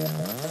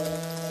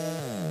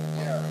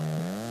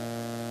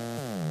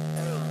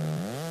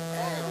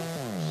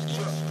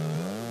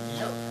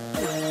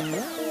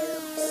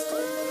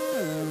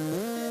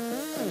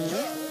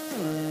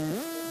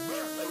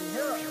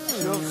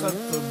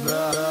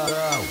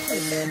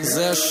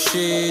 זה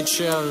השיט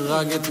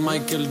שהרג את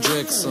מייקל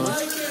ג'קסון.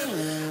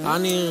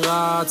 אני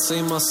רץ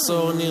עם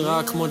עשור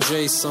נראה כמו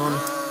ג'ייסון,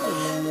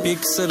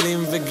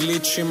 פיקסלים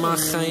וגליצ'ים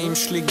החיים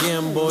שלי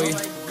גמבוי,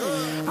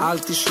 אל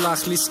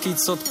תשלח לי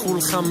סקיצות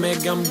כולך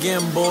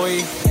מגמגם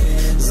בוי.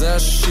 זה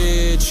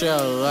השיט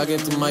שהרג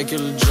את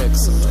מייקל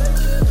ג'קסון.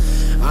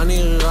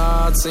 אני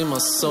רץ עם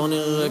עשור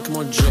נראה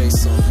כמו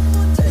ג'ייסון,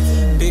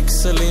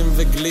 פיקסלים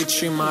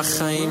וגליצ'ים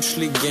החיים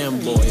שלי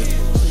גמבוי,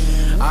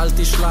 אל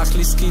תשלח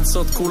לי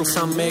סקיצות כולך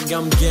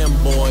מגמגם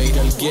בוי.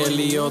 גלגל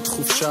להיות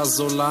חופשה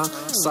זולה,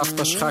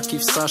 סבתא שלך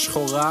כבשה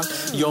שחורה,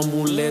 יום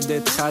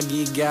הולדת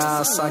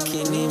חגיגה,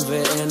 סכינים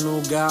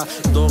וענוגה,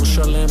 דור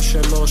שלם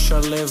שלא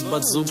שלב,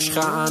 בת זוג שלך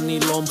אני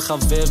לא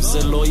מחבב,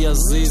 זה לא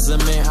יזיז זה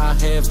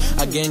מאהב,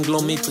 הגנג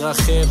לא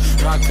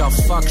מתרחב, רק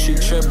הפאק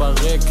שיט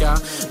שברקע,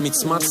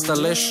 מצמצת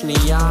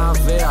לשנייה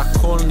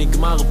והכל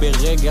נגמר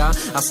ברגע,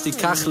 אז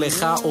תיקח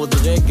לך עוד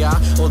רגע,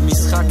 עוד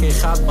משחק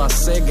אחד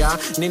בסגה,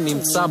 אני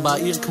נמצא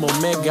בעיר כמו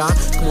מגה,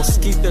 כמו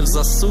סקיטלס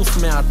אסוף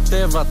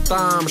מהטבע,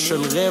 טעם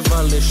של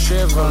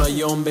 6:45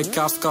 היום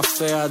בכף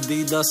קפה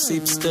אדידה,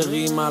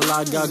 סיפסטרים על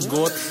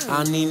הגגות,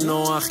 אני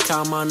נוח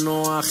כמה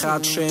נוח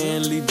עד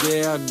שאין לי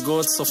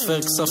דאגות, סופר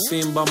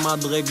כספים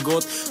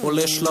במדרגות,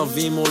 עולה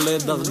שלבים עולה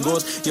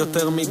דרגות,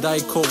 יותר מדי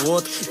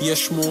קורות,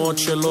 יש שמועות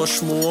שלא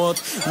שמועות,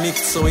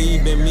 מקצועי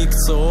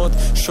במקצועות,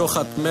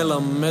 שוחט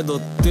מלמד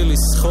אותי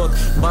לשחות,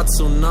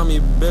 בצונמי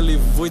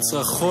בליווי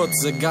צרחות,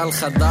 זה גל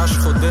חדש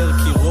חודר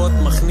קירות,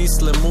 מכניס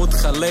למות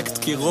חלק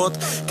תקירות,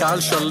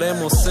 קהל שלם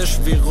עושה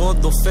שבירות,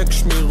 דופק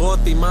שמירות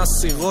עם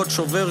הסירות,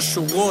 שובר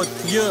שורות,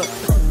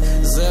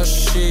 זה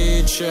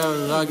השיט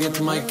שהרג את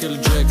מייקל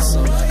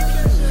ג'קסון.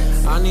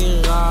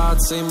 אני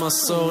רץ עם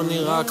עשור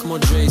נראה כמו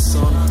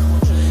ג'ייסון,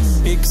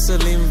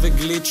 פיקסלים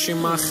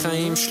וגליצ'ים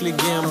החיים שלי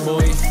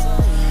גמבוי,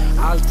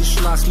 אל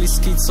תשלח לי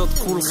סקיצות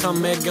כולך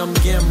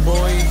מגמגם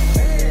בוי.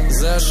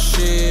 זה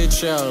השיט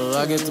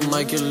שהרג את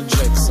מייקל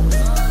ג'קסון.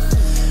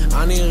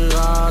 אני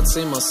רץ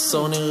עם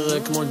עשור נראה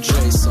כמו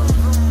ג'ייסון,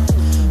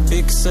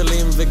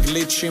 פיקסלים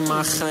וגליצ'ים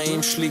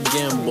החיים שלי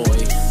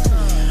גמבוי,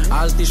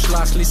 אל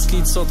תשלח לי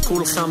סקיצות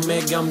כולך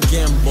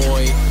מגמגם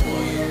בוי.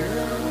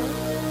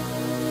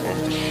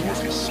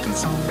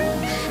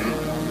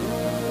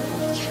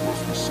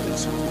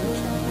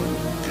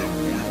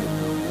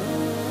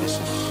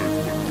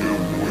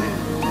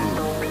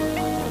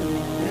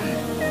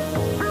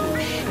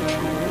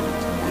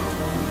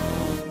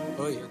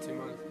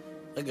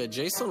 רגע,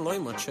 ג'ייסון לא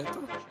עם הצ'טה?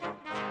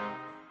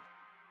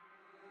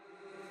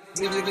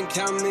 Niggas been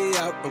counting me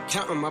out, I'm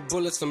counting my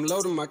bullets, I'm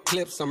loading my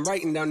clips, I'm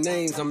writing down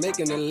names, I'm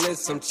making a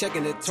list, I'm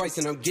checking it twice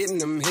and I'm getting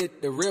them hit.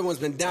 The real ones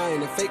been dying,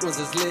 the fake ones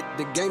is lit,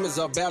 the game is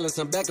off balance,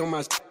 I'm back on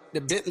my shit.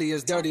 The Bentley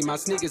is dirty, my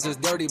sneakers is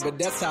dirty, but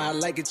that's how I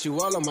like it, you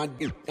all on my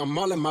dick. I'm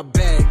all in my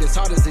bag, as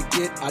hard as it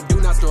get, I do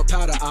not store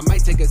powder, I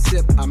might take a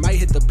sip, I might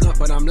hit the blunt,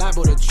 but I'm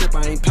liable to trip,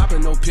 I ain't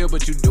popping no pill,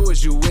 but you do as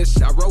you wish.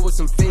 I roll with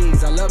some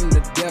fiends, I love them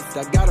to death,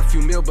 I got a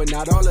few mil, but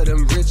not all of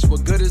them rich.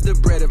 What good is the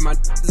bread if my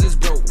is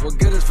broke? What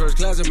good is first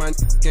class if my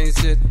can't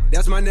sit?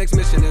 That's my next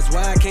mission, that's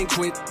why I can't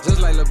quit. Just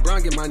like LeBron,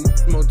 get my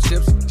more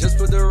chips, just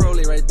put the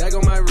rollie right back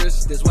on my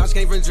wrist. This watch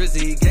came from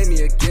Drizzy, he gave me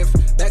a gift,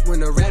 back when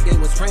the rap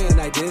game was praying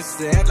like this.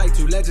 They act like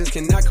two legends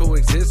cannot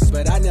coexist,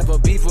 but I never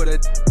beef with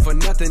it for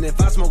nothing. If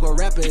I smoke a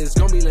rapper, it's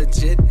gonna be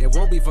legit. It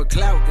won't be for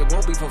clout, it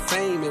won't be for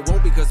fame, it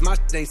won't be cause my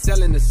shit ain't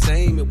selling the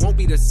same. It won't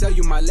be to sell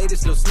you my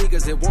latest little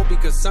sneakers, it won't be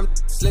cause some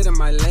slid in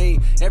my lane.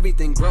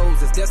 Everything grows,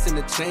 it's destined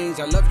to change.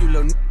 I love you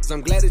little niggas,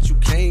 I'm glad that you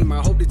came. I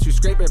hope that you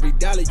scrape every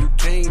dollar you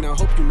can. I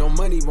hope you know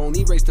money won't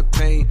erase the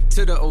pain.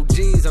 To the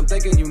OGs, I'm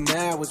thanking you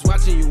now. Was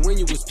watching you when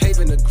you was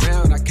paving the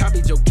ground. I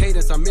copied your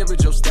cadence, I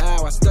mirrored your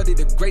style. I studied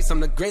the greats, I'm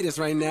the greatest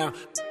right now.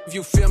 If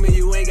you feel me,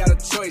 you ain't got a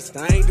choice.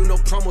 I ain't do no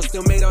promo,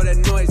 still made all that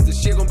noise. The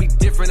shit gon' be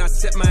different, I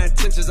set my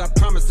intentions. I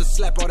promise to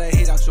slap all that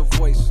hate out your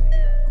voice.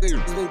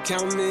 Niggas been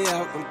counting me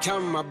out, I'm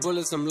counting my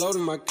bullets, I'm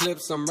loading my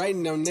clips, I'm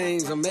writing down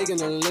names, I'm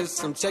making a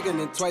list, I'm checking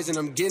it twice and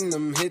I'm getting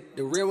them hit.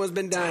 The real ones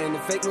been dying, the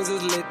fake ones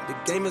is lit, the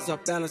game is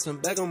off balance, I'm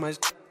back on my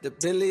shit. The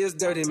Bentley is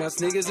dirty, my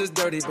sneakers is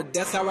dirty, but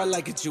that's how I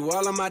like it, you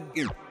all on my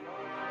dick.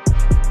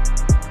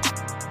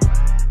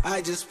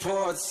 I just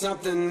poured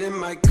something in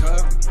my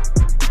cup,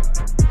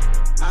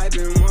 I've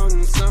been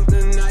wanting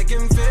something I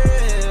can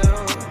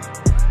feel,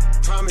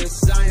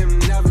 promise I am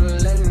never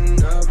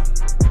letting up.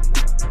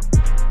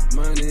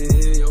 Money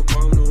in your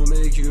palm don't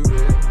make you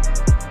real.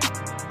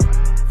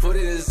 Foot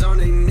is on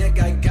their neck,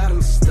 I got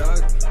them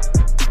stuck.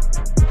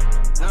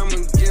 I'ma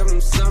give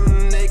them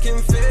something they can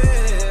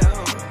feel.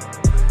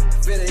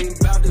 If it ain't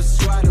about the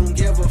swat, don't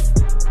give a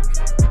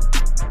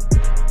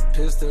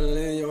pistol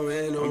in your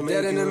hand, don't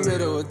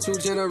 2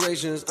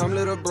 generations. I'm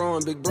little bro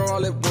and big bro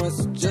all at once.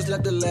 Just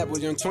left the lab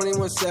with young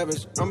 21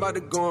 Savage. I'm about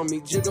to go and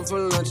meet Jigga for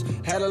lunch.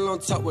 Had a long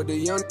talk with the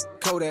young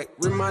Kodak.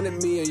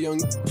 Reminded me of young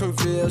from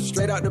Phil.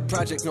 Straight out the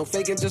project, no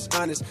faking, just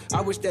honest.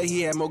 I wish that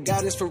he had more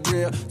guidance for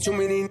real. Too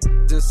many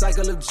the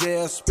cycle of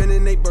jail.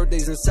 Spending their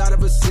birthdays inside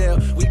of a cell.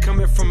 We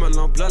coming from a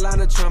long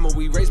bloodline of trauma.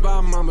 We raised by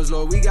our mamas,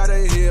 Lord, we gotta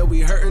heal. We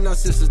hurting our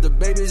sisters, the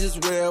babies as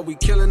well. We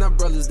killing our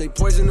brothers, they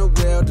poison the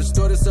well.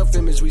 Distorted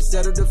self-image, we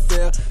settle to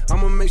fail.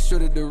 I'ma make sure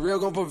that the real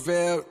gon'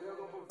 prevail.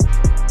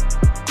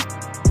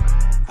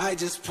 I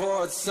just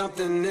poured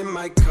something in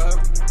my cup.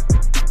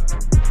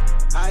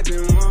 I've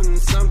been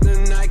wanting something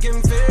I can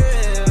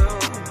feel.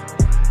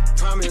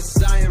 Promise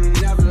I am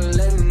never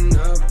letting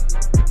up.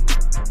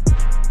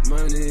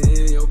 Money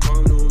in your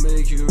palm don't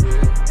make you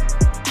real.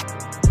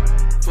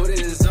 Put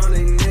it on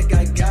their neck,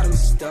 I got them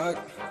stuck.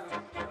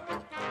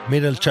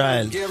 מידל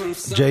צ'יילד,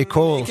 ג'יי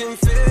קול,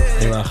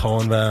 עם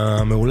האחרון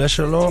והמעולה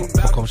שלו,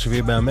 מקום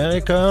 7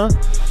 באמריקה,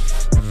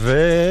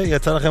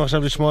 ויצא לכם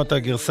עכשיו לשמוע את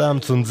הגרסה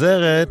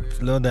המצונזרת,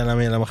 לא יודע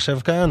למה היא למחשב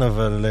כאן,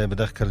 אבל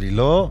בדרך כלל היא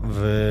לא,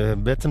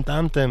 ובעצם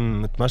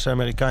טעמתם את מה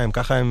שהאמריקאים,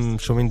 ככה הם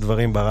שומעים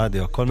דברים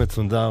ברדיו, הכל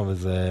מצונזר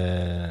וזה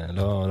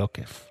לא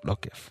כיף, לא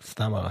כיף,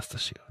 סתם הרס את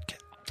השיר, כן.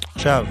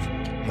 עכשיו,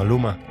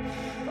 מלומה,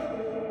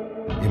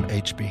 עם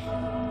HP,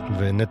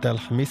 ונטל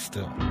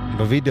מיסטר,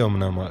 בווידאו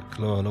אמנם רק,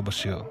 לא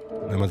בשיר.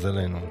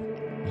 למזלנו,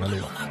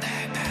 מלומה.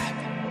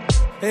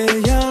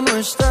 Ella no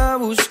está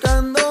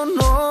buscando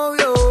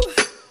novio,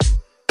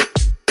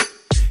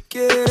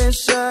 quiere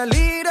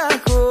salir a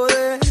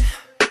joder,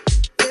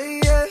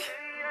 yeah.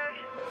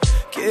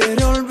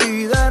 Quiere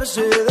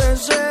olvidarse de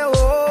ese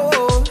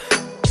bobo,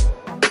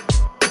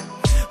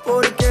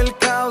 porque el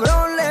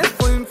cabrón le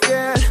fue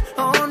infiel.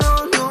 Oh no,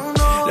 no,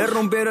 no. Le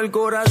rompieron el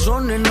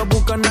corazón y no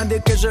busca a nadie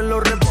que se lo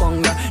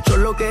reponga.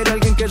 Solo quiere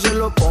alguien que se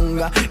lo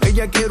ponga.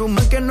 Ella quiere un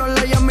man que no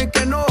la llame y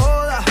que no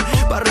joda,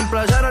 para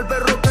reemplazar al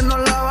perro que no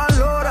la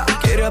valora.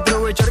 Quiere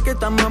aprovechar que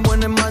está más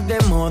buena y más de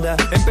moda.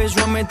 Empezó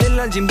a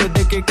meterla al gym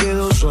desde que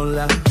quedó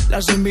sola.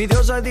 Las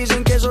envidiosas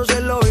dicen que eso se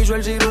lo hizo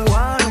el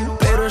cirujano,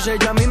 pero es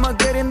ella misma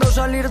queriendo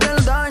salir del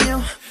daño.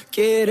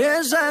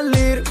 Quiere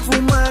salir,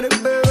 fumar,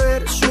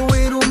 beber,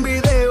 subir un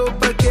video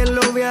pa' que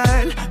lo vea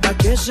él, pa'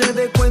 que se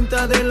dé cuenta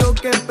de lo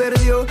que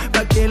perdió,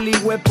 pa' que el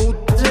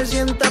hijueputa se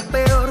sienta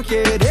peor.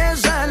 Quiere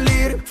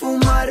salir,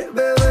 fumar,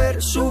 beber,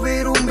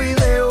 subir un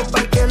video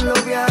pa' que lo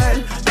vea él,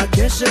 pa'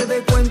 que se dé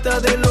cuenta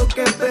de lo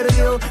que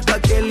perdió, pa'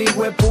 que el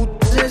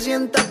hijueputa se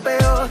sienta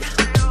peor.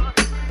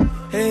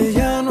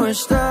 Ella no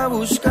está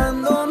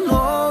buscando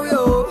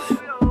novio,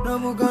 no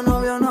busca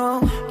novio, no.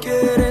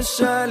 Quiere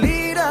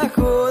salir a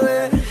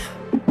joder,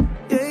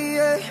 yeah,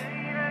 yeah.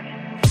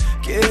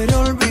 Quiere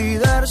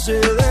olvidarse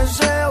de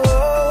ese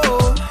bobo,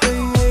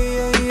 yeah,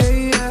 yeah, yeah,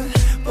 yeah.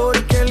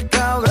 Porque el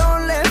cabrón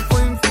le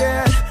fue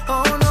infiel.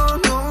 Oh no,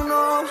 no,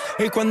 no.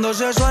 Y cuando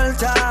se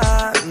suelta,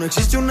 no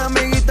existe una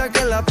amiguita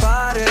que la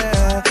pare.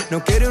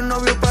 No quiere un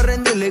novio para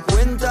rendirle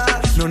cuenta.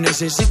 No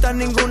necesita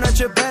ningún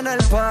HP en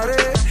el pare,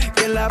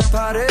 que la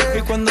pare.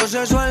 Y cuando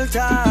se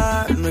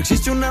suelta, no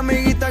existe una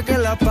amiguita que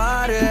la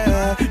pare.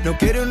 No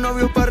quiere un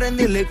novio para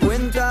rendirle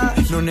cuenta.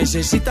 No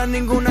necesita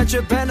ningún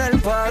HP en el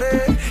pare,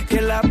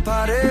 que la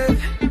pare.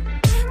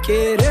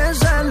 Quiere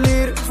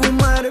salir,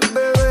 fumar,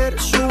 beber,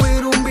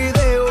 subir un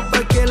video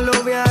pa' que lo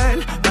vea él,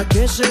 pa'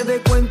 que se dé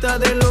cuenta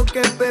de lo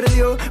que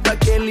perdió, pa'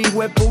 que el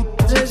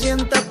hijueputa se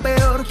sienta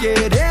peor.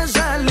 Quiere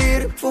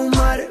salir,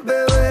 fumar,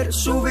 beber,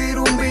 subir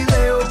un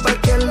video pa'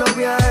 que lo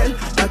vea él,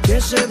 pa' que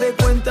se dé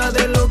cuenta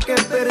de lo que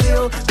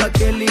perdió, pa'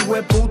 que el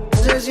hijueputa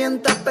se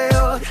sienta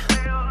peor.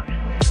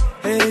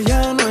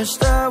 Ella no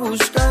está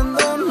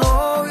buscando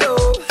novio,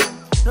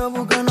 no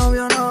busca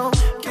novio, no.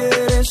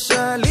 Quiere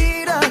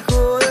salir a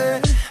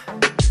joder,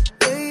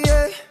 yeah,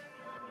 yeah.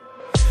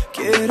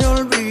 Quiere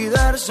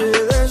olvidarse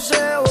de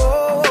ese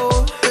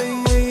bobo,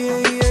 yeah,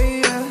 yeah, yeah,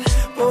 yeah.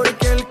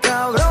 Porque el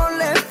cabrón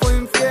le fue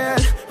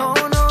infiel.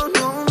 Oh no,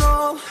 no, no.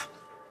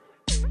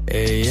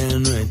 Ella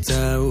no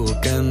está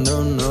buscando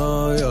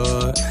novio,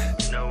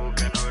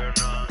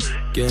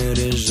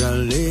 quiere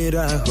salir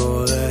a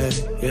joder,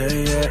 yeah,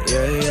 yeah,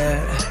 yeah, yeah.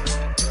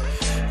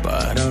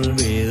 Para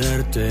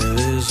olvidarte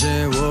de ese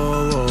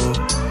bobo,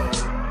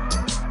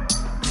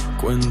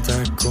 cuenta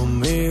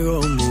conmigo,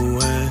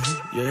 mujer,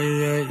 yeah,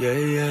 yeah, yeah,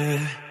 yeah.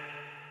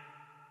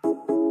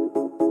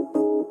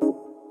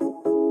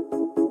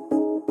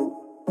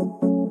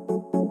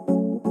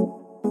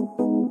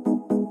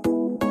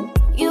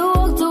 You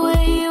walked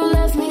away, you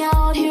left me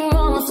out here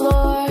on the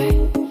floor.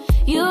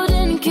 You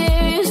didn't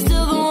care, you're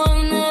still the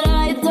one that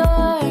I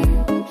adore.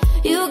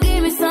 You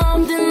gave me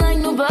something like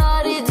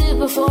nobody did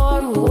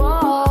before.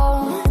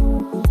 Whoa,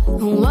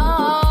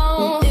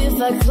 whoa. If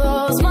I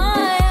close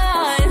my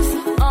eyes,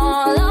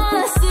 all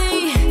I see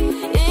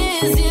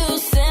is you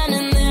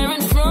standing there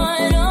in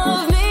front of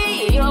me.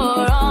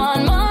 You're on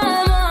my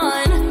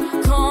mind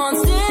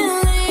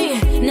constantly.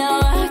 Now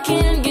I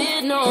can't get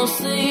no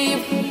sleep.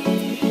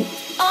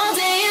 All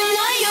day and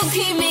night you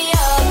keep me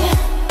up,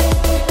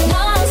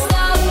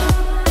 non-stop.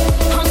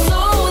 I'm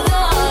so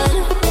done,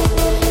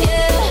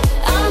 yeah.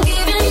 I'm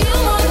giving you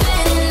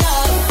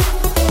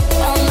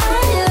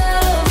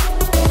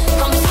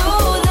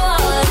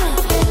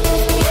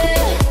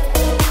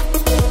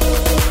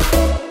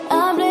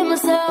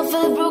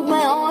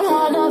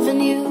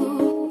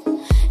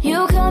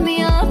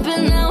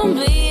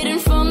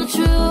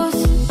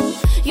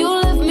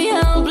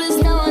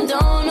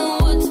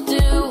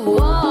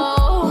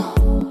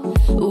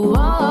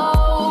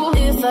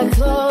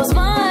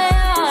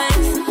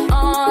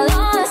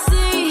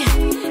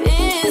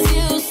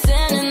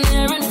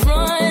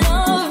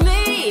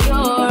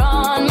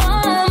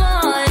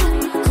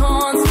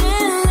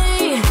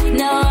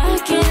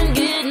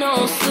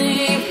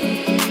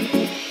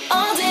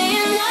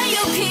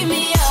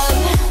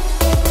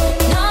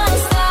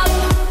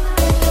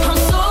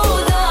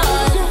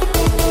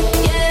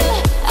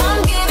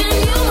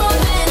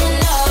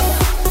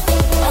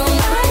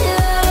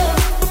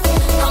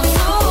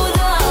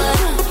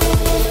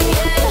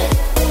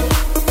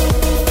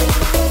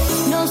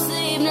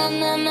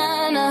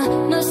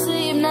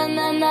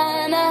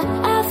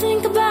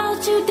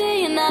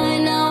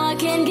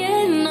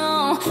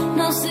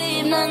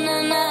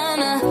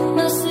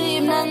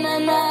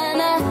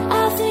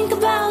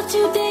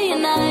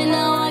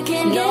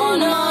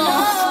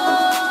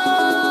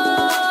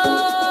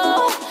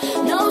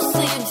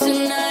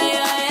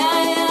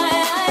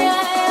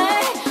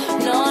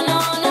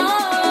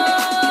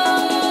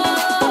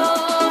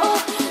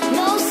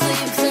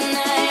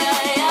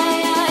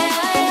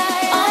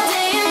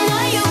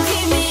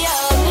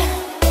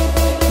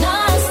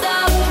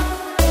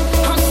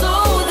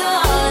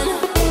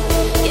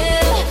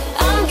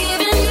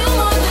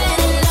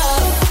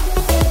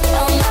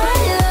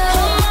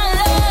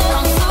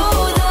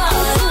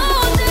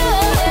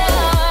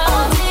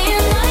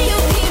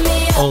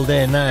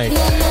נייט.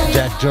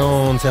 ג'ק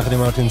ג'ונס יחד עם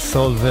מרטין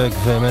סולברג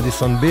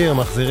ומדיסון ביר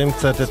מחזירים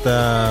קצת את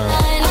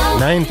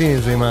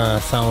ה-90s עם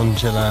הסאונד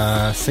של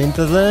הסינט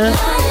הזה.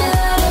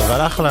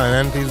 אבל אחלה,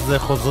 ה-90s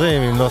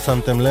חוזרים, אם לא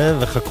שמתם לב,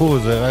 וחכו,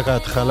 זה רק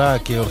ההתחלה,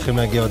 כי הולכים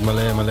להגיע עוד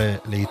מלא מלא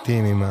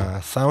לעיתים עם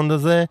הסאונד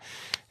הזה.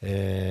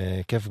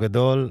 כיף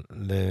גדול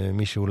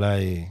למי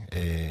שאולי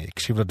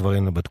הקשיב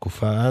לדברים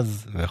בתקופה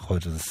אז, ויכול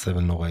להיות שזה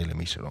סבל נוראי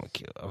למי שלא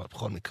מכיר, אבל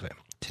בכל מקרה,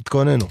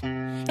 תתכוננו.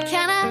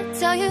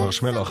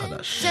 מרשמלו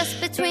החדש.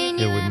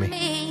 Here with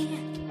me.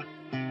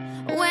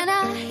 When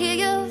I hear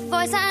your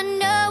voice, I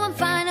know I'm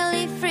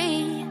finally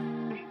free.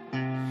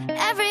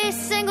 Every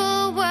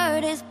single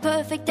word is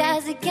perfect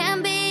as it can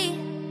be,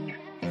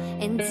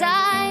 and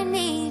I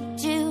need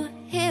you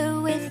here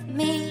with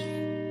me.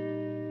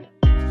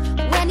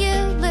 When you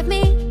lift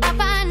me up,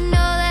 I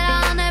know that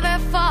I'll never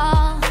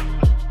fall.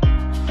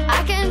 I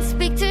can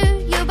speak to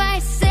you by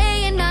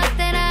saying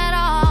nothing at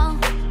all.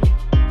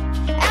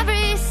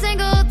 Every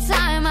single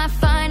time I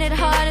find it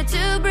harder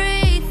to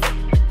breathe,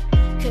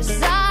 'cause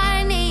I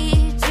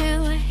need you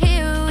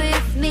here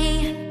with me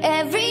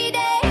every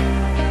day.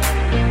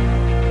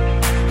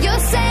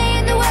 You're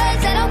saying the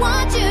words that I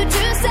want you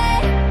to say.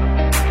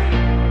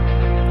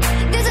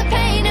 There's a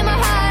pain in my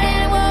heart and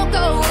it won't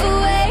go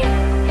away.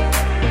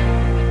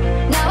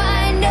 Now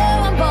I know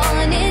I'm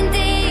falling in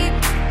deep,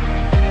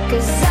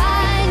 'cause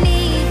I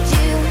need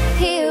you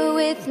here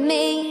with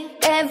me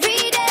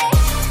every day.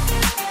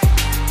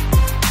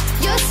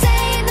 You're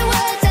saying the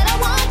words that I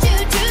want you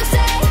to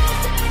say.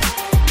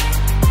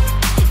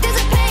 There's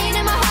a pain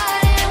in my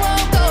heart and it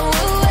won't go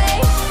away.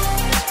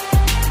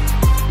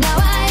 Now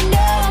I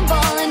know I'm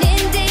falling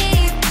in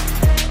deep,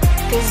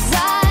 'cause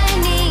I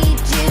need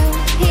you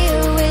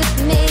here with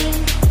me.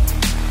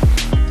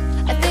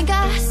 I think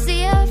I see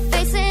your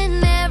face in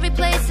every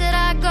place that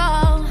I go.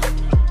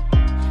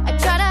 I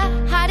try to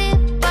hide it,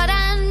 but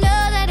I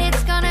know that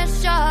it's gonna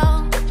show.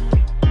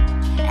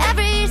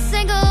 Every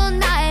single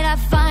night I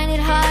find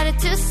it harder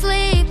to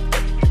sleep,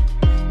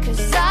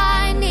 'cause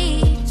I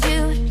need you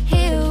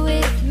here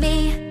with me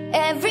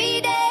every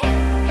day.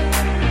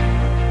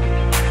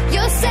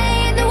 You're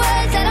saying the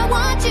words that I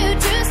want you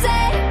to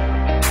say.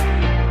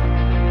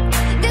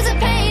 There's a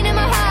pain in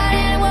my heart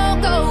and it won't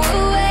go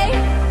away.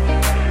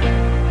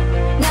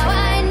 Now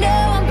I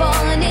know I'm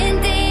falling in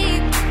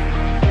deep,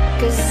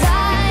 'cause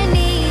I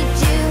need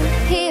you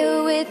here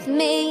with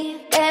me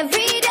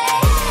every day.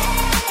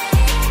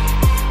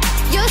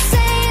 You're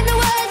saying the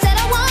words that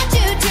I want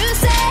you to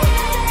say.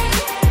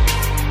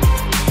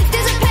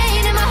 There's a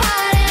pain in my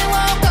heart and it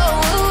won't go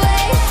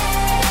away.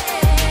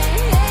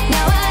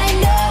 Now I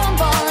know I'm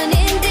falling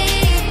in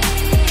deep,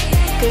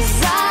 'cause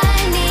I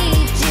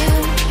need you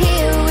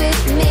here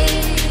with me.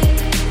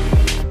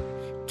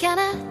 Can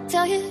I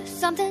tell you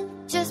something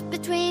just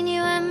between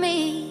you and me?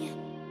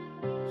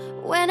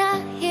 When I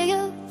hear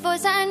your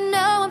voice, I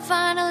know I'm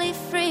finally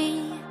free.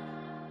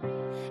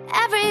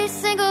 Every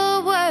single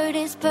word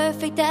is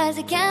perfect as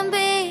it can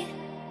be,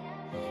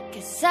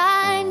 'cause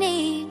I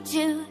need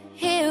you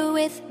here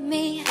with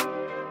me.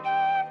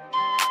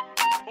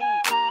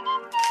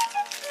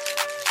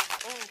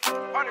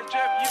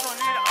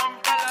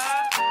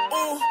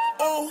 Ooh,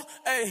 ooh,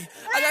 ayy.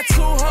 I got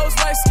two hoes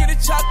like skinny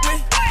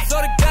chocolate.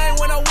 Throw the game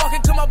when I walk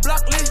into my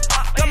block list.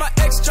 Got my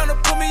ex tryna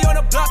put me on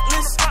a block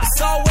list.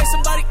 It's always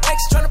somebody ex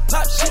tryna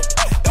pop shit.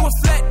 It was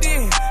flat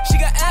then, she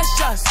got ass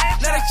shots.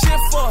 Now they cheer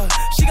for her,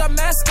 she got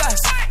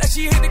mascots. Now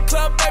she hit the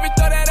club, baby,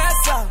 throw that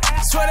ass out.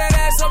 Swear that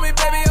ass on me,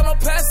 baby, I'ma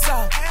pass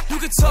out. You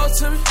can talk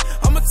to me,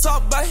 I'ma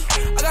talk, babe.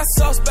 I got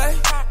sauce, babe,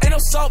 ain't no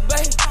salt,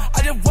 babe. I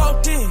just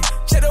walked in,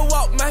 check the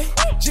walk, man.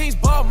 Jeans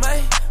ball,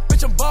 man,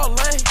 bitch, I'm ball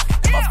lane.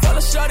 If I fell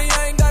a shawty,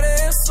 I ain't got an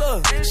answer.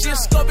 She a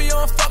Scorpio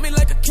and fuck me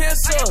like a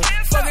cancer.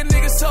 Fucking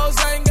niggas hoes,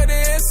 I ain't got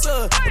an answer.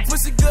 The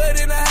pussy good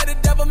and I had to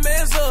dab a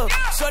man's up.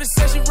 Shorty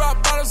said she rock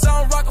bottles, I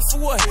don't rock her for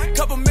what?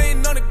 Couple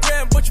million on the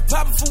gram, but you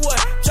poppin' for what?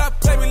 Try to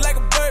play me like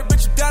a bird, but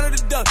you down to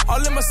the duck.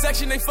 All in my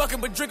section, they fucking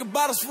but drinking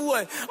bottles for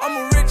what? I'm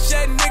a rich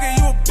ass nigga,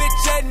 you a bitch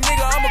ass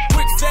nigga. I'm a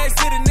quick fast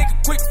hit a nigga,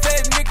 quick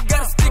fast nigga.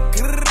 Got a stick,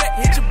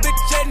 hit your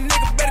bitch ass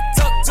nigga. Better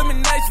talk to me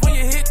nice when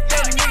you hit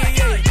that nigga,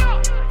 yeah.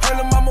 Her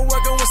lil' mama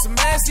working with some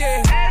ass, yeah.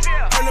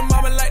 Her lil'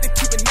 mama like to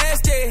keep it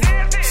nasty.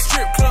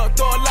 Strip club,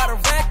 throw a lot of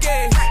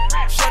racket.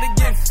 Shorty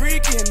getting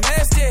freaky and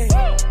nasty.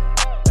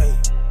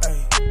 Ay, ay,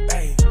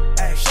 ay,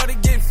 ay. Shorty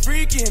getting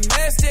freaky and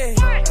nasty.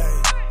 Ay,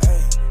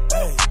 ay,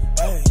 ay,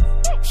 ay.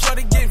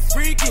 Shorty getting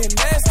freaky and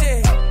nasty.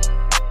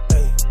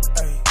 Ay,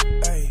 ay,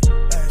 ay,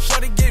 ay.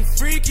 Shorty getting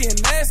freaky and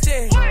nasty.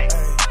 Ay,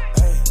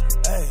 ay,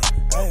 ay,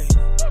 ay.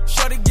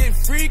 Shorty getting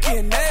freaky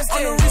and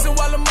nasty. I'm the reason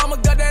why lil' mama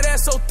got that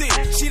ass so thick.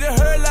 She done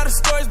heard a lot of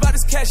stories about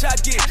this cash I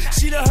get.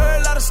 She done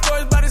heard a lot of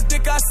stories about this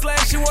dick I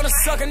slang. She wanna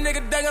suck a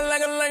nigga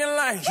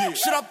dang-a-lang-a-lang-a-lang.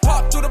 Should I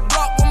pop through the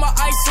block with my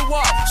icy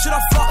walk? Should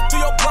I flop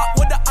through your block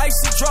with the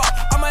icy drop?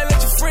 I might let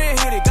your friend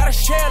hit it, gotta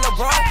share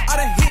LeBron. I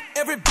done hit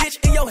every bitch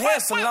in your hair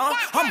salon.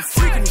 I'm a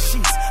freak in the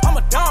sheets, I'm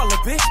a down,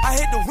 little bitch. I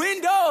hit the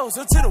windows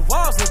up to the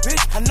walls, little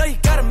bitch. I know you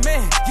got a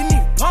man, you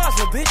need pause,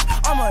 little bitch.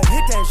 I'ma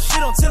hit that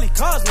shit until he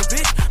calls, little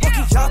bitch. What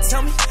can y'all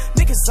tell me?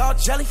 Niggas all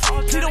jelly.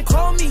 Please don't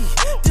call me,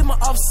 did my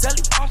off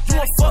selling. You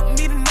won't fuck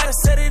me tonight, I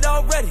said it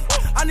already.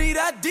 I need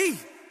ID,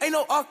 ain't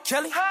no R.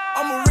 Kelly.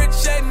 I'm a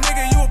rich ass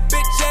nigga, you a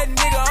bitch ass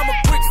nigga. I'm a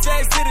quick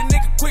fast hitter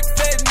nigga, quick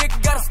fast nigga.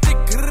 Got a stick,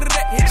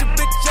 hit your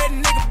bitch ass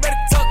nigga.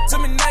 Better talk to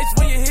me nice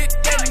when you hit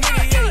that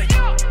nigga, yeah.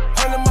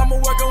 Her little mama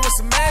working with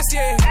some ass,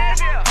 yeah.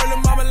 Her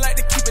little mama like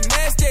to keep it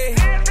nasty.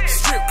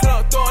 Strip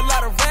club, throw a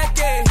lot of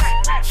racket.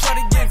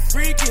 Shorty get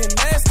freaky and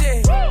nasty.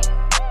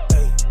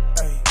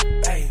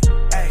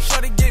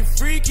 Shorty get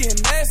freaky and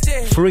nasty.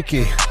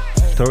 Freaky.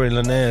 טורי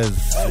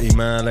לנז עם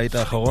הלהיט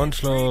האחרון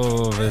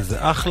שלו, וזה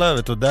אחלה,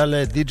 ותודה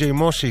לדי-ג'יי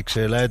מושיק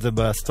שהעלה את זה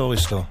בסטורי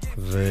שלו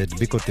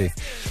והדביק אותי.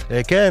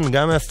 כן,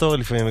 גם מהסטורי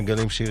לפעמים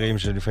מגלים שירים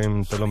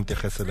שלפעמים אתה לא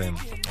מתייחס אליהם,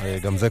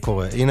 גם זה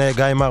קורה. הנה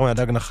גיא מר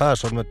מהדג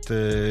נחש, עוד מעט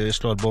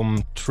יש לו אלבום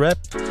טראפ,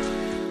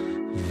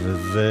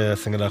 וזה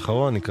הסינגל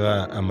האחרון,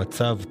 נקרא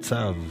המצב צו.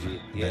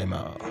 גיא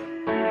מר.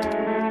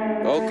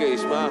 אוקיי,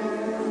 שמע,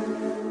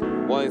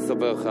 בואי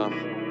נספר לך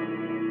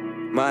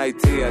מה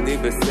איתי, אני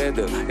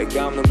בסדר,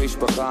 הקמנו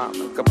משפחה,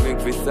 מקפלים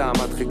כביסה,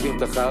 מדחיקים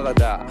את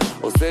החרדה,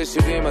 עושה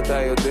שירים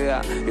אתה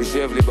יודע,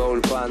 יושב לי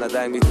באולפן,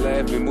 עדיין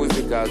מתלהב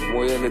ממוזיקה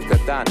כמו ילד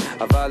קטן,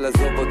 אבל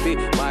עזוב אותי,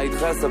 מה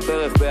איתך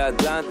ספר איך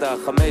באטלנטה,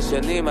 5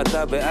 שנים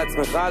אתה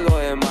בעצמך לא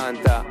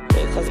האמנת,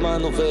 איך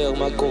הזמן עובר,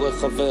 מה קורה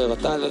חבר,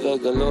 אתה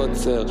לרגע לא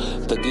עוצר,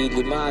 תגיד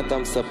לי מה אתה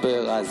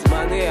מספר, אז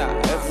מה נהיה,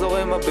 איך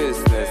זורם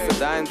הביזנס,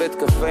 עדיין בית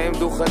קפה עם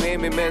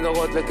דוכנים עם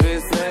מנורות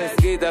לקריסמס,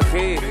 גיד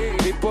אחי,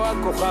 מפה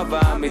הכוכב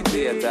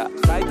האמיתי, אתה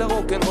חי את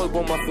הרוקנרול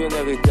כמו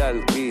מאפיונר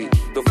איטלקי,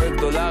 דופק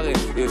דולרים,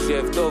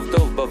 יושב טוב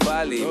טוב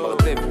בבלי,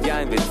 מרתף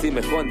יין וצי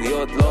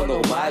מכוניות לא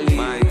נורמלי,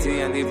 מה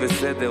איתי אני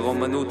בסדר,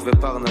 אומנות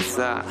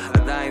ופרנסה,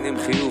 עדיין עם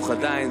חיוך,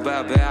 עדיין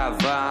בא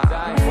באהבה,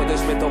 חודש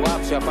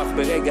מטורף שהפך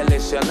ברגע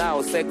לשנה,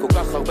 עושה כל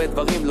כך הרבה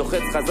דברים,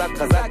 לוחץ חזק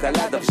חזק על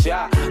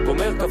הדוושה,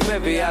 גומר קפה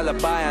ויאללה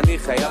ביי, אני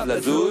חייב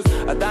לזוז,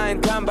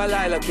 עדיין קם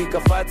בלילה כי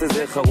קפץ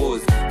איזה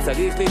חרוז,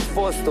 צריך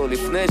לתפוס אותו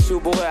לפני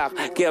שהוא בורח,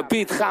 כי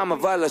הביט חם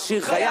אבל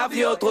השיר חייב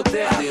להיות רותח.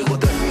 אני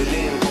רודף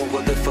מילים כמו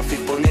רודף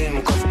עפיפונים,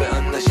 מוקף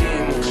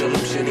באנשים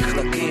מוכשרים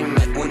שנחנקים,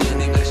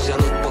 מעוניינים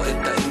לשנות פה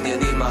את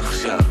העניינים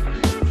עכשיו,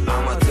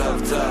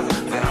 המצב צב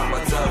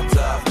והמצב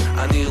צב,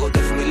 אני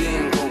רודף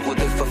מילים כמו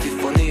רודף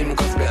עפיפונים,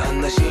 מוקף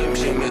באנשים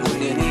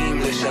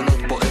שמעוניינים לשנות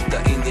פה את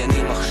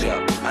העניינים עכשיו,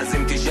 אז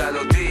אם תשאל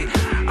אותי,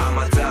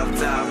 המצב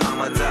צב,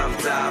 המצב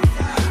צב,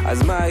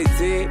 אז מה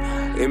איתי?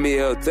 אם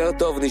יהיה יותר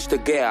טוב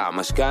נשתגע,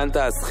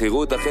 משכנתה,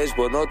 שכירות,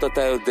 החשבונות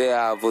אתה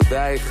יודע,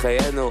 עבודה היא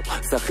חיינו,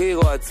 שכיר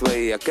או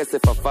עצמאי,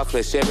 הכסף הפך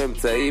לשם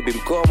אמצעי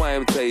במקום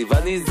האמצעי,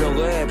 ואני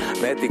זורם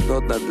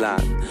לקנות נדל"ן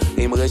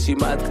עם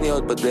רשימת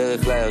קניות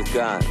בדרך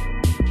לערכן,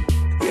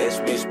 יש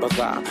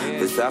משפחה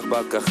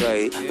וסחבק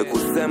אחראי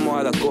וקוסמו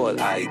על הכל,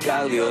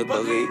 העיקר להיות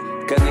בריא,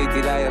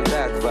 קניתי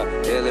לילדה כבר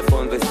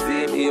טלפון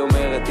וסים, היא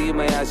אומרת אם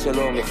היה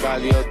שלום יכל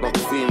להיות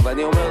מקסים,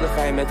 ואני אומר לך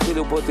אם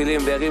יתחילו פה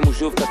טילים וירימו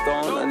שוב את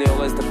הטון, אני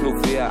הורס את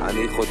הכנופיה,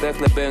 אני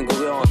חותך לבן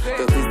גוריון,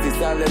 כרטיס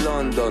טיסה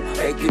ללונדון,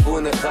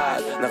 כיוון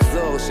אחד,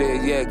 נחזור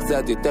שיהיה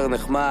קצת יותר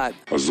נחמד,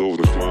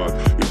 עזוב נחמד,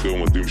 יותר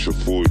מדהים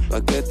שפוי,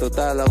 רקטות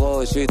על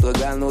הראש,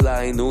 התרגלנו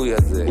לעינוי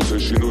הזה, רוצה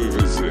שינוי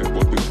וזה,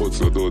 בוא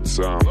נקפוץ לדוד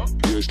סם,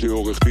 יש לי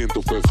עורך דין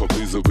תופך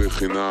חביזה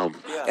בחינם,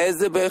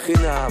 איזה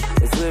בחינם?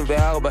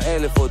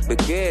 24,000 עוד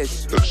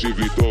בקש, תקשיב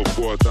לי טוב,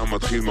 פה אתה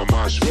מתחיל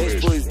ממש פרש,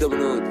 יש פה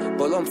הזדמנות,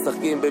 פה לא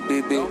משחקים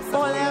בביבי,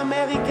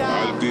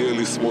 אל תהיה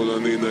לי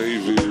שמאלני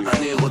נאיבי,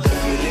 אני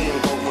רודף מילים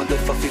כמו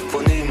רודף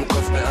עפיפונים,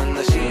 מוקף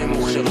באנשים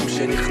מוכשרים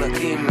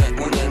שנחנקים,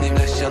 מעוניינים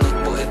לשנות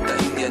פה את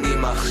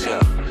העניינים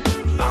עכשיו,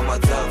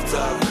 המצב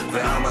צב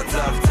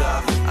והמצב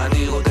צב,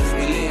 אני רודף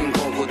מילים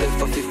כמו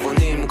רודף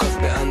עפיפונים, מוקף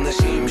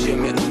באנשים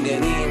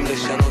שמעוניינים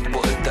לשנות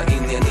פה את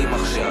העניינים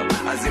עכשיו,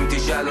 אז אם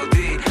תשאל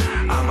אותי,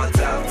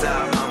 המצב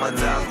צב,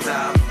 המצב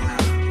צב,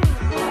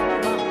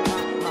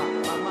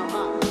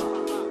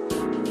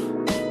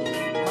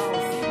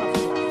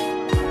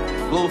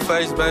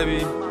 Blueface,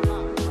 baby.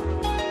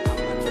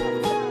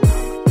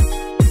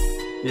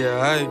 Yeah,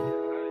 hey.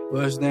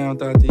 Bust down,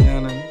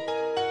 Tatiana.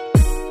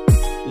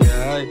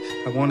 Yeah, hey.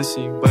 I wanna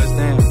see you bust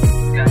down.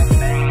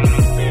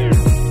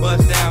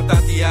 Bust down,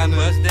 Tatiana.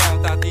 Bust down,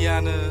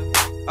 Tatiana.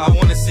 I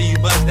wanna see you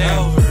bust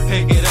down.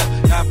 Pick it up,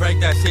 now break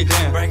that shit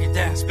down. Break it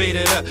down, speed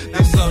it up,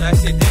 now slow that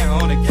shit down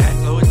on the gas.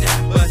 Slow it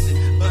down, bust it,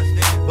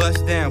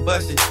 bust down,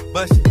 bust it,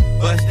 bust it,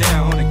 bust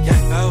down on the gas.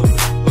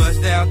 Bust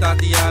down,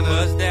 Tatiana.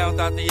 Bust down,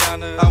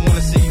 Tatiana. I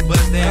wanna see you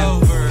bust down.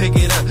 Pick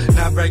it up,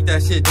 now break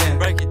that shit down.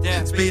 Break it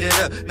down, speed it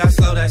up, now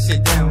slow that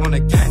shit down on the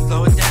gas.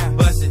 Slow it down,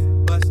 bust it,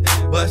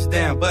 bust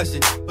down, bust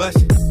it, bust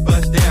it,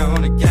 bust down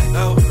on the gas.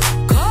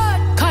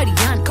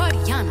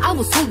 Cardiana. I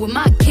was home with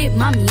my kid,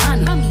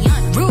 Mamiana.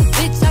 Real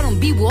bitch, I don't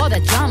be with all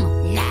that drama.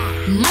 Nah,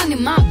 money,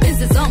 my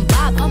business, I'm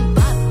Bob.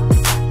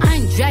 I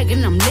ain't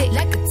dragging, I'm lit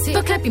like a tick.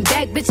 But clapping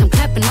back, bitch, I'm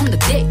clapping on the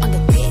dick.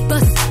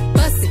 Bust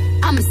it,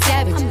 I'm a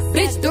savage.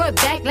 Bitch, throw it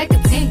back like a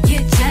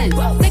 10-year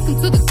challenge. Take him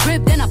to the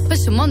crib, then I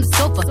push him on the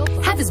sofa.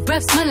 Have his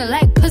breath smelling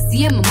like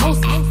pussy and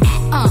mimosa.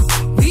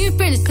 We ain't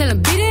finished, tell him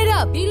beat it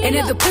up. And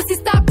if the pussy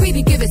stop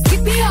breathing, give it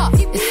CPR.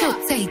 It's so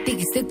tight, think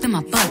it slipped in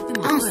my butt.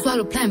 I don't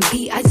swallow plan B,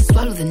 I just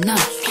swallow the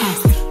nut.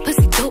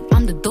 Pussy dope,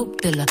 I'm the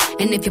dope dealer.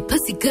 And if your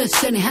pussy good,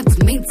 shouldn't have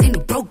to maintain a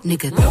broke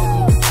nigga.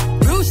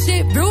 Real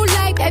shit, real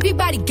life,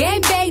 everybody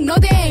gang bang. No,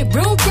 they ain't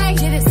real right.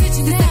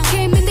 Since I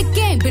came in the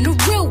game, been a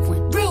real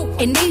one.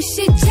 And ain't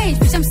shit changed,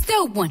 bitch, I'm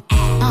still one.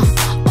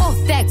 All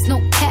facts, no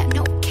cap.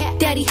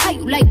 Daddy, how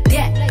you like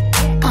that?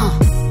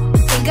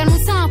 Ain't got no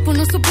time for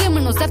no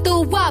subliminals. After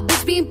a while,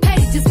 bitch, being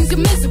petty just means you're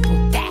miserable.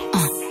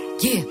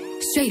 Yeah,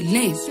 straight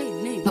lane.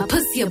 My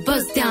pussy a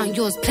buzz down,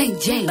 yours plain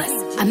Jane.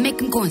 I make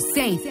him go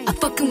insane. I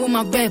fucking with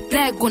my red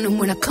flag on him.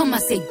 When I come, I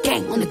say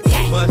gang on the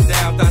gang. Buzz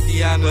down,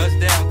 Tatiana. Buzz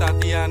down,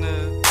 Tatiana.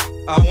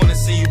 I wanna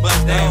see you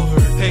buzz down.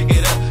 Pick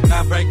it up,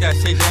 now break that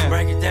shit down.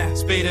 Break it down,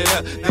 speed it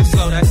up, then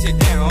slow that shit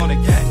down on the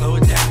gang. Slow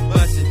it down,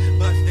 bust it,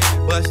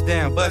 bust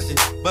down, bust it,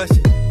 bust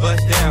it,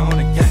 bust down on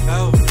the gang.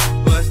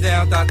 Buzz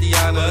down,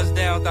 Tatiana. Buzz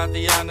down,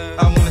 Tatiana.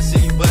 I wanna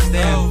see you buzz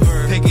down.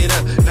 Pick it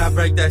up, now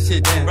break that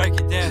shit down. Break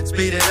it down,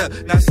 speed it up,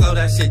 now slow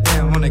that shit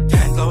down on the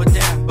gang. Slow it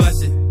down,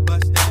 bust it,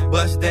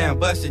 bust down,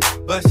 bust it,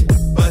 bust it,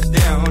 bust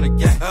down on the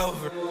gang.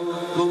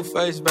 Blue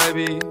face,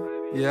 baby.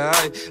 Yeah,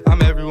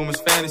 I'm every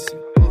woman's fantasy.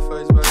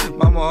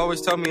 Mama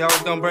always told me I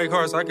was gonna break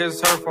hearts. I guess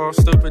it's her fault,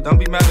 stupid. Don't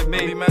be mad at me.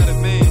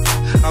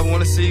 I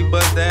wanna see you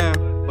bust down.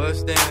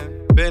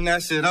 Bend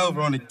that shit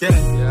over on the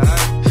gang.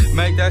 Yeah,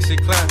 make that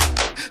shit clap.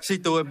 She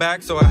threw it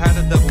back, so I had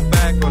to double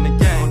back on the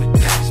gang.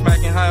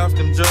 Smacking high off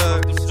them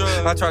drugs.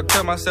 I tried to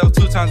tell myself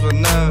 2 times was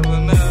enough.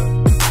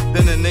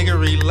 Then the nigga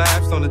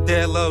relapsed on the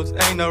dead lows.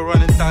 Ain't no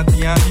running,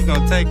 Tatiana. You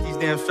gon' take these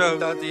damn strokes,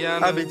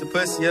 Tatiana. I beat the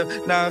pussy up,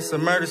 now it's a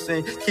murder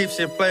scene. Keep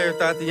shit player,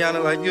 Tatiana,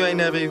 like you ain't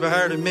never even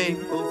heard of me.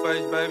 Blue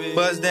face, baby.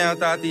 Buzz down,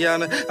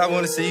 Tatiana. I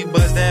wanna see you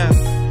buzz down.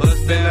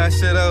 Bend that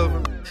shit over.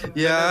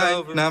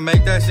 Yeah, now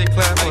make that shit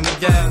clap on the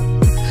gang.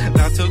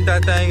 Now toot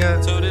that thing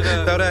up,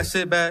 throw that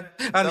shit back.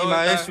 I need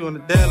my issue on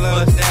the dead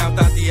low. Buzz down,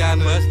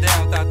 Tatiana. Buzz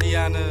down,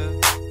 Tatiana.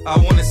 I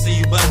wanna see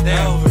you bust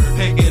down.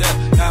 Pick it up,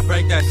 now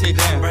break that shit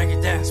down. Break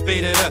it down,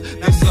 speed it up,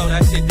 then slow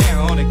that shit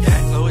down on the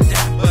gang. Slow it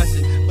down, bust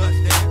it,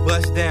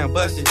 bust down,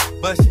 bust it,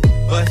 bust it,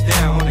 bust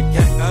down on the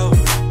gang.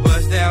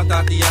 Bust down,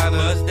 Tatiana.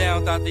 Bust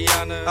down,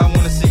 Tatiana. I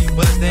wanna see you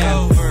bust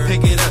down.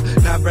 Pick it up,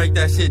 now break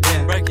that shit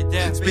down. Break it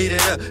down, speed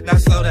it up, now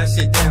slow that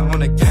shit down on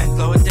the gang.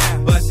 Slow it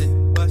down, bust it,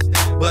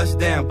 bust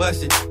down,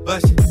 bust it,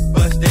 bust it,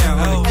 bust down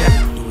on the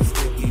gang.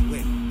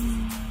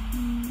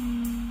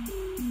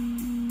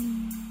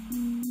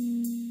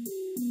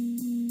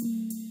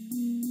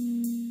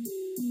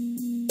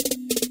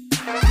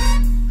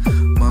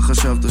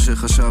 חשבת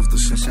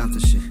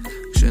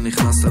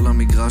כשנכנסת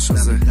למגרש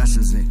הזה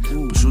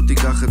פשוט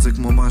תיקח את זה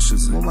כמו מה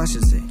שזה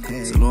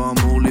זה לא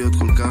אמור להיות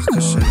כל כך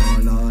קשה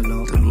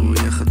תלוי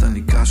איך אתה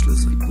ניגש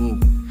לזה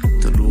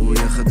תלוי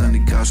איך אתה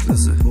ניגש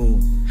לזה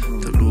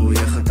תלוי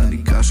איך אתה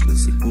ניגש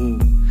לזה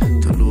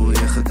תלוי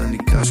איך אתה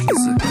ניגש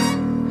לזה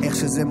איך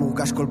שזה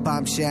מורגש כל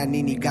פעם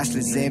שאני ניגש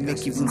לזה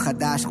מכיוון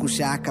חדש,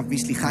 חושה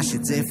עכביש לי חש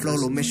את זה פלו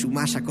לא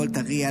משומש, הכל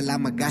טרי על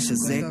המגש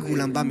הזה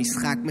כולם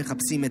במשחק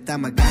מחפשים את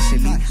המגש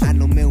שלי אני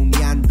לא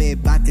מעוניין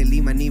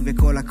בבטלים אני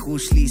וכל הקרו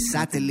שלי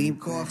סטלים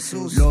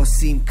לא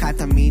עושים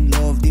קטמין, לא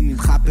עובדים עם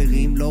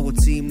חפרים לא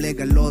רוצים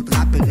לגלות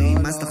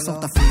ראפרים אז תחסוך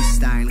את הפרי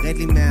סטייל רד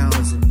לי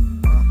מהאוזן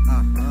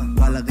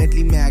וואלה רד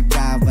לי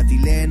מהגב באתי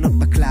ליהנות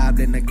בקלאב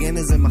לנגן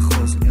איזה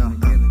מחוז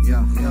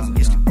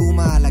יש לי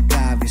פומה על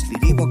הגב יש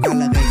לי ריבוק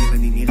על הרגל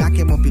אני נראה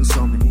כמו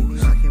פרסומת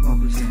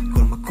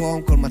כל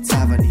מקום כל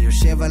מצב אני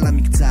יושב על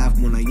המקצב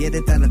כמו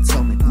ניידת על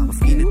הצומת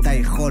מפגין את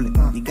היכולת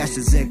ניגש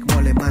לזה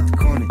כמו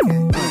למתכונת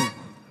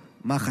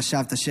מה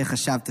חשבת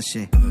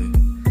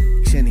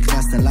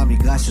כשנכנסת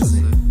למגרש הזה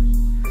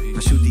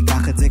פשוט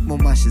תיקח את זה כמו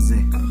מה שזה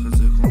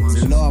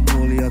זה לא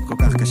אמור להיות כל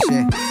כך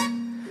קשה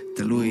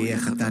תלוי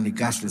איך אתה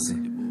ניגש לזה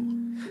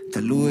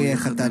תלוי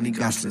איך אתה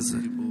ניגש לזה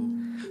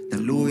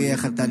תלוי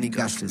איך אתה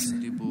ניגש לזה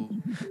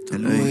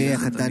תלוי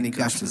איך אתה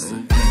ניגש לזה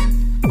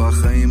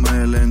בחיים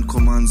האלה אין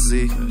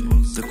קומנזי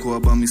תקוע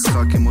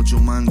במשחק כמו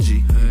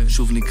ג'ומנג'י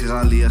שוב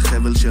נקרא לי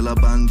החבל של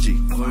הבנג'י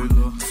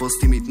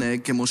תפוסתי מתנהג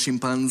כמו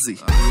שימפנזי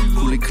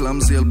כולי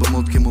קלמזי על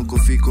במות כמו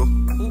קופיקו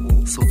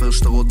סופר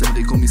שטרות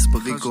אנריקו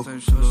מספריקו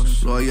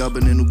לא היה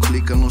בינינו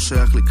קליק אני לא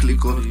שייך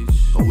לקליקות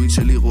הוויד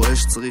שלי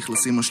רועש צריך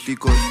לשים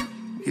משתיקות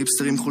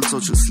היפסטרים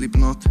חולצות של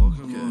סליפנוט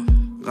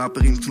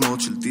ראפרים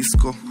תנועות של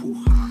דיסקו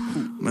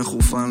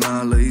מחופן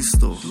לה על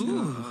ההיסטור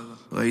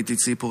ראיתי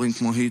ציפורים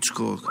כמו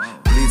היצ'קוק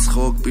בלי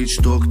צחוק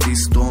ביצ'טוק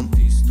טיסטון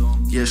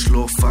יש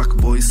לו פאק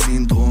בוי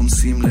סינדרום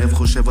שים לב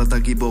חושב אתה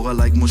גיבור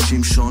עליי כמו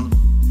שמשון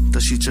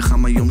תשיט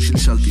שחם היום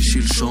שלשלתי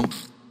שלשום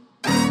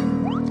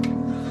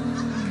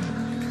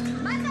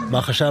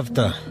מה חשבת?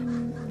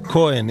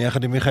 כהן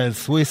יחד עם מיכאל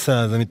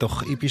סוויסה, זה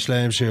מתוך איפי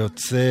שלהם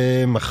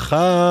שיוצא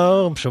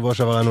מחר. בשבוע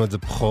שעבר ראינו את זה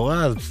בחורה,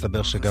 אז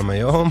מסתבר שגם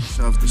היום.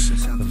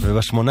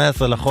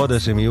 וב-18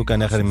 לחודש הם יהיו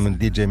כאן יחד עם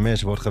די.ג'יי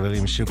מש ועוד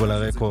חברים שיגולה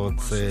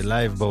רקורדס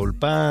לייב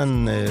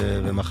באולפן,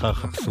 ומחר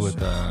חפשו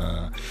את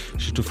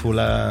השיתוף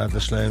פעולה הזה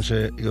שלהם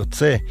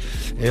שיוצא.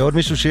 עוד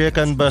מישהו שיהיה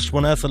כאן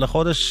ב-18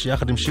 לחודש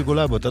יחד עם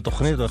שיגולה באותה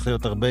תוכנית, הולך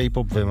להיות הרבה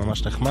היפ-הופ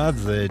וממש נחמד,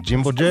 זה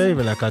ג'ימבו ג'יי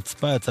ולהקת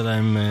ספה, יצא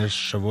להם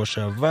שבוע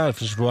שעבר,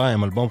 לפני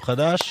שבועיים, אלבום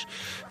חדש,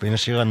 והנה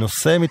שיר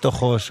הנושא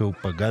מתוכו שהוא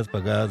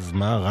פגז,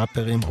 מה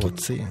ראפרים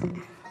רוצים?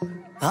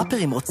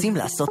 ראפרים רוצים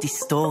לעשות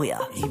היסטוריה,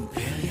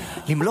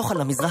 למלוך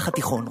על המזרח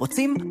התיכון,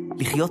 רוצים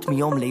לחיות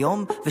מיום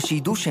ליום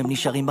ושידעו שהם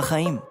נשארים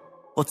בחיים,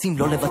 רוצים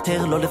לא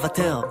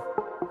לוותר,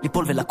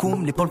 ליפול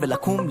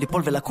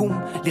ולקום,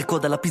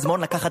 לרקוד על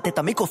הפזמון, לקחת את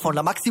המיקרופון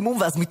למקסימום,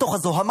 ואז מתוך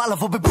הזוהמה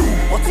לבוא בבום.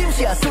 רוצים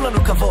שיעשו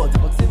לנו כבוד,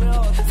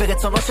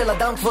 ורצונו של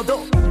אדם כבודו.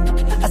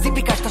 אז אם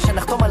ביקשת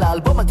שנחתום על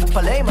האלבום, אז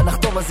תתפלא אם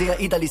הנחתום הזה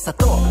יעיד על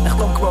עיסתו.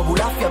 נחתום כמו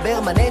אבולאפיה,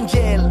 ברמן,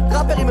 אנג'ל,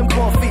 ראפרים הם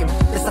כמו אופים,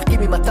 משחקים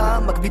עם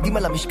הטעם, מקבידים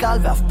על המשקל,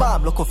 ואף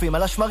פעם לא קופים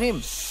על השמרים.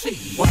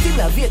 רוצים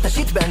להביא את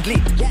השיט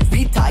באנגלית,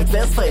 ביט טייט,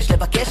 ורס פרש,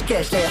 לבקש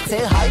קש,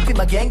 לייצר הייפ עם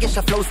הגנגש,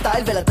 הפלואו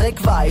סטייל ולטרק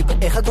וייב.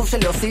 איך הגוף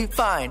של יוסי?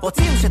 פיין.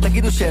 רוצים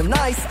שתגידו שהם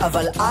נייס,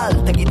 אבל אל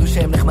תגידו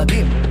שהם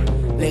נחמדים.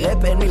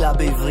 לראפ אין מילה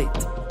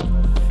בעברית,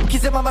 כי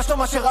זה ממש לא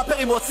מה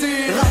שראפרים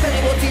רוצים.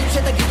 ראפרים רוצים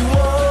שתגידו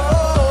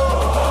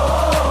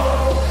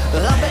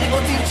ראפרים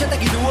רוצים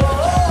שתגידו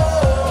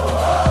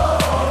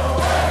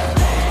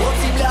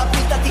רוצים להפיל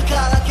את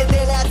התקרה רק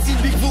כדי להציל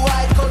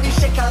בגבורה את כל מי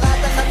שקרא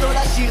תחתו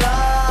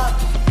לשירה.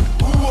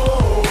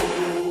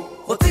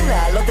 רוצים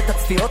להעלות את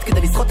הצפיות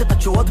כדי לסחוט את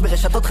התשורות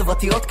ברשתות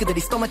חברתיות, כדי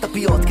לסתום את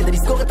הפיות, כדי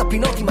לסגור את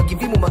הפינות עם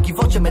מגיבים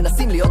ומגיבות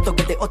שמנסים להיות לו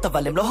גדעות,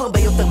 אבל הם לא הרבה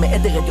יותר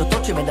מעדר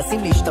אדיוטות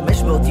שמנסים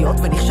להשתמש באותיות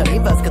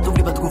ונכשלים, ואז כתוב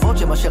לי בתגובות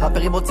שמה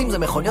שראפרים רוצים זה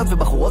מכוניות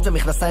ובחורות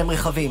ומכנסיים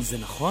רחבים. זה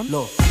נכון?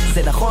 לא.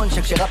 זה נכון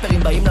שכשראפרים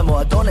באים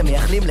למועדון הם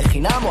מייחלים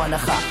לחינם או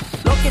הנחה,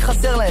 לא כי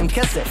חסר להם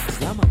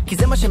כסף. למה? כי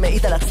זה מה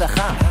שמעיד על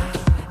הצלחה.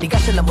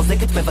 ניגש אל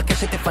המוזקת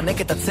מבקשת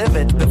תפנק את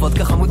הצוות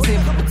בוודקה חמוצים,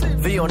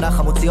 והיא עונה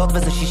חמוציות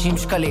וזה 60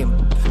 שקלים,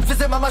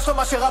 וזה ממש לא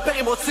מה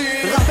שראפרים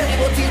רוצים. ראפרים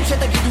רוצים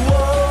שתגידו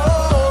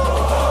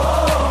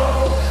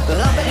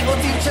ראפרים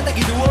רוצים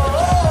שתגידו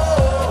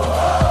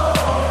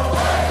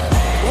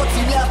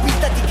רוצים להפיל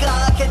את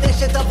התקרה רק כדי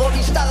שתבוא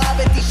משטרה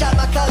ותשאל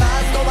מה קרה,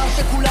 אז נאמר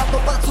שכולם פה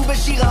פרצו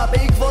בשירה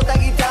בעקבות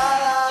הגיטרה.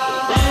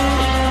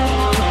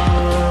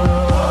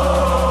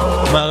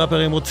 מה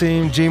ראפרים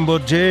רוצים? ג'ימבו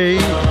ג'יי.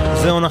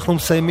 זהו, אנחנו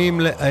מסיימים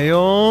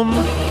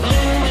להיום.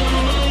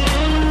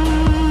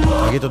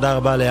 נגיד תודה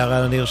רבה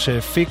ליערה לניר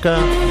שהפיקה,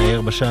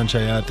 ליאיר בשן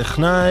שהיה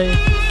הטכנאי.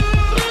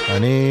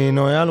 אני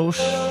נוי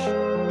אלוש,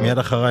 מיד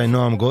אחריי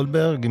נועם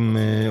גולדברג עם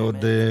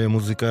עוד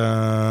מוזיקה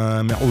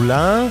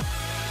מעולה,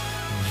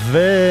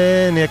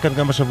 ונהיה כאן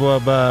גם בשבוע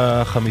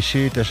הבא,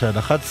 חמישי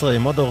 9-11,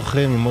 עם עוד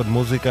אורחים, עם עוד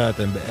מוזיקה.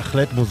 אתם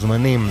בהחלט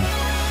מוזמנים.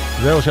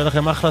 זהו, שיהיה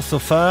לכם אחלה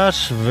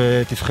סופש,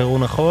 ותבחרו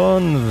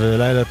נכון,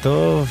 ולילה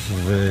טוב,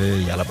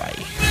 ויאללה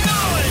ביי.